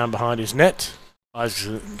it around behind his net.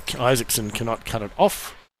 Isaacson cannot cut it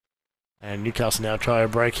off. And Newcastle now try a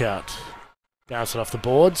breakout. Bounce it off the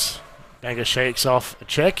boards. Banga shakes off a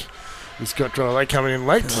check. He's got Drolet coming in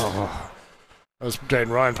late. Oh. That was Jaden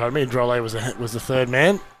Ryan, pardon me. Drolet was the third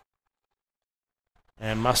man.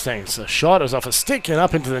 And Mustangs, a shot is off a stick and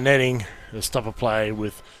up into the netting. The stopper play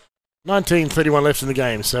with 19:31 left in the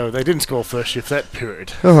game, so they didn't score first shift that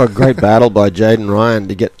period. Oh, a great battle by Jaden Ryan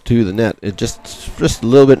to get to the net. It just a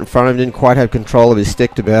little bit in front of him, didn't quite have control of his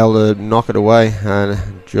stick to be able to knock it away.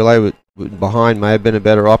 And Drolet behind may have been a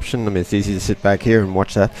better option. I mean, it's easy to sit back here and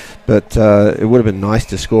watch that, but it would have been nice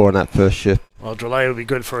to score on that first shift. Well, Drolet would be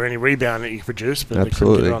good for any rebound that you produce, but Absolutely. they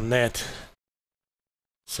couldn't get it on net.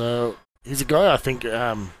 So he's a guy I think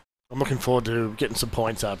I'm looking forward to getting some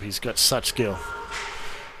points up. He's got such skill.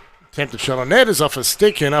 Attempted shot on net is off a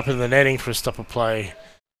stick and up in the netting for a stopper play.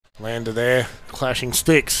 Lander there, clashing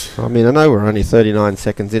sticks. I mean, I know we're only 39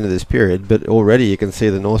 seconds into this period, but already you can see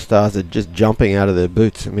the North Stars are just jumping out of their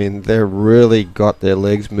boots. I mean, they've really got their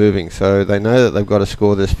legs moving, so they know that they've got to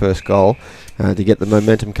score this first goal to get the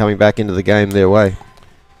momentum coming back into the game their way.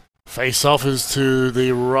 Face-off is to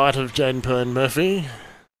the right of Jaden Pern Murphy.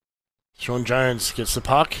 Sean Jones gets the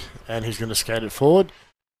puck, and he's going to skate it forward.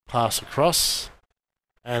 Pass across.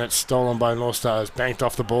 And it's stolen by North Stars. Banked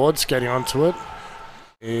off the board. Skating onto it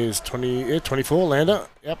is 24, Lander.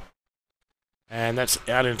 Yep. And that's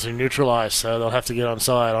out into neutralise, so they'll have to get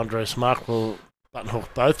onside. Andres Mark will button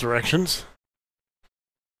hook both directions.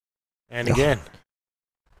 And again.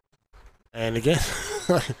 And again.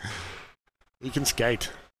 He can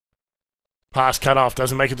skate. Pass cut off.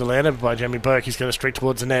 Doesn't make it to Lander by Jamie Burke. He's going to streak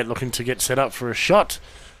towards the net, looking to get set up for a shot.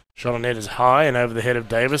 Shot on net is high and over the head of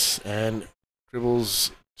Davis. And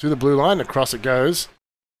dribbles to the blue line, across it goes.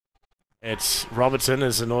 It's Robertson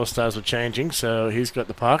as the North Stars were changing, so he's got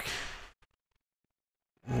the puck.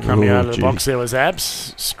 Coming out of the box there was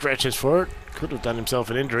Abs, stretches for it, could have done himself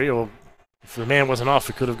an injury, or if the man wasn't off,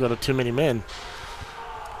 he could have got too many men.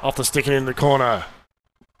 Off the stick and in the corner. I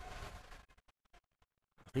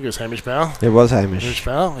think it was Hamish Powell. It was Hamish. Hamish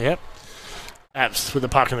Powell, yep. Abs with the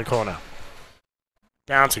puck in the corner.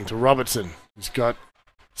 Bouncing to Robertson. He's got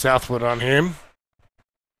Southwood on him.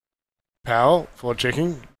 Powell, forward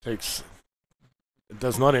checking,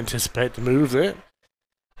 does not anticipate the move there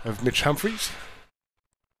of Mitch Humphries.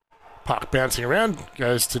 Puck bouncing around,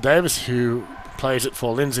 goes to Davis, who plays it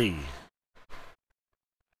for Lindsay.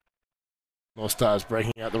 North Stars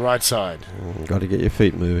breaking out the right side. Got to get your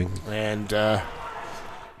feet moving. And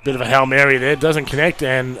bit of a Hail Mary there, doesn't connect,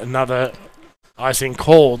 and another icing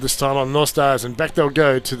call, this time on North Stars, and back they'll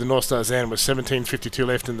go to the North Stars end with 17:52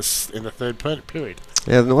 left in the third period.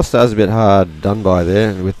 Yeah, the North Stars a bit hard done by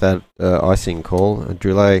there with that icing call.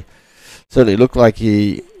 Drolet certainly looked like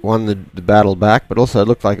he won the battle back, but also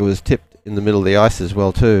looked like it was tipped in the middle of the ice as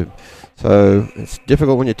well too. So it's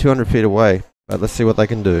difficult when you're 200 feet away, but let's see what they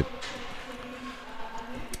can do.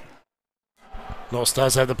 North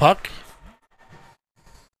Stars have the puck.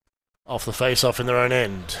 Off the face-off in their own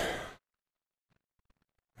end.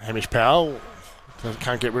 Hamish Powell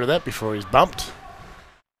can't get rid of that before he's bumped.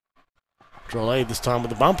 Drolet this time with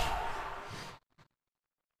the bump.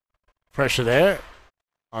 Pressure there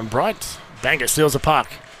on Bright. Banga steals the puck.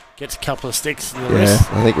 Gets a couple of sticks in the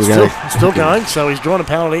wrist. I think we're still going, so he's drawn a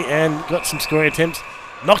penalty and got some scoring attempts.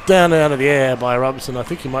 Knocked down out of the air by Robertson. I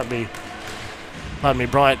think he might be, pardon me,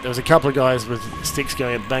 Bright. There was a couple of guys with sticks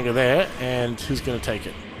going at Banga there, and who's going to take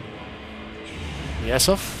it?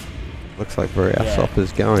 Yasov? Looks like Vyasov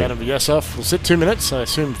is going. Adam Vyasov will sit 2 minutes, I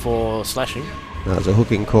assume, for slashing. That was a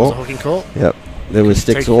hooking call. It was a hooking call. Yep. There were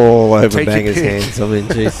sticks all over Banga's hands. I mean,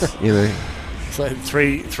 jeez, you know. It's like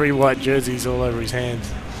three white jerseys all over his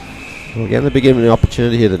hands. Well, again, they're given an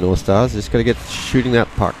opportunity here, the North Stars. Just got to get shooting that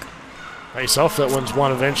puck. Face off. That one's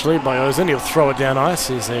won eventually by Ozen. He'll throw it down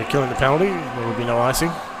ice as they're killing the penalty. There will be no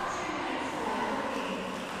icing.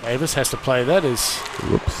 Davis has to play that as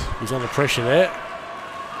he's under pressure there.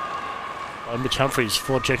 Mitch Humphries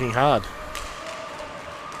forward-checking hard.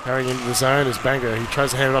 Carrying into the zone is Banga. He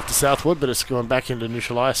tries to hand it off to Southwood, but it's gone back into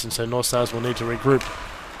neutral ice, and so North Stars will need to regroup.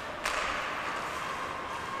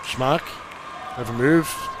 Schmark, over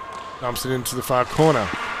move, dumps it into the far corner.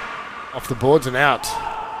 Off the boards and out.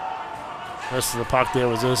 Rest of the puck there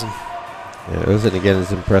was Urzen. Yeah, Urzen again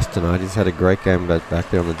is impressed tonight. He's had a great game back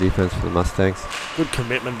there on the defense for the Mustangs. Good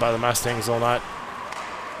commitment by the Mustangs all night.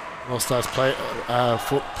 North Stars play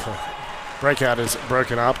Breakout is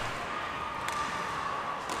broken up.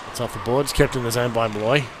 It's off the boards, kept in the zone by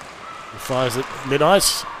Malloy. He fires it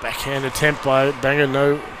mid-ice. Backhand attempt by Banger,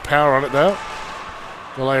 no power on it though.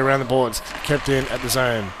 Relay around the boards, kept in at the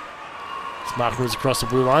zone. Smart moves across the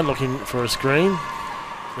blue line, looking for a screen.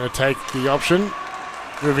 Going to take the option.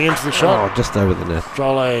 Moving into the shot. Oh, just over the net.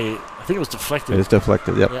 Drolle, I think it was deflected. It was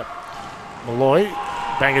deflected, yep. Malloy,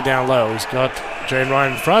 Banger down low. He's got Jane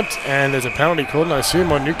Ryan in front, and there's a penalty called, and I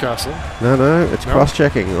assume on Newcastle. No, it's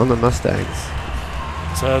cross-checking on the Mustangs.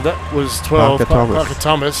 So that was 12. Parker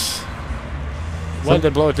Thomas. Why did they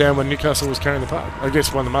blow it down when Newcastle was carrying the puck? I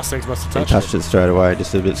guess one of the Mustangs must have touched it straight away,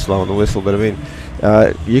 just a bit slow on the whistle. But I mean,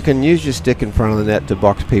 you can use your stick in front of the net to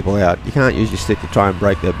box people out. You can't use your stick to try and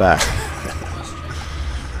break their back.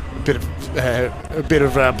 a bit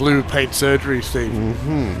of blue paint surgery, Steve.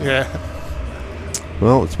 Mm-hmm. Yeah.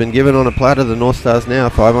 Well, it's been given on a platter. The North Stars now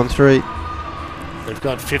 5-on-3. They've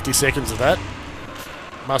got 50 seconds of that.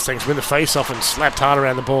 Mustangs win the face-off and slapped hard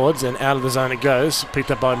around the boards, and out of the zone it goes.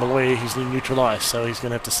 Picked up by Malloy. He's neutralised, so he's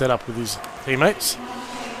going to have to set up with his teammates.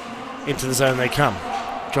 Into the zone they come.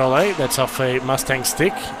 Drolle, that's off a Mustang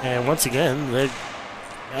stick, and once again, they're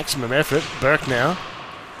maximum effort. Burke now,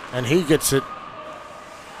 and he gets it.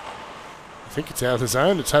 I think it's out of the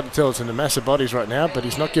zone. It's hard to tell. It's in the massive bodies right now, but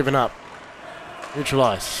he's not giving up.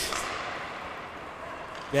 Neutralised.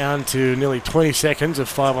 Down to nearly 20 seconds of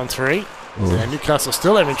 5-on-3. And Newcastle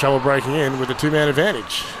still having trouble breaking in with a two-man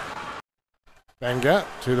advantage. Banger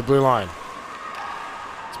to the blue line.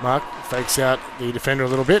 Smart fakes out the defender a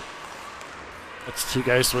little bit. That's 2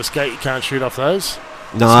 goes to a skate. You can't shoot off those.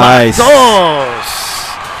 Nice. Scores!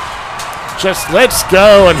 Just lets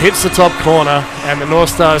go and hits the top corner. And the North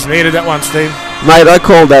Stars needed that one, Steve. Mate, I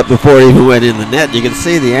called that before it even went in the net. You can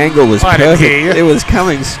see the angle was perfect. It was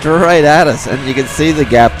coming straight at us, and you can see the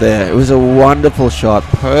gap there. It was a wonderful shot,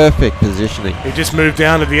 perfect positioning. He just moved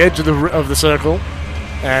down to the edge of the circle,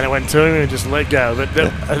 and it went to him and just let go.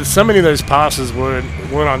 But so many of those passes weren't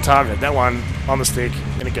on target. That one on the stick,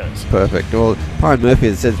 and it goes. Perfect. Well, Pine Murphy,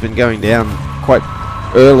 as I said, has been going down quite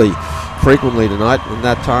early, frequently tonight, and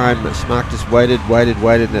that time Smart just waited,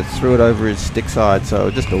 and it threw it over his stick side. So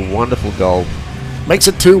just a wonderful goal. Makes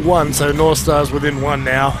it 2-1, so North Stars within 1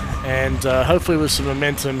 now, and hopefully with some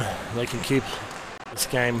momentum they can keep this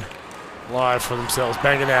game live for themselves.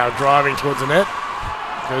 Banger now driving towards the net,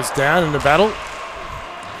 goes down in the battle,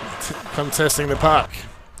 contesting the puck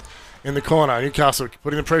in the corner. Newcastle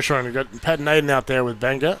putting the pressure on. We've got Pat Naden out there with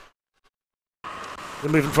Banger. They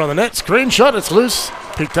move in front of the net, screen shot, it's loose,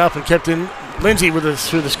 picked up and kept in. Lindsay with us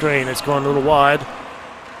through the screen, it's gone a little wide.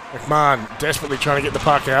 McMahon desperately trying to get the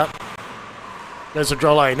puck out. Goes to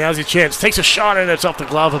Drolle. Now's his chance. Takes a shot and it's off the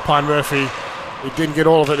glove of Pine Murphy. He didn't get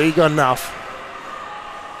all of it. He got enough.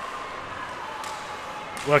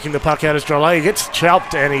 Working the puck out as Drolle. He gets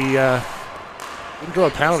chopped and he didn't draw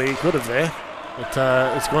a penalty. He could have there.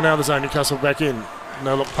 But it's gone out of the zone. Newcastle back in.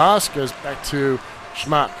 No look pass. Goes back to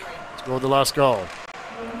Schmuck. Scored the last goal.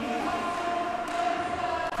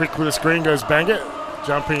 Quick with a screen goes Banger.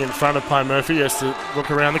 Jumping in front of Pine Murphy. He has to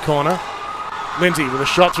look around the corner. Lindsay with a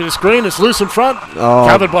shot through the screen. It's loose in front. Oh.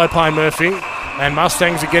 Covered by Pine Murphy. And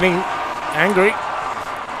Mustangs are getting angry.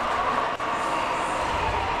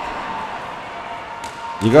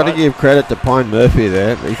 You got to give credit to Pine Murphy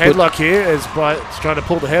there. Headlock here as Bright's trying to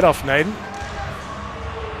pull the head off Naden.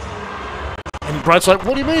 And Bright's like,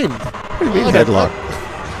 what do you mean? What do you mean headlock?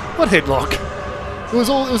 What headlock? It was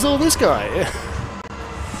all this guy.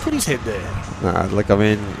 Put his head there. Look, I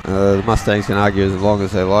mean, the Mustangs can argue as long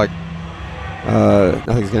as they like.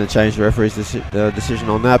 Nothing's going to change the referee's decision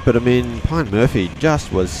on that, but I mean, Pine Murphy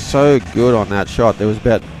just was so good on that shot. There was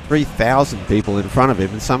about 3,000 people in front of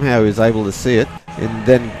him, and somehow he was able to see it and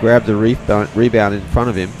then grab the rebound in front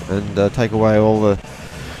of him and take away all the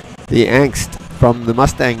angst from the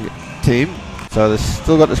Mustang team. So they've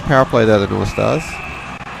still got this power play there, the North Stars.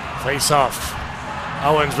 Face off.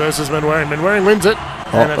 Owens versus Manwaring. Manwaring wins it.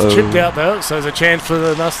 And it's chipped out though, so there's a chance for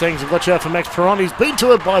the Mustangs. Watch out for Max Perron. He's beat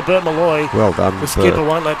to it by Bert Malloy. Well done. The skipper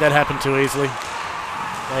won't let that happen too easily.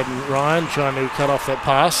 Aiden Ryan trying to cut off that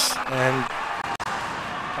pass, and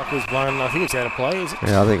puck was blown. I think it's out of play, is it?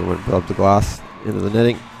 Yeah, I think it went above the glass into the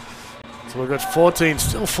netting. So we've got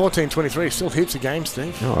 14-23, still heaps of games,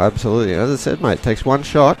 Steve. Oh, absolutely. As I said, mate, it takes one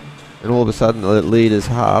shot, and all of a sudden the lead is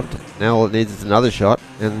halved. Now all it needs is another shot,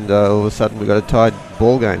 and all of a sudden we've got a tied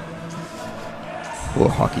ball game. Or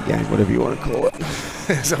hockey game, whatever you want to call it.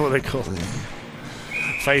 Is that what they call it?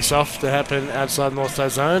 Face off to happen outside North Star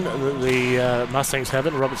zone. The Mustangs have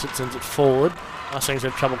it. Robertson sends it forward. Mustangs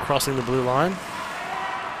have trouble crossing the blue line.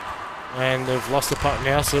 And they've lost the puck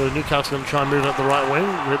now, so Newcastle going to try and move up the right wing.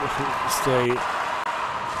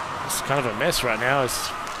 It's kind of a mess right now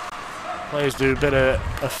as players do better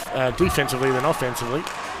defensively than offensively.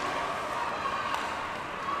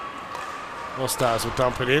 Northstars will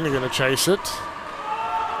dump it in. They're going to chase it.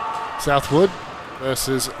 Southwood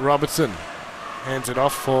versus Robertson. Hands it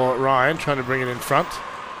off for Ryan, trying to bring it in front.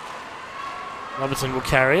 Robertson will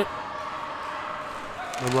carry it.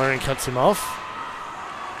 Memorian cuts him off.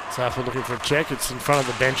 Southwood looking for a check. It's in front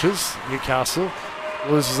of the benches. Newcastle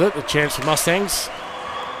loses it. A chance for Mustangs.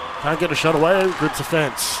 Can't get a shot away. Good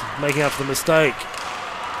defence. Making up for the mistake.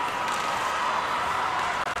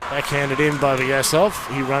 Backhanded in by Vyasov.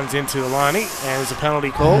 He runs into the liney, and there's a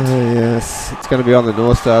penalty called. Yes, it's going to be on the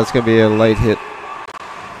North Stars. It's going to be a late hit.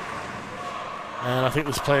 And I think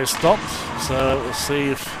this player stopped, so we'll see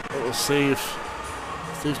if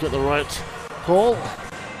Steve's got the right call.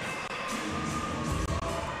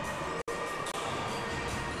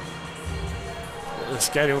 The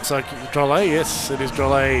skating looks like Drolet. Yes, it is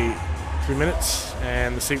Drolet. 3 minutes,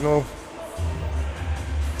 and the signal.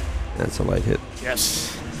 That's a late hit.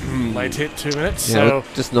 Yes. Late hit, 2 minutes. Yeah, so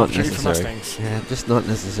just not necessary. Yeah, just not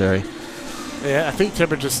necessary. Yeah, I think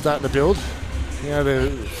temperature's starting to build. You know,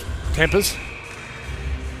 the tempers.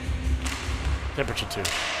 Temperature 2.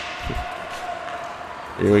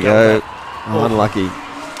 Here we go. Unlucky.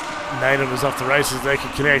 Naden was off the races. They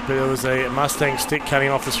could connect, but there was a Mustang stick cutting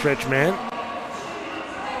off the stretch man.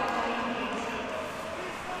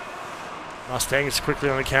 Mustangs quickly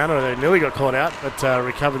on the counter. They nearly got caught out, but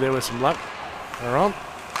recovered there with some luck. They're on.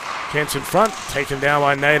 Chance in front, taken down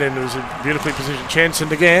by Naden, who's a beautifully positioned. Chance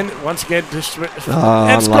again, once again,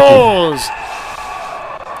 and scores!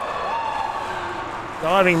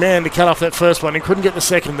 Diving man to cut off that first one. He couldn't get the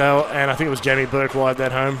second though, and I think it was Jamie Burke wired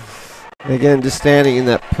that home. Again, just standing in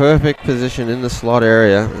that perfect position in the slot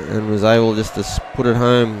area, and was able just to put it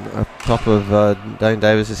home up top of Dane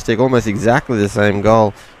Davis' stick. Almost exactly the same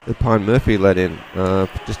goal that Pine Murphy let in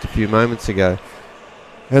just a few moments ago.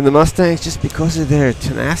 And the Mustangs, just because of their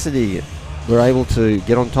tenacity, were able to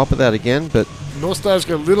get on top of that again. But Northstars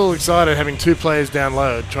got a little excited having two players down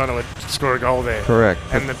low trying to score a goal there. Correct.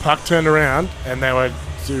 And the puck turned around, and they were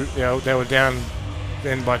down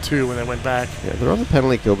then by 2 when they went back. Yeah, they're on the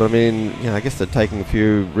penalty kill, but I mean, I guess they're taking a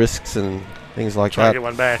few risks and things like Trying that. to get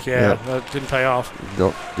one back, yeah. It didn't pay off.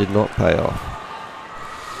 Did not pay off.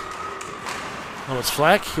 Well, it's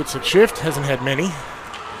Flack. Hits a shift. Hasn't had many.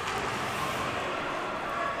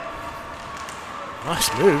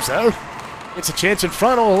 Nice moves, though. Gets a chance in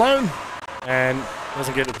front all alone. And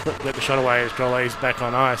doesn't get the shot away as Drolet's back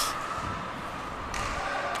on ice.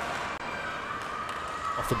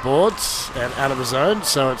 Off the boards and out of the zone.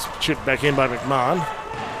 So it's chipped back in by McMahon.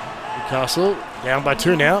 Newcastle down by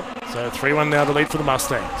 2 now. So 3-1 now to lead for the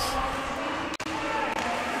Mustangs.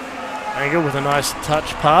 Angle with a nice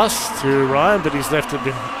touch pass to Ryan, but he's left it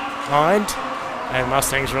behind. And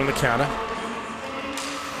Mustangs are on the counter.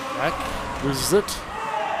 Back. Loses it.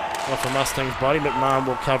 Off the Mustang's body. McMahon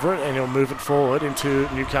will cover it and he'll move it forward into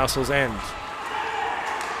Newcastle's end.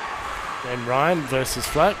 Then Ryan versus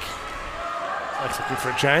Flack. Flack's looking for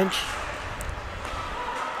a change.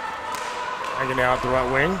 Hanging now at the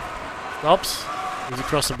right wing. Stops. Moves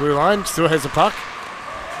across the blue line. Still has the puck.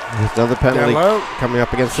 There's another penalty coming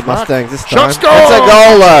up against the Mustangs this time. Shot score! It's a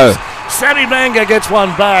goal though. Sammy Banga gets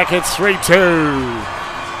one back. It's 3-2.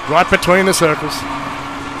 Right between the circles.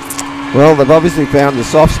 Well, they've obviously found the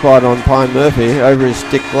soft spot on Pine Murphy over his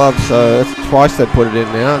stick glove, so that's twice they put it in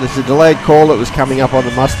now. There's a delayed call that was coming up on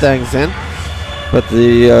the Mustangs then, but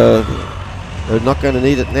they're not going to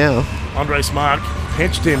need it now. Andre Smart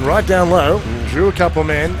pinched in right down low, drew a couple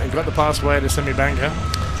men, and got the pass away to Sammy Banga.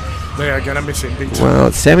 They are going to miss him big time.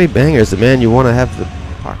 Well, Sammy Banga is the man you want to have the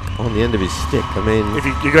puck on the end of his stick. I mean, if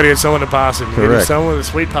you got to get someone to pass him. Correct. Get someone with a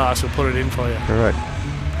sweet pass who'll put it in for you. Correct.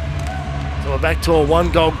 So we're back to a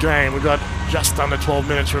 1-goal game. We've got just under 12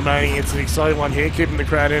 minutes remaining. It's an exciting one here, keeping the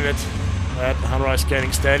crowd in it at Hunter Ice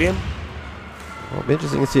Skating Stadium. Well, it'll be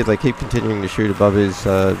interesting to see if they keep continuing to shoot above his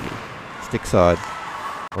stick side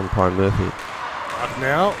on Pine Murphy. Up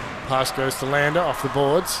now, pass goes to Lander off the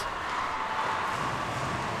boards.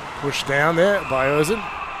 Pushed down there by Erzen.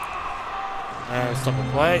 And stop the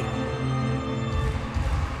play.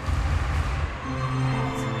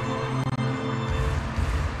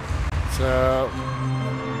 So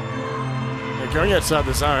they're going outside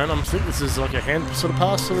the zone. I think this is like a hand sort of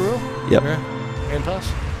pass sort of rule. Yep. Yeah, hand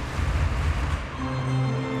pass.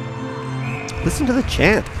 Listen to the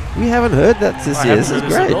chant. We haven't heard that this year. This is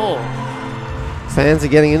great. At all. Fans are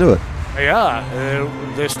getting into it. They are.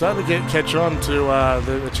 They're starting to catch on to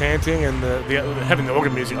the chanting and having the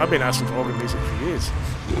organ music. I've been asking for organ music for years.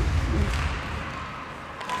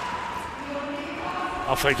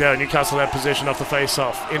 Off they go. Newcastle have possession off the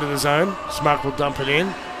face-off. Into the zone. Smuck will dump it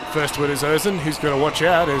in. First to it is Ozan. Who's going to watch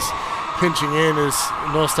out as pinching in as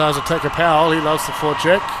North Stars attacker Powell. He loves the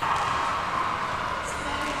forecheck.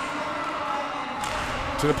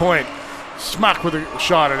 To the point. Smuck with a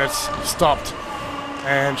shot, and it's stopped.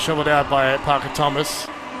 And shoveled out by Parker Thomas.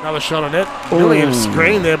 Another shot on net. Nearly a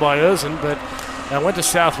screen there by Ozan, but went to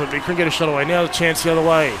southward, but he couldn't get a shot away. Now the chance the other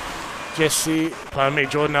way.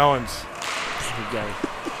 Jordan Owens. There we go.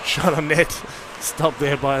 Shot on net. Stopped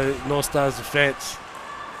there by North Stars defence.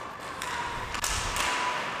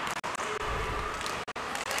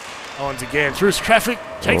 Owens again. Through traffic.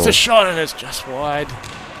 Takes a shot, and it's just wide.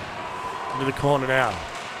 Into the corner now.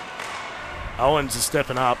 Owens is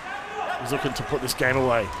stepping up. He's looking to put this game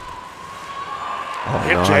away.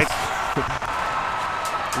 Hip nice. check.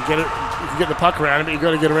 You can get the puck around him, but you've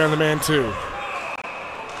got to get around the man too.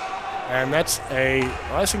 And that's a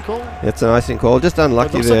icing call? It's an icing call. Just unlucky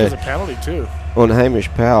it looks there. Like there's a penalty too. On Hamish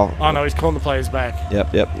Powell. Oh no, he's calling the players back.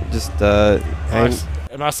 Yep. Just nice.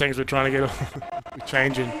 And Mustangs were trying to get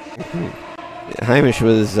changing. Hamish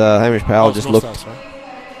Powell just looked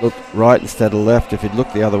right instead of left. If he'd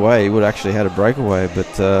looked the other way, he would have actually had a breakaway, but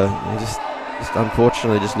he just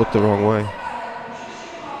unfortunately just looked the wrong way.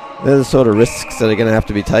 They're the sort of risks that are going to have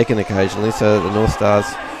to be taken occasionally so that the North Stars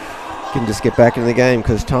can just get back in the game,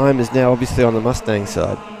 because time is now obviously on the Mustang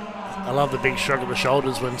side. I love the big shrug of the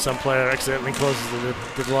shoulders when some player accidentally causes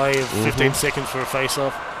the delay of 15 seconds for a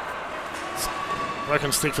face-off.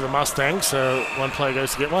 Broken stick for the Mustangs, so one player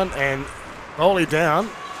goes to get one, and goalie down.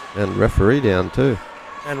 And referee down too.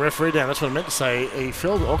 And referee down, that's what I meant to say. He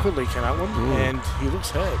fell awkwardly, Ken Atwood, and he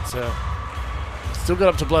looks hurt. So still got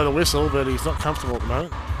up to blow the whistle, but he's not comfortable at the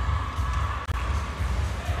moment.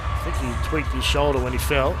 I think he tweaked his shoulder when he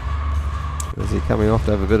fell. Is he coming off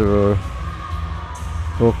to have a bit of a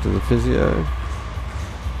talk to the physio?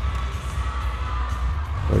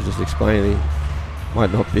 Or just explaining he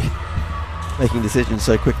might not be making decisions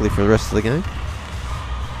so quickly for the rest of the game?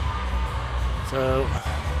 So,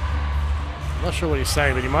 I'm not sure what he's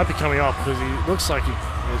saying, but he might be coming off because he looks like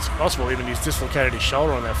it's possible even he's dislocated his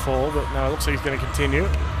shoulder on that fall, but no, it looks like he's going to continue.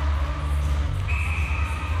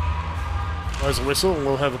 Blows a whistle, and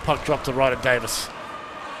we'll have a puck drop to right at Davis.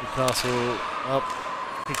 Newcastle up,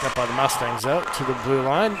 picked up by the Mustangs out to the blue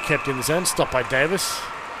line, kept in the zone, stopped by Davis.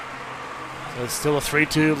 So it's still a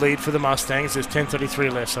 3-2 lead for the Mustangs. There's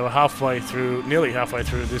 10:33 left, so nearly halfway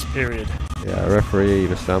through this period. Yeah, referee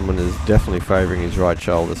Mr. Unwin is definitely favouring his right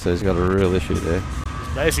shoulder, so he's got a real issue there.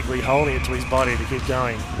 He's basically holding it to his body to keep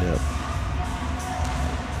going. Yep.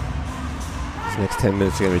 This next 10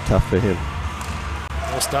 minutes are going to be tough for him.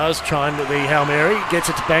 North Stars trying the Hail Mary, gets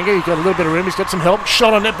it to Banger. He's got a little bit of room, he's got some help.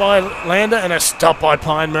 Shot on net by Lander, and a stop by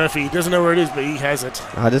Pine Murphy. He doesn't know where it is, but he has it.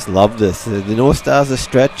 I just love this. The North Stars are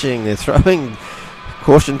stretching. They're throwing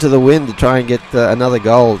caution to the wind to try and get another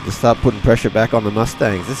goal to start putting pressure back on the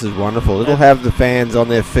Mustangs. This is wonderful. It'll have the fans on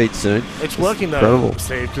their feet soon. It's working though,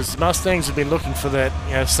 Steve, because Mustangs have been looking for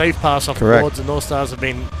that safe pass off the boards, and North Stars have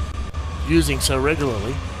been using so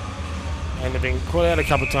regularly, and they've been caught out a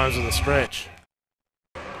couple of times in the stretch.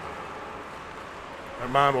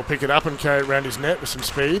 Oman will pick it up and carry it around his net with some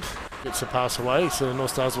speed. Gets the pass away, so the North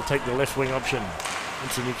Stars will take the left wing option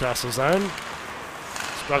into Newcastle zone.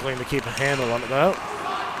 Struggling to keep a handle on it though.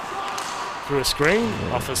 Through a screen,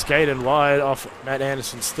 off a skate and wide off Matt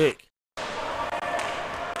Anderson's stick.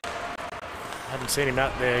 Haven't seen him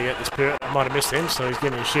out there yet this period. I might have missed him, so he's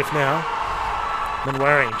getting a shift now.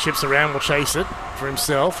 Manwaring chips around, will chase it for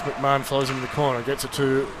himself. McMahon follows him in the corner, gets it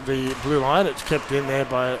to the blue line. It's kept in there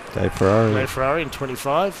by Dave Ferrari. Dave Ferrari in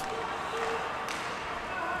 25.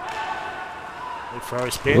 Dave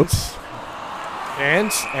Ferrari spins.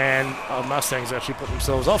 And Mustangs actually put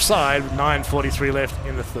themselves offside with 9:43 left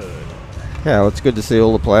in the third. Yeah, well, it's good to see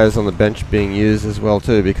all the players on the bench being used as well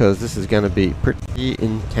too, because this is going to be pretty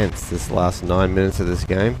intense this last 9 minutes of this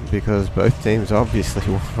game, because both teams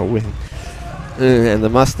obviously want to win. And the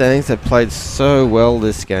Mustangs have played so well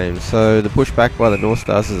this game, so the pushback by the North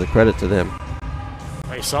Stars is a credit to them.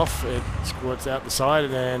 Face off, it squirts out the side,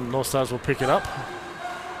 and then North Stars will pick it up.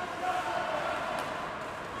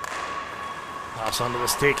 Pass onto the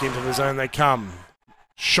stick, into the zone they come.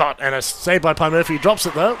 Shot and a save by Pine Murphy. Drops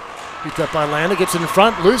it though. Picked up by Lander, gets it in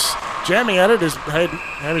front, loose. Jamming at it is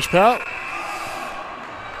Hamish Powell.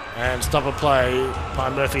 And stop a play.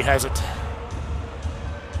 Pine Murphy has it.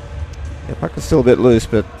 Yeah, puck is still a bit loose,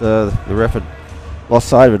 but the ref had lost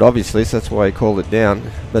sight of it, obviously, so that's why he called it down.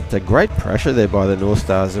 But great pressure there by the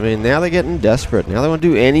Northstars. I mean, now they're getting desperate. Now they want to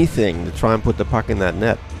do anything to try and put the puck in that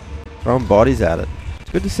net. Throwing bodies at it. It's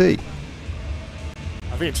good to see.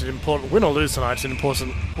 I think it's an important, win or lose tonight, it's an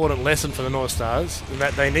important lesson for the Northstars in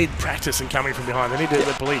that they need practice in coming from behind. They need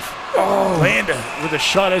to belief. Lander with a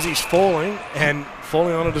shot as he's falling and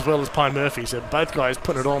falling on it as well as Pine Murphy. So both guys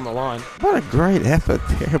putting it all on the line. What a great effort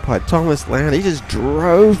there by Thomas Lander. He just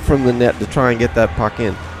drove from the net to try and get that puck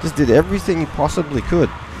in. Just did everything he possibly could.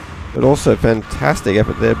 But also fantastic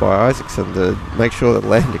effort there by Isaacson to make sure that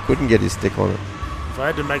Lander couldn't get his stick on it. If I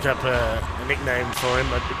had to make up a nickname for him,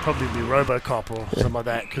 it'd probably be Robocop or something like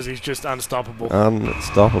that, because he's just unstoppable.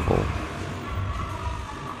 Unstoppable.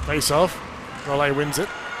 Face off. Rollet wins it.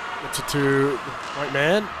 Gets it to the right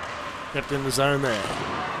man. Kept in the zone there.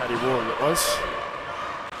 Paddy Ward it was.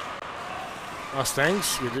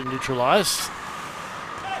 Mustangs get it neutralised.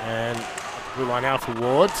 And blue line out for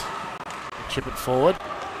Ward. Chip it forward.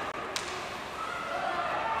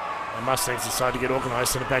 And Mustangs decide to get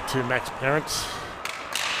organised. Send it back to Max Parent.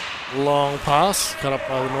 Long pass, cut up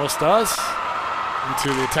by the Northstars.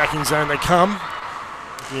 Into the attacking zone they come.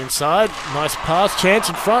 The inside, nice pass, chance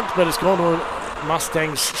in front, but it's gone to a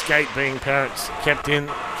Mustang's skate being Parents. Kept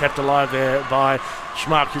alive there by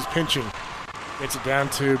Schmuck, who's pinching. Gets it down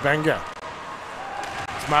to Banga.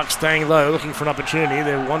 Schmuck staying low, looking for an opportunity.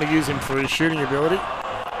 They want to use him for his shooting ability.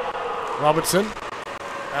 Robertson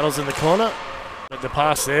battles in the corner, but the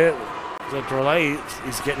pass there, the Drolet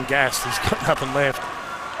is getting gassed. He's got nothing left.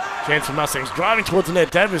 Chance for Mustangs driving towards the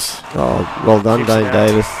net. Davis. Oh, well done, Dane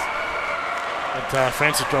Davis. But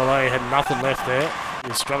Francis Drolet had nothing left there. He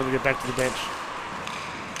was struggling to get back to the bench.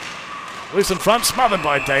 Loose in front, smothered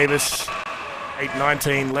by Davis.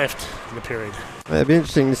 8:19 left in the period. It'd be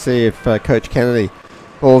interesting to see if Coach Kennedy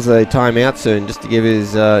calls a timeout soon, just to give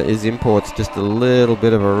his imports just a little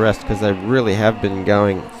bit of a rest, because they really have been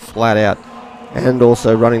going flat out, and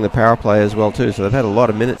also running the power play as well too. So they've had a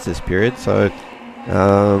lot of minutes this period. So.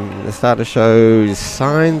 They start to show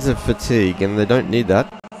signs of fatigue, and they don't need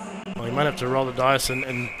that. Well, he might have to roll the dice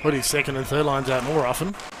and put his second and third lines out more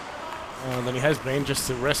often than he has been, just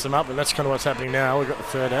to rest them up, and that's kind of what's happening now. We've got the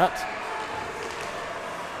third out.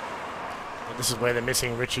 But this is where they're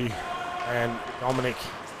missing Richie and Dominic.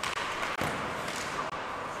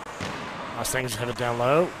 Mustangs have it down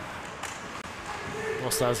low.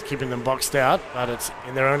 Northstars keeping them boxed out, but it's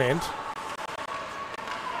in their own end.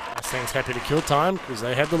 Mustangs happy to kill time because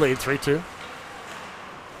they had the lead, 3-2.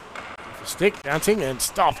 Stick bouncing and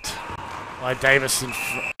stopped by Davis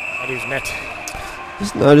at his net.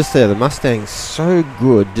 Just notice there, the Mustangs so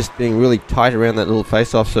good, just being really tight around that little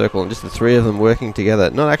face-off circle, and just the three of them working together,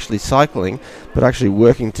 not actually cycling, but actually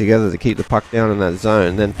working together to keep the puck down in that zone,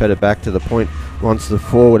 and then fed it back to the point once the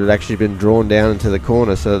forward had actually been drawn down into the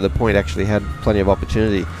corner, so the point actually had plenty of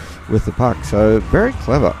opportunity with the puck. So very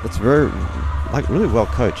clever. It's very, really well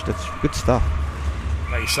coached. It's good stuff.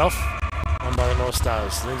 Face off, won by the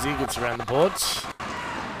Northstars. Lindsay gets around the boards.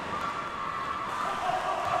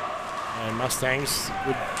 And Mustangs,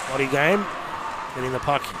 good body game, getting the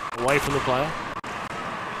puck away from the player.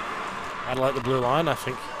 Adelaide the blue line, I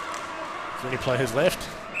think. Is there any players left?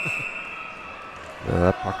 No,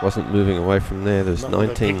 that puck wasn't moving away from there. There's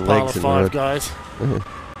 19 legs in five the guys.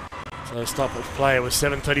 So stop of play with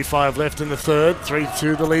 7:35 left in the third.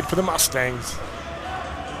 3-2 the lead for the Mustangs.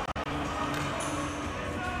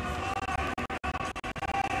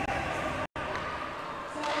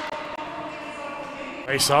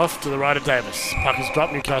 Face off to the right of Davis. Puck is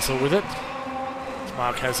dropped, Newcastle with it.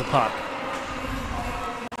 Smart has the puck.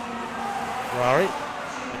 Ferrari,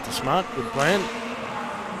 back to Smart, good plan.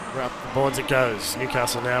 Up the boards it goes.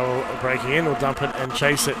 Newcastle now breaking in, will dump it and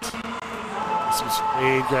chase it. Some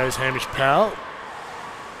speed goes Hamish Powell.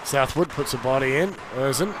 Southwood puts a body in,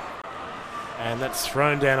 Erzen. And that's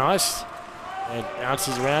thrown down ice. It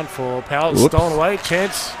bounces around for Powell, stolen away,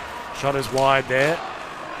 chance. Shot is wide there.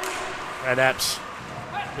 Brad Apps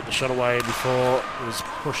get the shot away before it was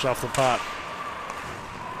pushed off the puck.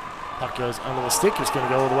 Puck goes under the stick. It's going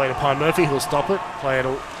to go all the way to Pine Murphy. He'll stop it. Play it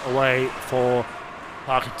away for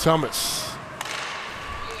Parker Thomas.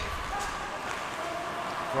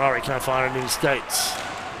 Ferrari can't find it in his skates.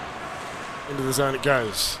 Into the zone it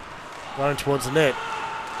goes. Going towards the net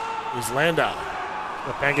is Lander.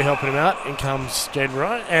 Got Banga helping him out. In comes Jaden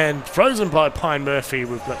Wright. And frozen by Pine Murphy.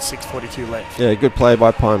 We've got 6:42 left. Yeah, good play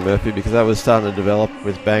by Pine Murphy, because that was starting to develop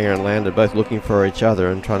with Banger and Lander both looking for each other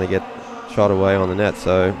and trying to get shot away on the net.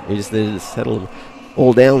 So he just needed to settle them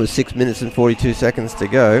all down with 6 minutes and 42 seconds to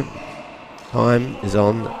go. Time is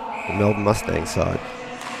on the Melbourne Mustangs side.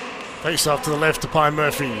 Face off to the left to Pine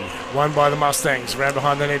Murphy. Won by the Mustangs. Round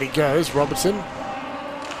behind the net he goes. Robertson.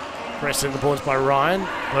 Pressed in the boards by Ryan.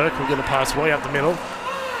 Burke will get a pass way up the middle.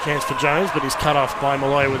 Chance for Jones, but he's cut off by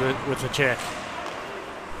Malloy with a check.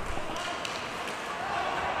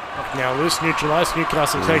 Now loose, neutralised.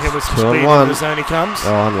 Newcastle taking with some speed in the zone he comes.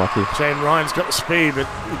 Oh, unlucky. Shane Ryan's got the speed, but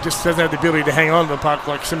he just doesn't have the ability to hang on to the puck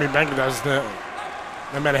like Simi Banga does, no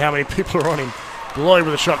matter how many people are on him. Malloy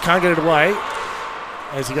with a shot, can't get it away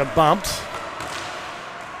as he got bumped.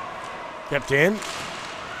 Kept in.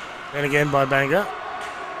 Then again by Banga.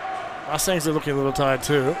 Mustangs are looking a little tired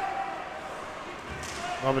too.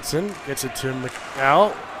 Robertson gets it to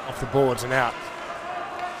McDowell off the boards and out.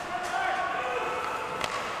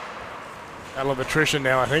 Battle of attrition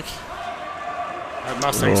now, I think.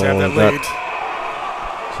 Mustangs have that lead.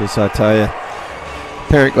 Jeez, I tell you,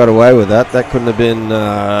 Parent got away with that. That couldn't have been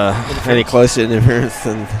any closer interference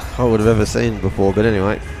than I would have ever seen before. But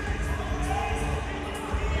anyway,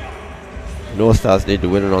 Northstars need to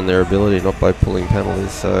win it on their ability, not by pulling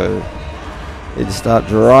penalties. So need to start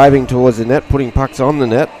driving towards the net, putting pucks on the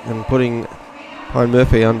net, and putting Pine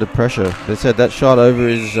Murphy under pressure. They said that shot over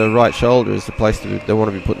his right shoulder is the place they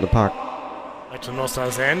want to be putting the puck. Back to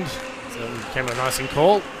Northstars' end. So Cameron Nicing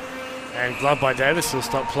call. And glove by Davis, he'll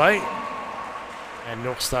stop play. And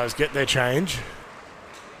Northstars get their change.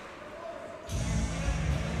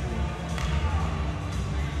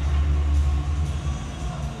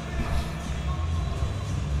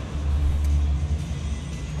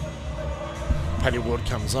 Paddy Ward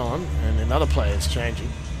comes on, and another player is changing.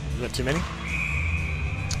 You got too many?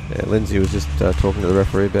 Yeah, Lindsay was just talking to the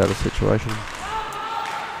referee about a situation.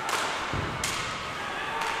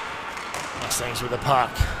 Mustangs with the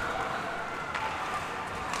puck.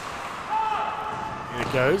 Here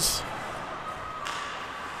it goes.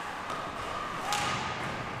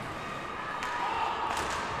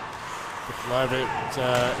 Live it,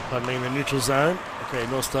 in the neutral zone. Okay,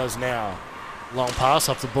 Northstars now. Long pass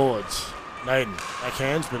off the boards. Naden,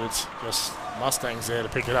 backhands, but it's just Mustangs there to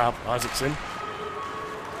pick it up. Isaacson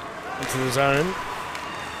into the zone.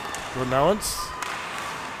 Good Owens.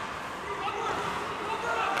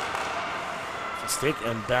 Stick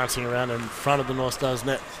and bouncing around in front of the Northstars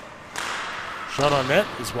net. Shot on net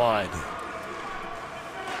is wide.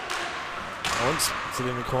 Owens puts it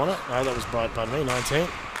in the corner. No, that was Bright, pardon me, 19.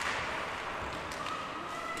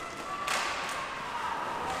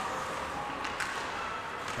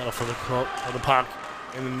 Battle for the puck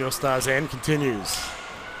in the Northstars end continues.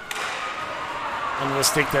 Under the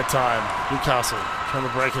stick that time. Newcastle trying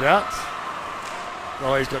to break it out.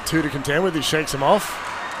 Well, he's got two to contend with. He shakes him off.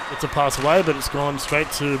 Gets a pass away, but it's gone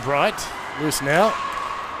straight to Bright. Loose now.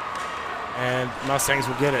 And Mustangs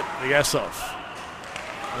will get it. The ass off.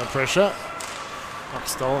 Under pressure. Puck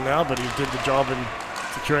stolen now, but he did the job in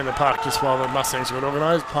securing the puck just while the Mustangs got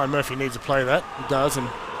organised. Pine Murphy needs to play that. He does, and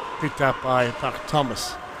picked up by Parker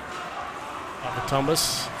Thomas. Parker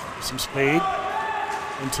Thomas with some speed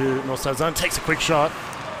into Northside zone. Takes a quick shot.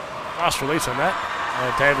 Fast release on that.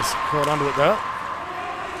 Davis caught onto it though.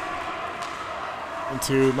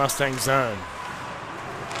 Into Mustang zone.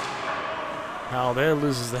 Howell there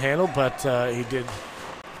loses the handle, but he did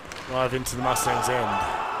drive into the Mustangs end.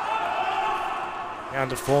 Down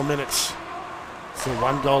to 4 minutes. Still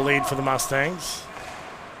 1 goal lead for the Mustangs.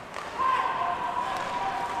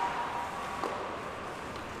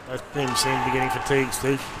 Both teams seem to be getting fatigued,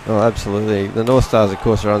 Steve. Oh, absolutely. The Northstars, of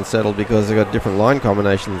course, are unsettled because they've got different line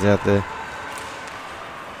combinations out there.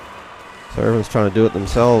 So everyone's trying to do it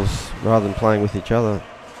themselves rather than playing with each other.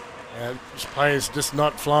 Players just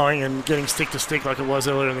not flowing and getting stick to stick like it was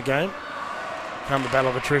earlier in the game. Come the battle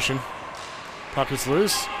of attrition. Puck is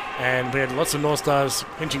loose, and we had lots of Northstars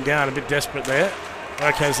pinching down, a bit desperate there.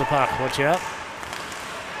 OK's the puck, watch out.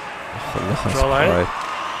 Control A.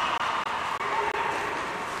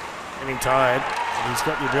 Getting tired, but he's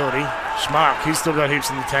got the ability. Schmark, he's still got heaps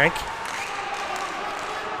in the tank.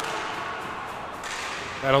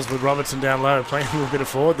 Battles with Robertson down low, playing a little bit of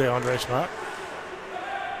forward there, Andre Schmark.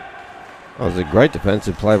 That was a great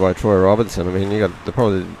defensive play by Troy Robertson. I mean, you got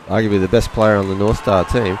probably arguably the best player on the North Star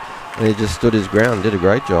team, and he just stood his ground, did a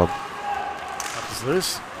great job. Puck is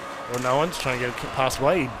loose. Or no one's trying to get a pass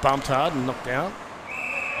away. He bumped hard and knocked down.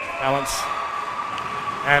 Balance.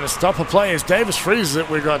 And a stop of play as Davis freezes it.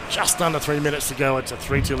 We've got just under 3 minutes to go. It's a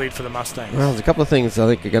 3-2 lead for the Mustangs. Well, there's a couple of things I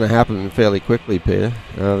think are going to happen fairly quickly, Peter.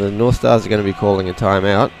 The North Stars are going to be calling a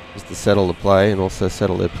timeout just to settle the play and also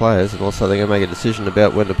settle their players. And also they're going to make a decision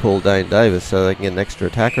about when to pull Dane Davis so they can get an extra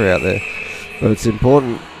attacker out there. But it's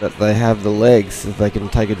important that they have the legs that they can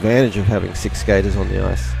take advantage of having 6 skaters on the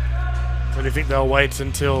ice. So do you think they'll wait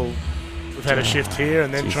until the we've had a shift here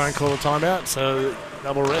and then try and call a timeout. So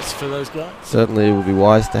double rest for those guys. Certainly it would be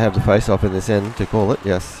wise to have the face-off in this end to call it,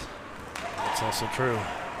 yes. That's also true.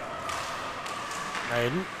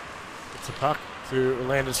 Maiden gets a puck to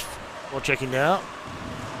Orlando's ball checking now.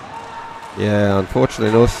 Yeah,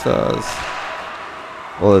 unfortunately, North Stars.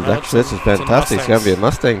 Well, actually, this is fantastic. It's going to be a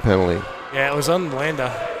Mustang penalty. Yeah, it was on Orlando.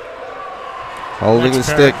 Holding the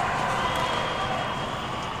stick.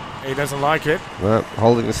 He doesn't like it. Well,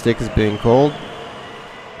 holding the stick is being called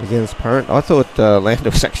against Parent. I thought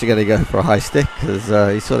Lando was actually going to go for a high stick because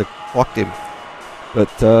he sort of clocked him.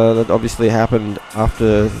 But that obviously happened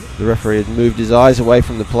after the referee had moved his eyes away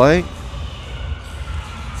from the play.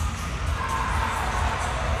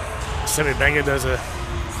 Sammy Banger does a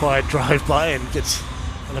quiet drive-by and gets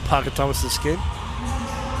under Parker Thomas's skin.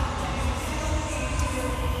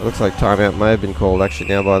 It looks like timeout may have been called actually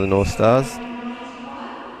now by the North Stars.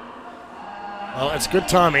 Well, it's good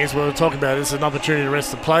timing, as we were talking about. It's an opportunity to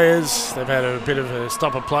rest the players. They've had a bit of a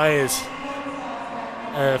stop of players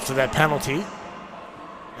after that penalty.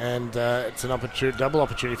 And it's an double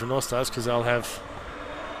opportunity for North Stars because they'll have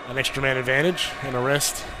an extra man advantage and a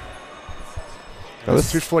rest. And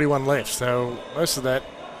there's 2:41 left, so most of that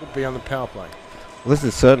would be on the power play. Well, this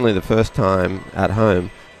is certainly the first time at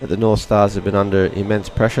home that the North Stars have been under immense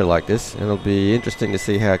pressure like this, and it'll be interesting to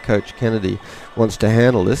see how Coach Kennedy wants to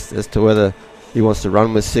handle this, as to whether he wants to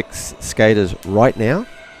run with 6 skaters right now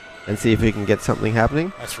and see if he can get something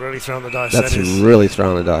happening. That's really throwing the dice. That's really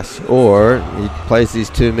throwing the dice. Or he plays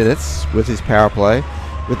these 2 minutes with his power play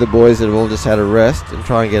with the boys that have all just had a rest and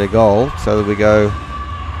try and get a goal so that we go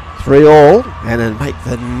 3-all and then make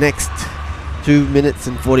the next 2 minutes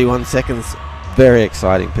and 41 seconds very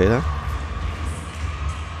exciting, Peter.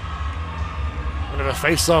 Bit of a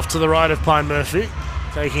face-off to the right of Pine Murphy.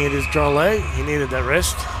 Taking it is Drolet. He needed that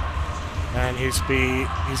rest. And he's going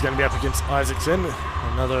to be up against Isaacson,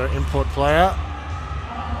 another import player.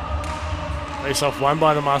 Face-off won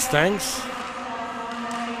by the Mustangs.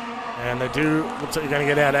 And they do, looks like they're going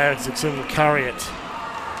to get out. Isaacson will carry it.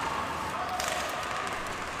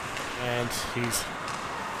 And he's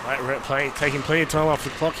taking plenty of time off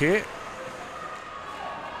the clock here.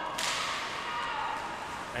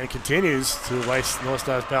 And continues to waste North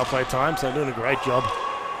Stars power play time, so they're doing a great job.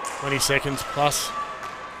 20 seconds plus.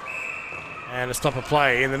 And a stop of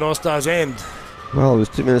play in the North Stars end. Well, it was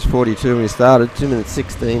 2 minutes 42 when we started, 2 minutes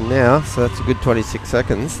 16 now, so that's a good 26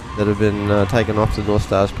 seconds that have been taken off the North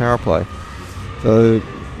Stars power play. So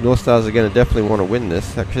North Stars are going to definitely want to win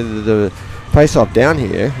this. Actually, the face-off down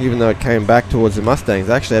here, even though it came back towards the Mustangs,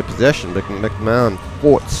 they actually had possession, but McMahon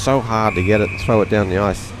fought so hard to get it and throw it down the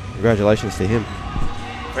ice. Congratulations to him.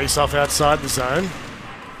 Face-off outside the zone.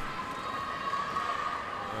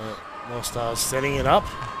 North Stars setting it up.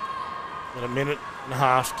 Got a minute and a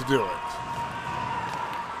half to do it.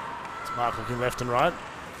 It's Mark looking left and right.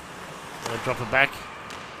 Going to drop it back.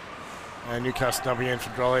 And Newcastle WN for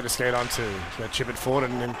Drolet to skate on to. He's going to chip it forward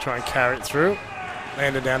and then try and carry it through.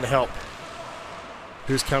 Lander down to help.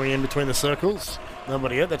 Who's coming in between the circles?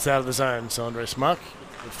 Nobody yet. That's out of the zone. So Andre Smuck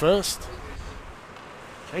at first.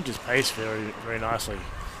 Changes pace very, very nicely.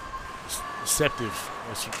 Deceptive.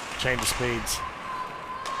 Change of speeds.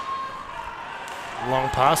 Long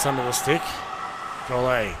pass under the stick.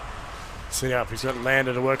 Drolet. Sit up. He's got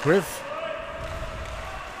Lander to work with.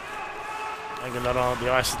 Lander not on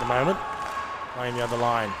the ice at the moment. Playing the other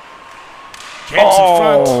line. Chance in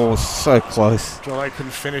front. Oh, so close. Drolet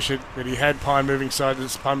couldn't finish it, but he had Pine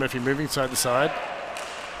Murphy moving side to side.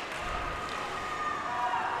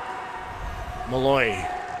 Malloy.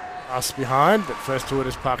 Us behind, but first to it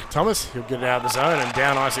is Parker Thomas. He'll get it out of the zone, and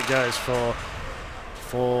down ice it goes for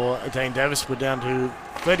Dane Davis. We're down to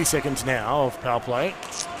 30 seconds now of power play.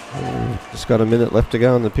 Just got a minute left to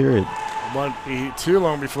go in the period. It won't be too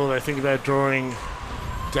long before they think about drawing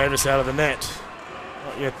Davis out of the net.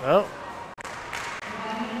 Not yet, though.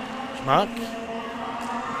 Mark.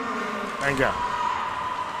 Banger.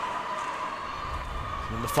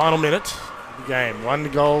 In the final minute of the game,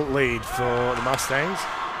 1-goal lead for the Mustangs.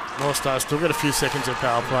 North Stars still got a few seconds of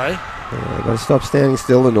power play. They've got to stop standing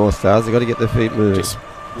still, the North Stars. They've got to get their feet moving. Just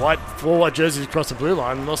 4 white jerseys across the blue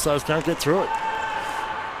line. The North Stars can't get through it.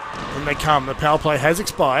 And they come. The power play has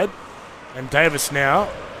expired. And Davis now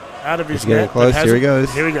out of his net. Close. Here he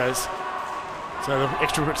goes. Here he goes. So the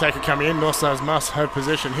extra taker coming in. North Stars must have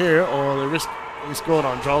possession here, or the risk he scored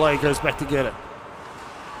on. Drolet goes back to get it.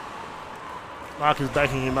 Mark is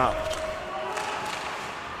backing him up.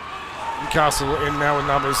 Newcastle in now with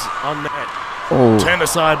numbers on net. Oh. Turned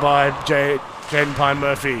aside by Jaden Pine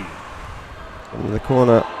Murphy. In the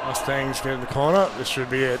corner. Mustangs get in the corner. This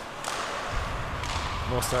should be it.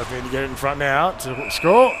 Northstars need to get it in front now to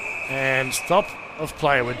score. And stop of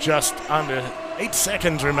play with just under 8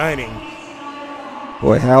 seconds remaining.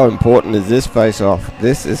 Boy, how important is this face-off?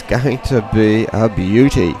 This is going to be a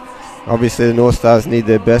beauty. Obviously, the Northstars need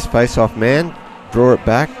their best face-off man. Draw it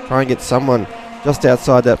back. Try and get someone just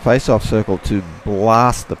outside that face-off circle to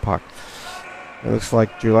blast the puck. It looks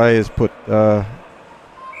like Drouet has put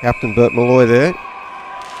Captain Bert Malloy there.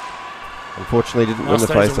 Unfortunately, didn't win the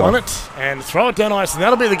face-off. Won it and throw it down ice, and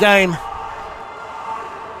that'll be the game.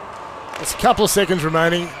 There's a couple of seconds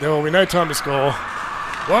remaining. There will be no time to score.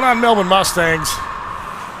 Well done, Melbourne Mustangs.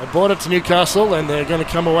 They brought it to Newcastle, and they're going to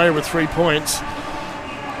come away with 3 points.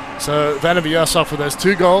 So Vanavias off with those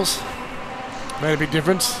 2 goals. Made a big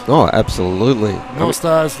difference. Oh, absolutely.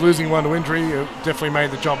 Northstars losing 1 to injury definitely made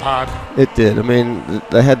the job hard. It did. I mean,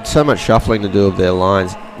 they had so much shuffling to do of their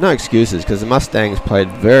lines. No excuses, because the Mustangs played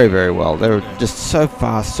very, very well. They were just so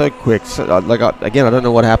fast, so quick. Again, I don't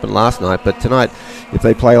know what happened last night, but tonight, if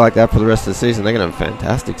they play like that for the rest of the season, they're going to have a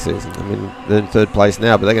fantastic season. I mean, they're in 3rd place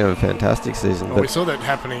now, but they're going to have a fantastic season. Well, we saw that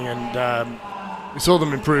happening, and we saw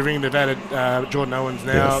them improving. They've added Jordan Owens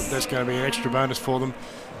now. Yes. That's going to be an extra bonus for them.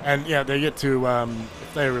 And yeah, they get to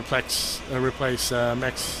if they replace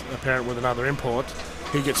Max Parent with another import,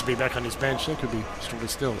 he gets to be back on his bench. They could be stronger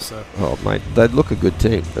still. So. Oh mate, they'd look a good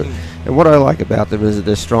team. And what I like about them is that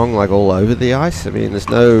they're strong, like all over the ice. I mean, there's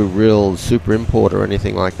no real super import or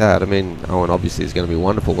anything like that. I mean, Owen obviously is going to be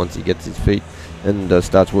wonderful once he gets his feet and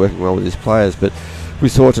starts working well with his players. But we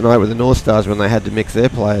saw tonight with the Northstars when they had to mix their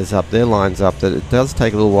players up, their lines up, that it does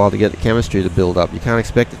take a little while to get the chemistry to build up. You can't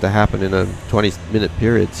expect it to happen in a 20-minute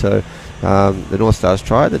period. So the Northstars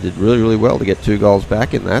tried. They did really, really well to get 2 goals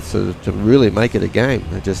back in that, so to really make it a game.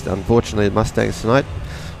 They just, unfortunately, the Mustangs tonight,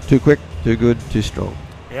 too quick, too good, too strong.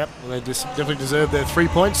 Yep, well, they definitely deserve their 3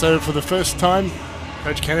 points. So for the first time,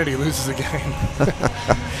 Coach Kennedy loses a game.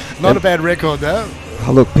 Not a bad record, though.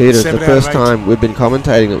 Oh, look, Peter, it's the first time we've been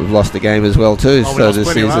commentating that we've lost a game as well, too. Oh, so this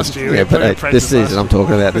season, last year. yeah, but this season, I'm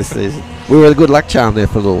talking about this season. We were a good luck charm there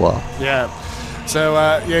for a little while. Yeah. So,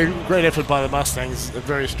 great effort by the Mustangs. A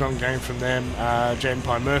very strong game from them. Jaden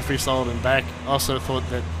Pye-Murphy solid and back. Also thought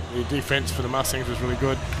that the defense for the Mustangs was really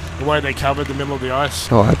good. The way they covered the middle of the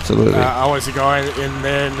ice. Oh, absolutely. Always a guy in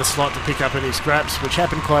there in the slot to pick up any scraps, which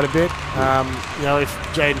happened quite a bit. If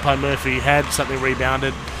Jaden Pye-Murphy had something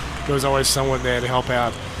rebounded, there was always someone there to help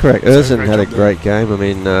out. Correct. Erzen had a great game. I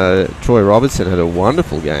mean, Troy Robertson had a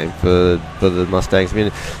wonderful game for the Mustangs. I mean,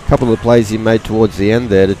 a couple of the plays he made towards the end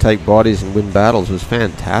there to take bodies and win battles was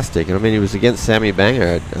fantastic. And I mean, he was against Sammy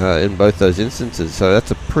Banger in both those instances. So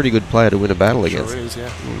that's a pretty good player to win a battle against. Sure is,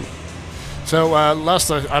 yeah. So I'm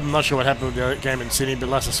not sure what happened with the game in Sydney, but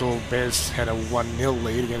last I saw, Bears had a 1-0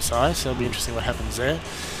 lead against Ice. So it'll be interesting what happens there.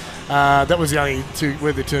 That was the only 2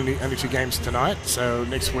 games tonight. So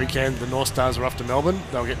next weekend, the Northstars are off to Melbourne.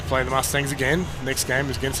 They'll get to play the Mustangs again. Next game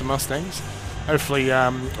is against the Mustangs. Hopefully,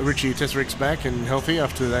 Richie Tesseric's back and healthy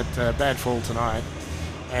after that bad fall tonight.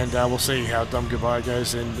 And we'll see how Dom Gavai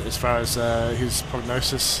goes in as far as his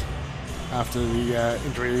prognosis after the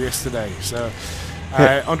injury yesterday. So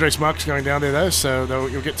Andres Mark's going down there, though, so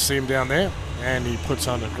you'll get to see him down there. And he puts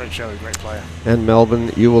on a great show, a great player. And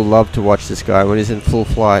Melbourne, you will love to watch this guy. When he's in full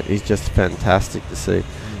flight, he's just fantastic to see.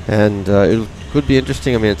 And it could be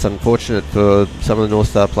interesting. I mean, it's unfortunate for some of the North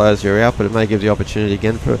Star players who are out, but it may give the opportunity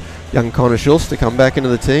again for young Connor Schultz to come back into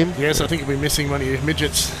the team. Yes, I think he'll be missing one of your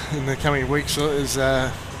midgets in the coming weeks.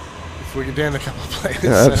 If we get down a couple of players.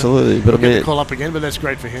 Yeah, absolutely. But we'll get the call up again, but that's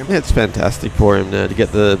great for him. Yeah, it's fantastic for him to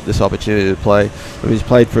get this opportunity to play. I mean, he's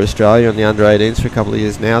played for Australia on the under-18s for a couple of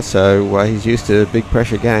years now, so he's used to big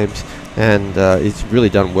pressure games, and he's really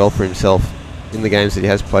done well for himself in the games that he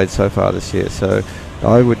has played so far this year. So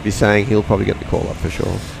I would be saying he'll probably get the call up for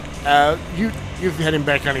sure. You've had him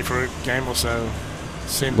back only for a game or so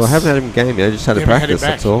since. Well, I haven't had him game yet. I just had a practice.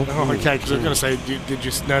 That's all. Oh, okay. Because I was going to say, did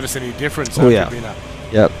you notice any difference? Oh yeah.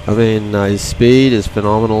 Yep, I mean his speed is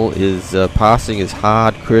phenomenal, his passing is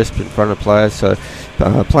hard, crisp in front of players, so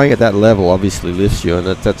playing at that level obviously lifts you, and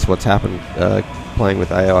that's what's happened playing with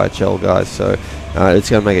AIHL guys, so it's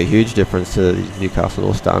going to make a huge difference to the Newcastle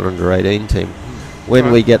Northstars under-18 team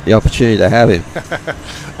when we get the opportunity to have him.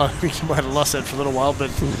 I think you might have lost that for a little while, but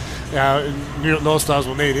Northstars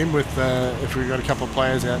will need him if we've got a couple of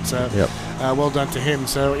players out, so well done to him.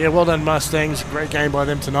 So yeah, well done Mustangs, great game by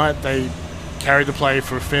them tonight. They carried the play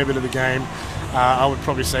for a fair bit of the game. I would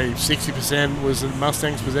probably say 60% was the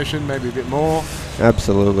Mustangs' possession, maybe a bit more.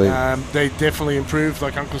 Absolutely. They definitely improved,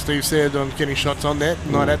 like Uncle Steve said, on getting shots on net,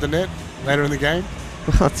 not at the net, later in the game.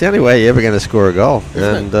 Well, it's the only way you're ever going to score a goal.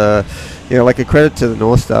 And, like a credit to the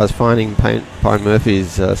North Stars finding Pine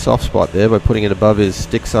Murphy's soft spot there by putting it above his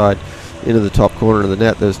stick side into the top corner of the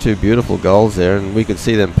net. There's 2 beautiful goals there, and we could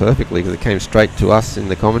see them perfectly because it came straight to us in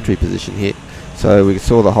the commentary position here. So we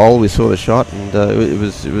saw the hole, we saw the shot, and it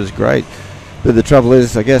was great. But the trouble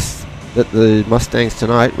is, I guess, that the Mustangs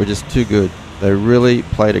tonight were just too good. They really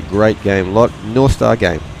played a great game, North Star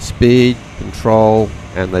game, speed, control,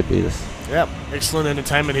 and they beat us. Yep, excellent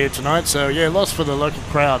entertainment here tonight. So yeah, lost for the local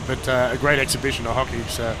crowd, but a great exhibition of hockey.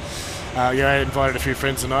 So I invited a few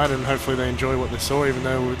friends tonight, and hopefully they enjoy what they saw, even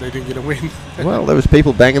though they didn't get a win. Well, there was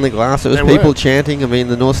people banging the glass. There was people chanting. I mean,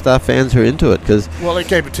 the North Star fans were into it because. Well, it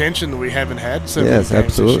gave attention that we haven't had. So yes, many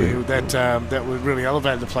games absolutely. This year that would really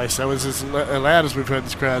elevate the place. So it was as loud as we've heard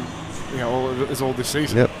this crowd, all this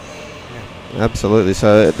season. Yep. Absolutely.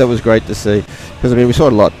 So that was great to see because we saw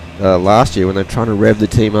it a lot last year when they were trying to rev the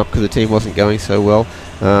team up because the team wasn't going so well.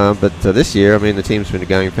 But this year, the team's been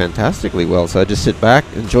going fantastically well. So just sit back,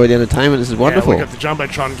 enjoy the entertainment. This is wonderful. We got the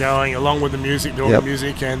jumbotron going along with the music, the organ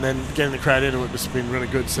music, and then getting the crowd into it has been really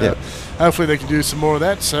good. So hopefully they can do some more of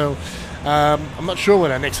that. So I'm not sure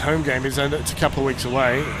what our next home game is. It's a couple of weeks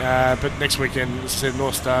away. But next weekend, as I said,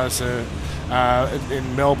 North Stars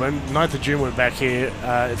in Melbourne. 9th of June we're back here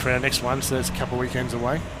for our next one. So that's a couple of weekends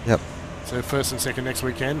away. Yep. So first and second next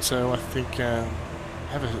weekend. So I think I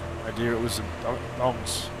have an idea it was the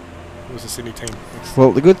Dogs. It was a Sydney team.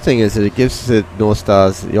 Well, the good thing is that it gives the North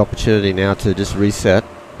Stars the opportunity now to just reset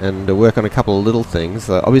and work on a couple of little things.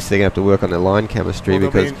 Obviously, they're going to have to work on their line chemistry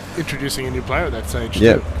because introducing a new player at that stage.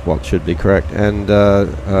 Yeah, too. well, it should be correct. And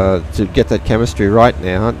to get that chemistry right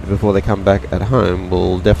now before they come back at home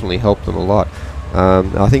will definitely help them a lot.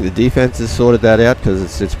 I think the defense has sorted that out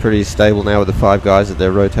because it's pretty stable now with the 5 guys that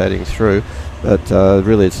they're rotating through. But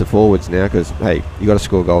really, it's the forwards now because hey, you got to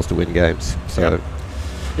score goals to win games. So.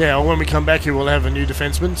 Yeah, well, when we come back here, we'll have a new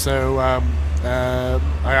defenseman. So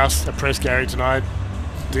I asked Press Gary tonight,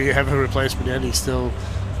 do you have a replacement yet? He's still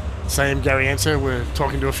same Gary answer. We're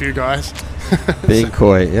talking to a few guys. Being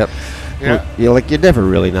coy, yep. Yeah. Well, you never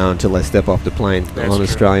really know until they step off the plane on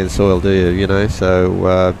Australian soil, do you?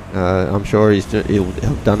 So I'm sure he'll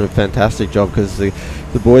have done a fantastic job because the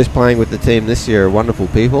boys playing with the team this year are wonderful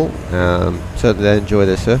people. Certainly they enjoy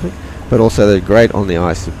their surfing, but also they're great on the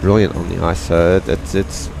ice. They're brilliant on the ice. So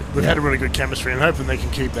we've had a really good chemistry, and hoping they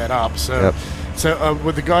can keep that up. So. Yep. So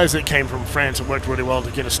with the guys that came from France, it worked really well to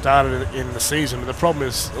get us started in the season. But the problem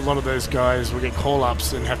is a lot of those guys will get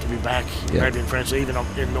call-ups and have to be back maybe in France even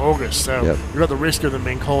in August. So you've got the risk of them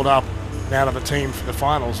being called up and out of the team for the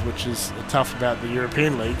finals, which is tough about the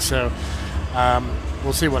European League. So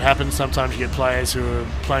we'll see what happens. Sometimes you get players who are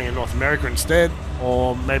playing in North America instead,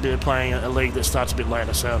 or maybe they're playing a league that starts a bit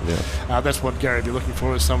later. So that's what Gary will be looking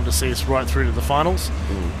for, is someone to see us right through to the finals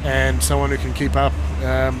and someone who can keep up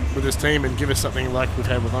with his team and give us something like we've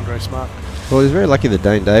had with Andre Smart. Well, he's very lucky that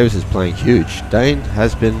Dane Davis is playing huge. Dane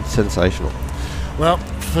has been sensational. Well,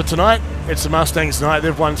 for tonight, it's the Mustangs night.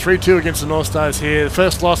 They've won 3-2 against the North Stars here. The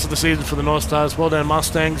first loss of the season for the North Stars. Well done,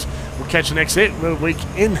 Mustangs. We'll catch you next week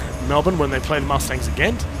in Melbourne when they play the Mustangs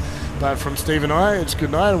again. But from Steve and I, it's good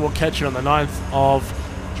night, and we'll catch you on the 9th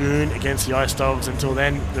of June against the Ice Dogs. Until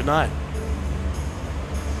then, good night.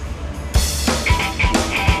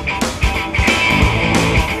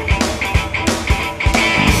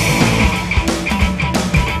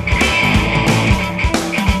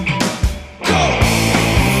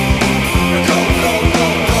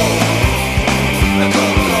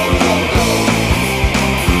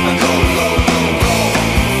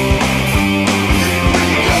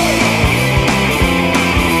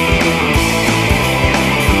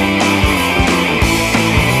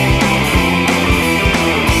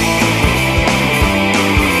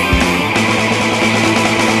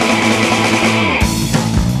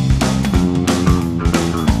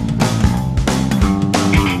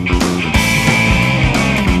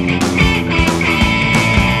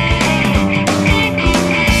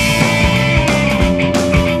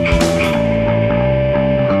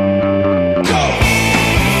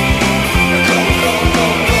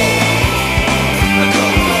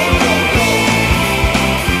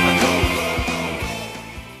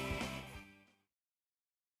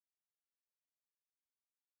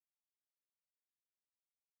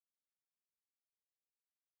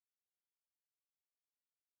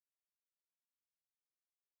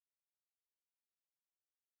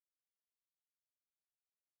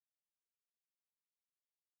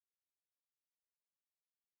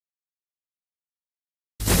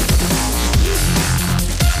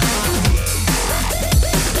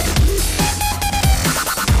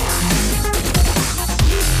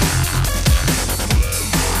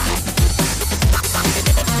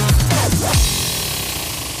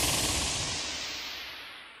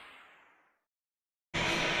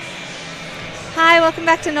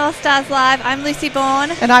 Welcome back to North Stars Live. I'm Lucy Bourne.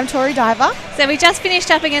 And I'm Tori Diver. So we just finished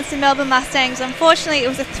up against the Melbourne Mustangs. Unfortunately, it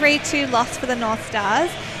was a 3-2 loss for the North Stars,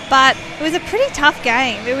 but it was a pretty tough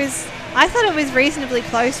game. I thought it was reasonably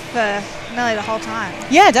close for nearly the whole time.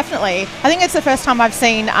 Yeah, definitely. I think it's the first time I've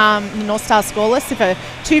seen the North Stars scoreless for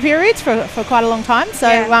 2 periods for quite a long time. So,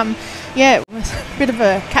 it was a bit of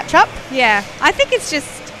a catch-up. Yeah, I think it's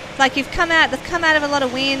just like they've come out of a lot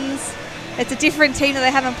of wins. It's a different team that they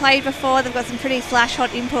haven't played before. They've got some pretty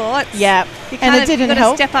flash-hot imports. Yeah, and it didn't help. You've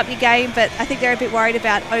got to step up your game, but I think they're a bit worried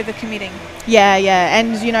about over-committing. Yeah,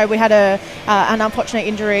 and we had an unfortunate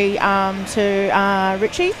injury to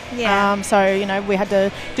Richie. Yeah. So we had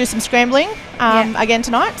to do some scrambling again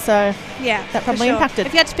tonight. So that probably impacted.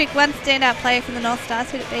 If you had to pick one standout player from the North Stars,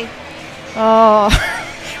 who'd it be? Oh,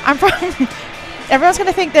 everyone's going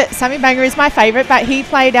to think that Sammy Banger is my favourite, but he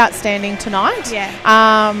played outstanding tonight.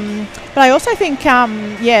 Yeah. But I also think,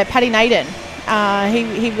 Paddy Naden,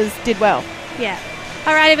 he did well. Yeah.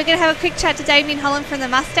 Alrighty, we're going to have a quick chat to Damien Holland from the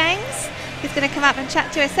Mustangs. He's going to come up and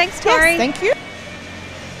chat to us. Thanks, Tori. Yes, thank you.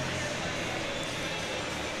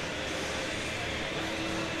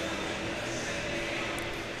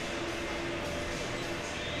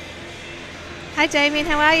 Hi, Damien.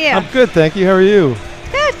 How are you? I'm good, thank you. How are you?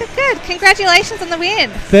 Good. Congratulations on the win.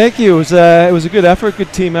 Thank you. It was a good effort,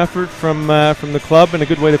 good team effort from the club, and a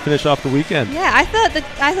good way to finish off the weekend. Yeah, I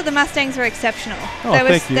thought the Mustangs were exceptional. Oh,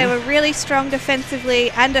 thank you. They were really strong defensively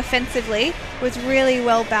and offensively. It was really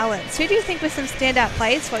well balanced. Who do you think were some standout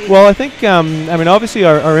players for you? Well, I think obviously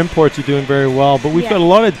our imports are doing very well, but we've got a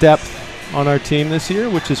lot of depth on our team this year,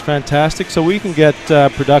 which is fantastic. So we can get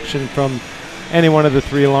production from any one of the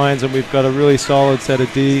 3 lines, and we've got a really solid set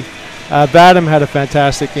of D. Vadim had a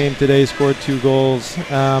fantastic game today, scored 2 goals.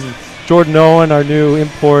 Jordan Owen, our new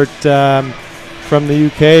import from the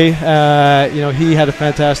UK, he had a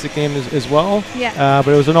fantastic game as well. Yeah.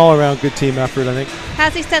 But it was an all-around good team effort, I think.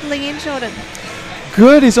 How's he settling in, Jordan?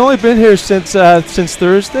 Good. He's only been here since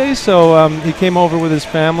Thursday, so he came over with his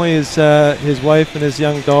family, his wife and his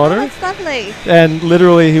young daughter. Oh, that's lovely. And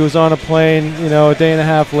literally, he was on a plane, a day and a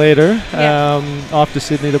half later, off to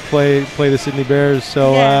Sydney to play the Sydney Bears.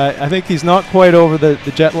 So I think he's not quite over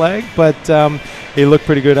the jet lag, but he looked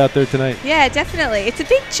pretty good out there tonight. Yeah, definitely. It's a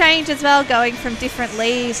big change as well, going from different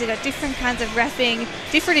leagues. You've got different kinds of reffing,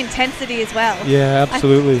 different intensity as well. Yeah,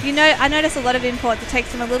 absolutely. I notice a lot of imports, it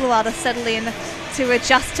takes them a little while to settle in, to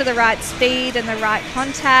adjust to the right speed and the right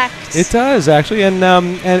contact. It does, actually, and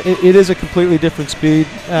it is a completely different speed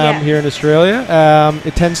here in Australia.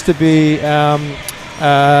 It tends to be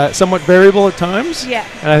somewhat variable at times. Yeah.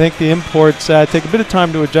 And I think the imports take a bit of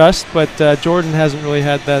time to adjust, but Jordan hasn't really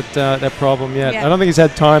had that problem yet. Yeah. I don't think he's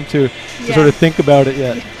had time to sort of think about it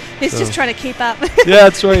yet. He's just trying to keep up. Yeah,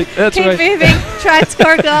 that's right. Keep moving, try and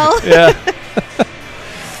score a goal. Yeah.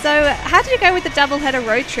 So how did you go with the double-header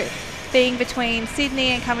road trip, being between Sydney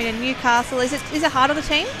and coming to Newcastle? Is it hard on the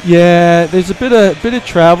team? Yeah, there's a bit of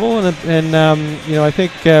travel, and I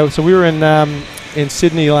think so. We were in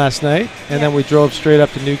Sydney last night, and then we drove straight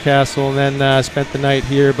up to Newcastle, and then spent the night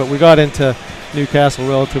here. But we got into Newcastle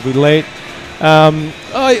relatively late.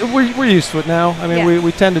 We're used to it now. I mean,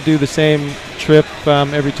 we tend to do the same trip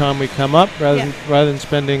every time we come up, rather than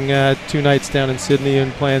spending 2 nights down in Sydney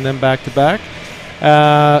and playing them back to back.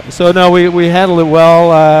 So no, we handled it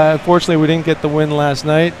well. Unfortunately, we didn't get the win last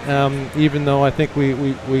night, even though I think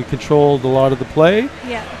we controlled a lot of the play.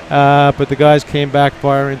 Yeah. But the guys came back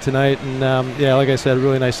firing tonight, and like I said,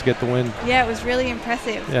 really nice to get the win. Yeah, it was really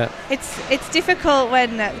impressive. Yeah. It's difficult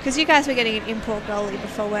when because you guys were getting an import goalie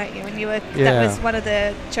before, weren't you? When you were that was one of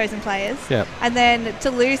the chosen players. Yeah. And then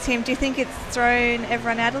to lose him, do you think it's thrown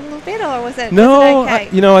everyone out a little bit, or was it? No, was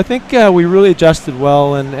it okay? I think we really adjusted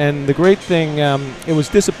well, and the great thing, it was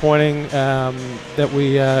disappointing that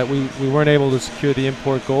we weren't able to secure the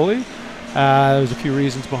import goalie. There was a few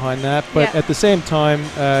reasons behind that, but at the same time,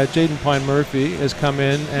 Jaden Pine Murphy has come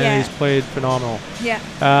in and he's played phenomenal. Yeah.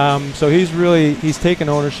 So he's taken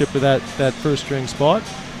ownership of that first string spot,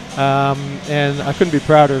 and I couldn't be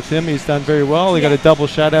prouder of him. He's done very well. He got a double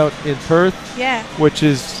shutout in Perth, which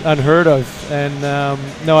is unheard of. And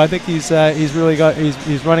no, I think he's really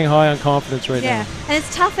he's running high on confidence right now. Yeah, and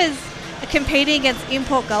it's tough as competing against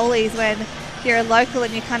import goalies when you're a local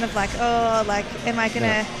and you're kind of like, oh, like, am I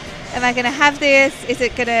gonna have this? Is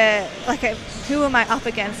it gonna who am I up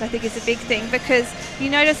against? I think is a big thing, because you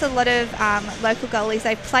notice a lot of local goalies,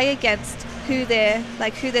 they play against who they're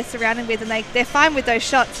surrounded with, and they're fine with those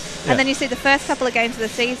shots. And then you see the first couple of games of the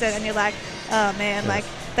season, and you're like, oh man, like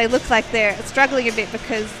they look like they're struggling a bit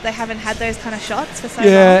because they haven't had those kind of shots for so long.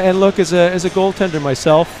 Yeah, and look, as a goaltender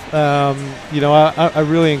myself, I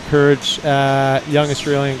really encourage young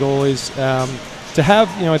Australian goalies to have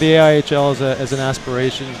the AIHL as an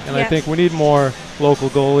aspiration, and I think we need more local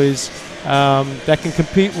goalies that can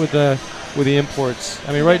compete with the imports.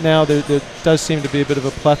 I mean, right now there does seem to be a bit of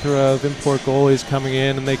a plethora of import goalies coming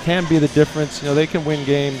in, and they can be the difference. They can win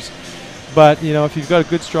games, but if you've got a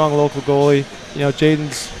good, strong local goalie,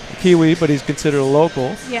 Jaden's a Kiwi, but he's considered a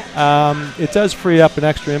local. Yeah. It does free up an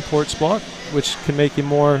extra import spot, which can make you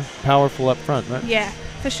more powerful up front, right? Yeah,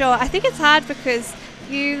 for sure. I think it's hard because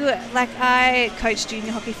I coached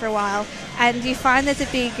junior hockey for a while, and you find there's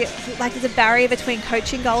a barrier between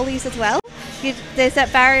coaching goalies as well. There's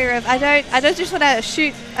that barrier of I don't just want to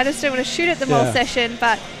shoot. I just don't want to shoot at them all session,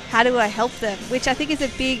 but how do I help them? Which I think is a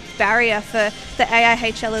big barrier for the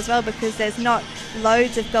AIHL as well, because there's not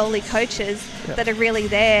loads of goalie coaches that are really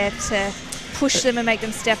there to push them and make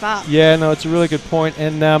them step up. Yeah, no, it's a really good point.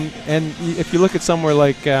 And if you look at somewhere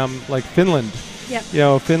like Finland.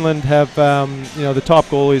 Yep. Finland have the top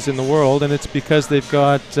goalies in the world, and it's because they've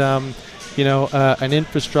got an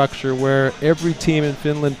infrastructure where every team in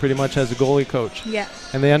Finland pretty much has a goalie coach. Yeah.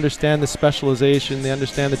 And they understand the specialization, they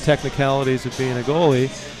understand the technicalities of being a goalie.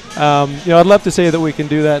 I'd love to say that we can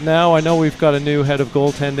do that now. I know we've got a new head of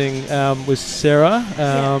goaltending with Sarah.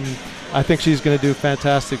 I think she's going to do a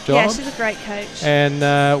fantastic job. Yeah, she's a great coach.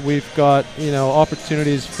 And we've got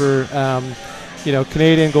opportunities for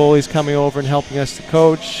Canadian goalies coming over and helping us to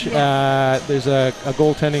coach. Yeah. There's a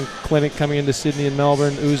goaltending clinic coming into Sydney and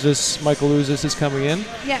Melbourne. Michael Uzis is coming in.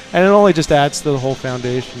 Yeah. And it only just adds to the whole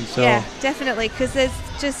foundation. So yeah, definitely, because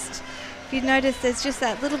you notice there's just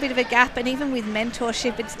that little bit of a gap, and even with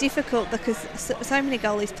mentorship, it's difficult because so many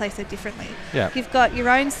goalies play so differently. Yeah. You've got your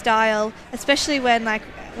own style, especially when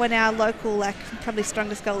our local, probably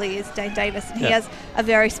strongest goalie is Dane Davis, and he has a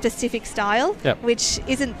very specific style, which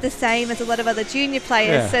isn't the same as a lot of other junior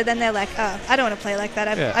players. Yeah. So then they're like, oh, I don't want to play like that.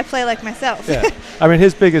 I play like myself. Yeah. I mean,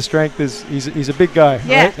 his biggest strength is he's a big guy,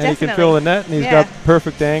 right? And he can fill the net, and he's got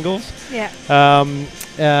perfect angles. Yeah.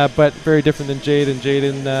 But very different than Jaden.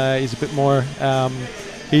 Jaden, he's a bit more.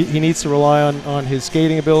 He needs to rely on his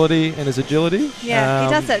skating ability and his agility. Yeah,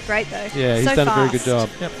 he does that great though. Yeah, he's done a very good job.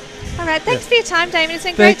 Yep. All right, thanks for your time, Damien. It's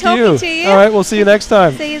been great talking to you. All right, we'll see you next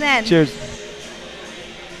time. See you then. Cheers.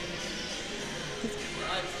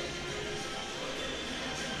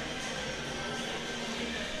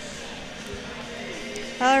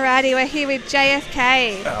 Alrighty, we're here with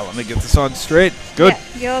JFK. Let me get this on straight. Good.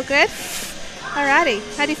 Yeah, you're good. Alrighty,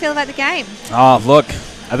 how do you feel about the game? Look,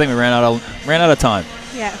 I think we ran out of time.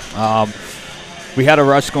 Yeah. We had a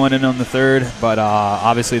rush going in on the third, but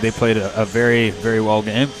obviously they played a very, very well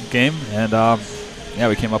game, and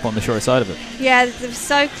we came up on the short side of it. Yeah, it was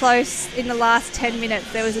so close in the last 10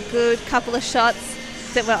 minutes. There was a good couple of shots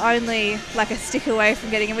that were only like a stick away from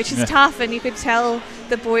getting in, which is tough, and you could tell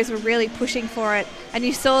the boys were really pushing for it, and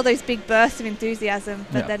you saw those big bursts of enthusiasm,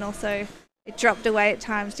 but then also it dropped away at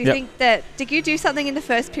times. Do you think did you do something in the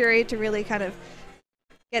first period to really kind of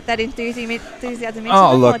get that enthusiasm into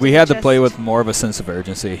them? Look, we had to play with more of a sense of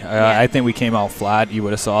urgency. I think we came out flat. You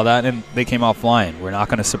would have saw that, and they came out flying. We're not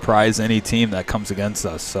going to surprise any team that comes against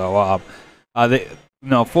us. So,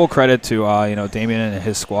 full credit to Damien and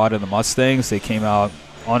his squad and the Mustangs. They came out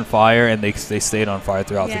on fire, and they stayed on fire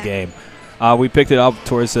throughout the game. We picked it up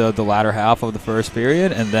towards the latter half of the first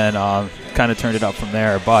period, and then kind of turned it up from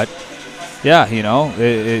there. But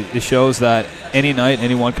it shows that any night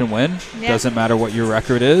anyone can win. Doesn't matter what your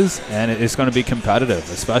record is, and it's going to be competitive,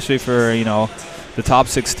 especially for the top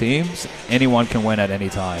 6 teams. Anyone can win at any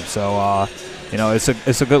time. So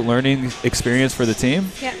it's a good learning experience for the team.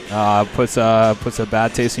 Puts a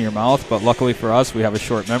bad taste in your mouth, but luckily for us, we have a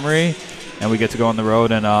short memory, and we get to go on the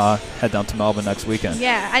road and head down to Melbourne next weekend.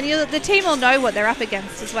 Yeah, and the team will know what they're up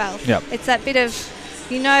against as well. Yep. It's that bit of,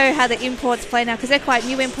 how the imports play now, because they're quite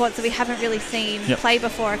new imports that we haven't really seen play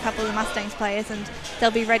before, a couple of the Mustangs players, and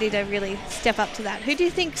they'll be ready to really step up to that. Who do you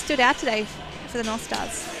think stood out today for the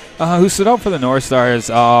Northstars? Who stood out for the Northstars?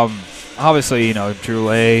 Obviously, Drew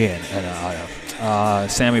Lay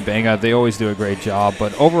and Sammy Banga, they always do a great job.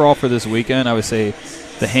 But overall for this weekend, I would say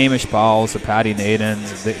the Hamish Powells, the Patty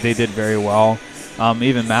Nadens, they did very well.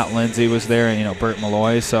 Even Matt Lindsay was there, and Bert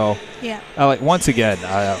Malloy. So Yeah. Like once again,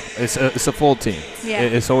 it's a full team. Yeah.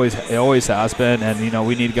 It always has been, and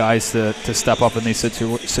we need guys to step up in these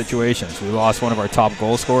situations. We lost one of our top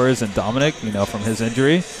goal scorers in Dominic, from his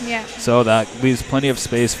injury. Yeah. So that leaves plenty of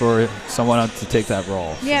space for someone to take that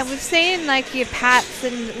role. Yeah, we've seen your Pats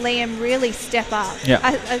and Liam really step up.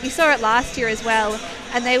 Yeah. You saw it last year as well,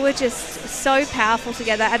 and they were just so powerful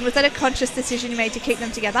together. And was that a conscious decision you made to keep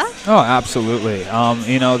them together? Oh, absolutely.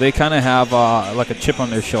 They kind of have like a chip on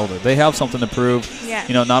their shoulder. They have something to prove. Yeah.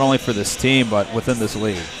 Not only for this team but within this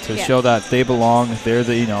league to show that they belong. They're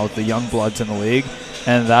the the young bloods in the league,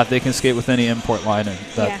 and that they can skate with any import line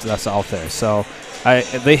that's out there. So.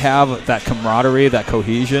 They have that camaraderie, that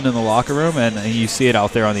cohesion in the locker room, and you see it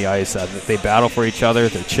out there on the ice. They battle for each other.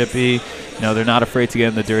 They're chippy. They're not afraid to get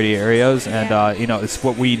in the dirty areas, and it's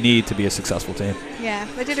what we need to be a successful team. Yeah,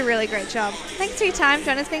 they did a really great job. Thanks for your time,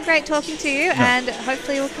 John. It's been great talking to you, and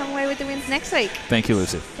hopefully we'll come away with the wins next week. Thank you,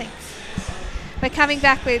 Lucy. Thanks. We're coming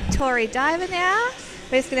back with Tori Diver now.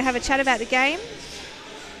 We're just going to have a chat about the game.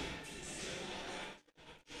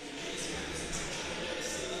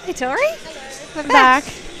 Hey, Tori. I'm back.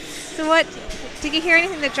 So what, did you hear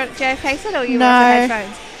anything that JFK said, or you No. watched the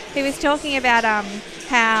headphones? He was talking about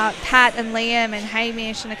how Pat and Liam and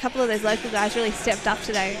Hamish and a couple of those local guys really stepped up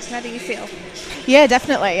today. How do you feel? Yeah,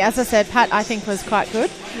 definitely. As I said, Pat, I think, was quite good.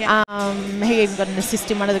 Yeah. He even got an assist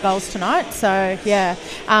in one of the goals tonight. So, yeah.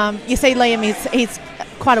 You see Liam, he's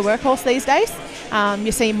quite a workhorse these days.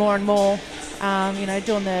 You see more and more,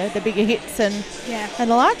 doing the bigger hits and the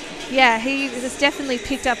like. Yeah, he has definitely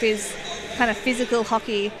picked up his kind of physical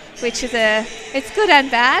hockey, which is it's good and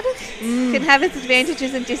bad. Can have its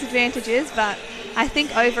advantages and disadvantages, but I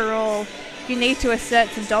think overall you need to assert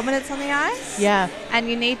some dominance on the ice. Yeah. And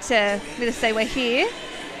you need to say we're here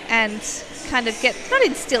and kind of not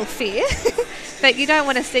instill fear, but you don't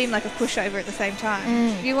want to seem like a pushover at the same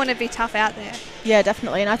time. You want to be tough out there. Yeah,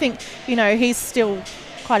 definitely. And I think, he's still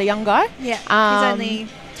quite a young guy. Yeah. He's only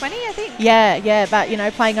 20, I think. Yeah, but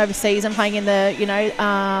playing overseas and playing in the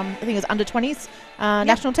I think it was under 20s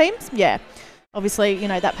national teams. Yeah, obviously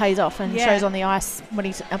that pays off and shows on the ice when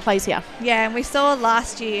he plays here. Yeah, and we saw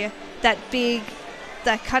last year that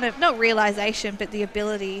kind of not realization, but the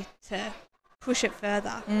ability to push it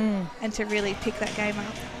further and to really pick that game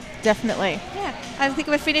up. Definitely. Yeah. I think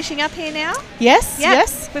we're finishing up here now. Yes.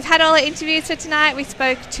 We've had all our interviews for tonight. We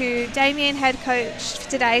spoke to Damien, head coach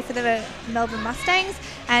today for the Melbourne Mustangs,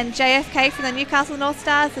 and JFK from the Newcastle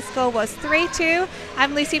Northstars. The score was 3-2.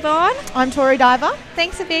 I'm Lucy Bourne. I'm Tori Diver.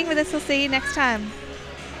 Thanks for being with us. We'll see you next time.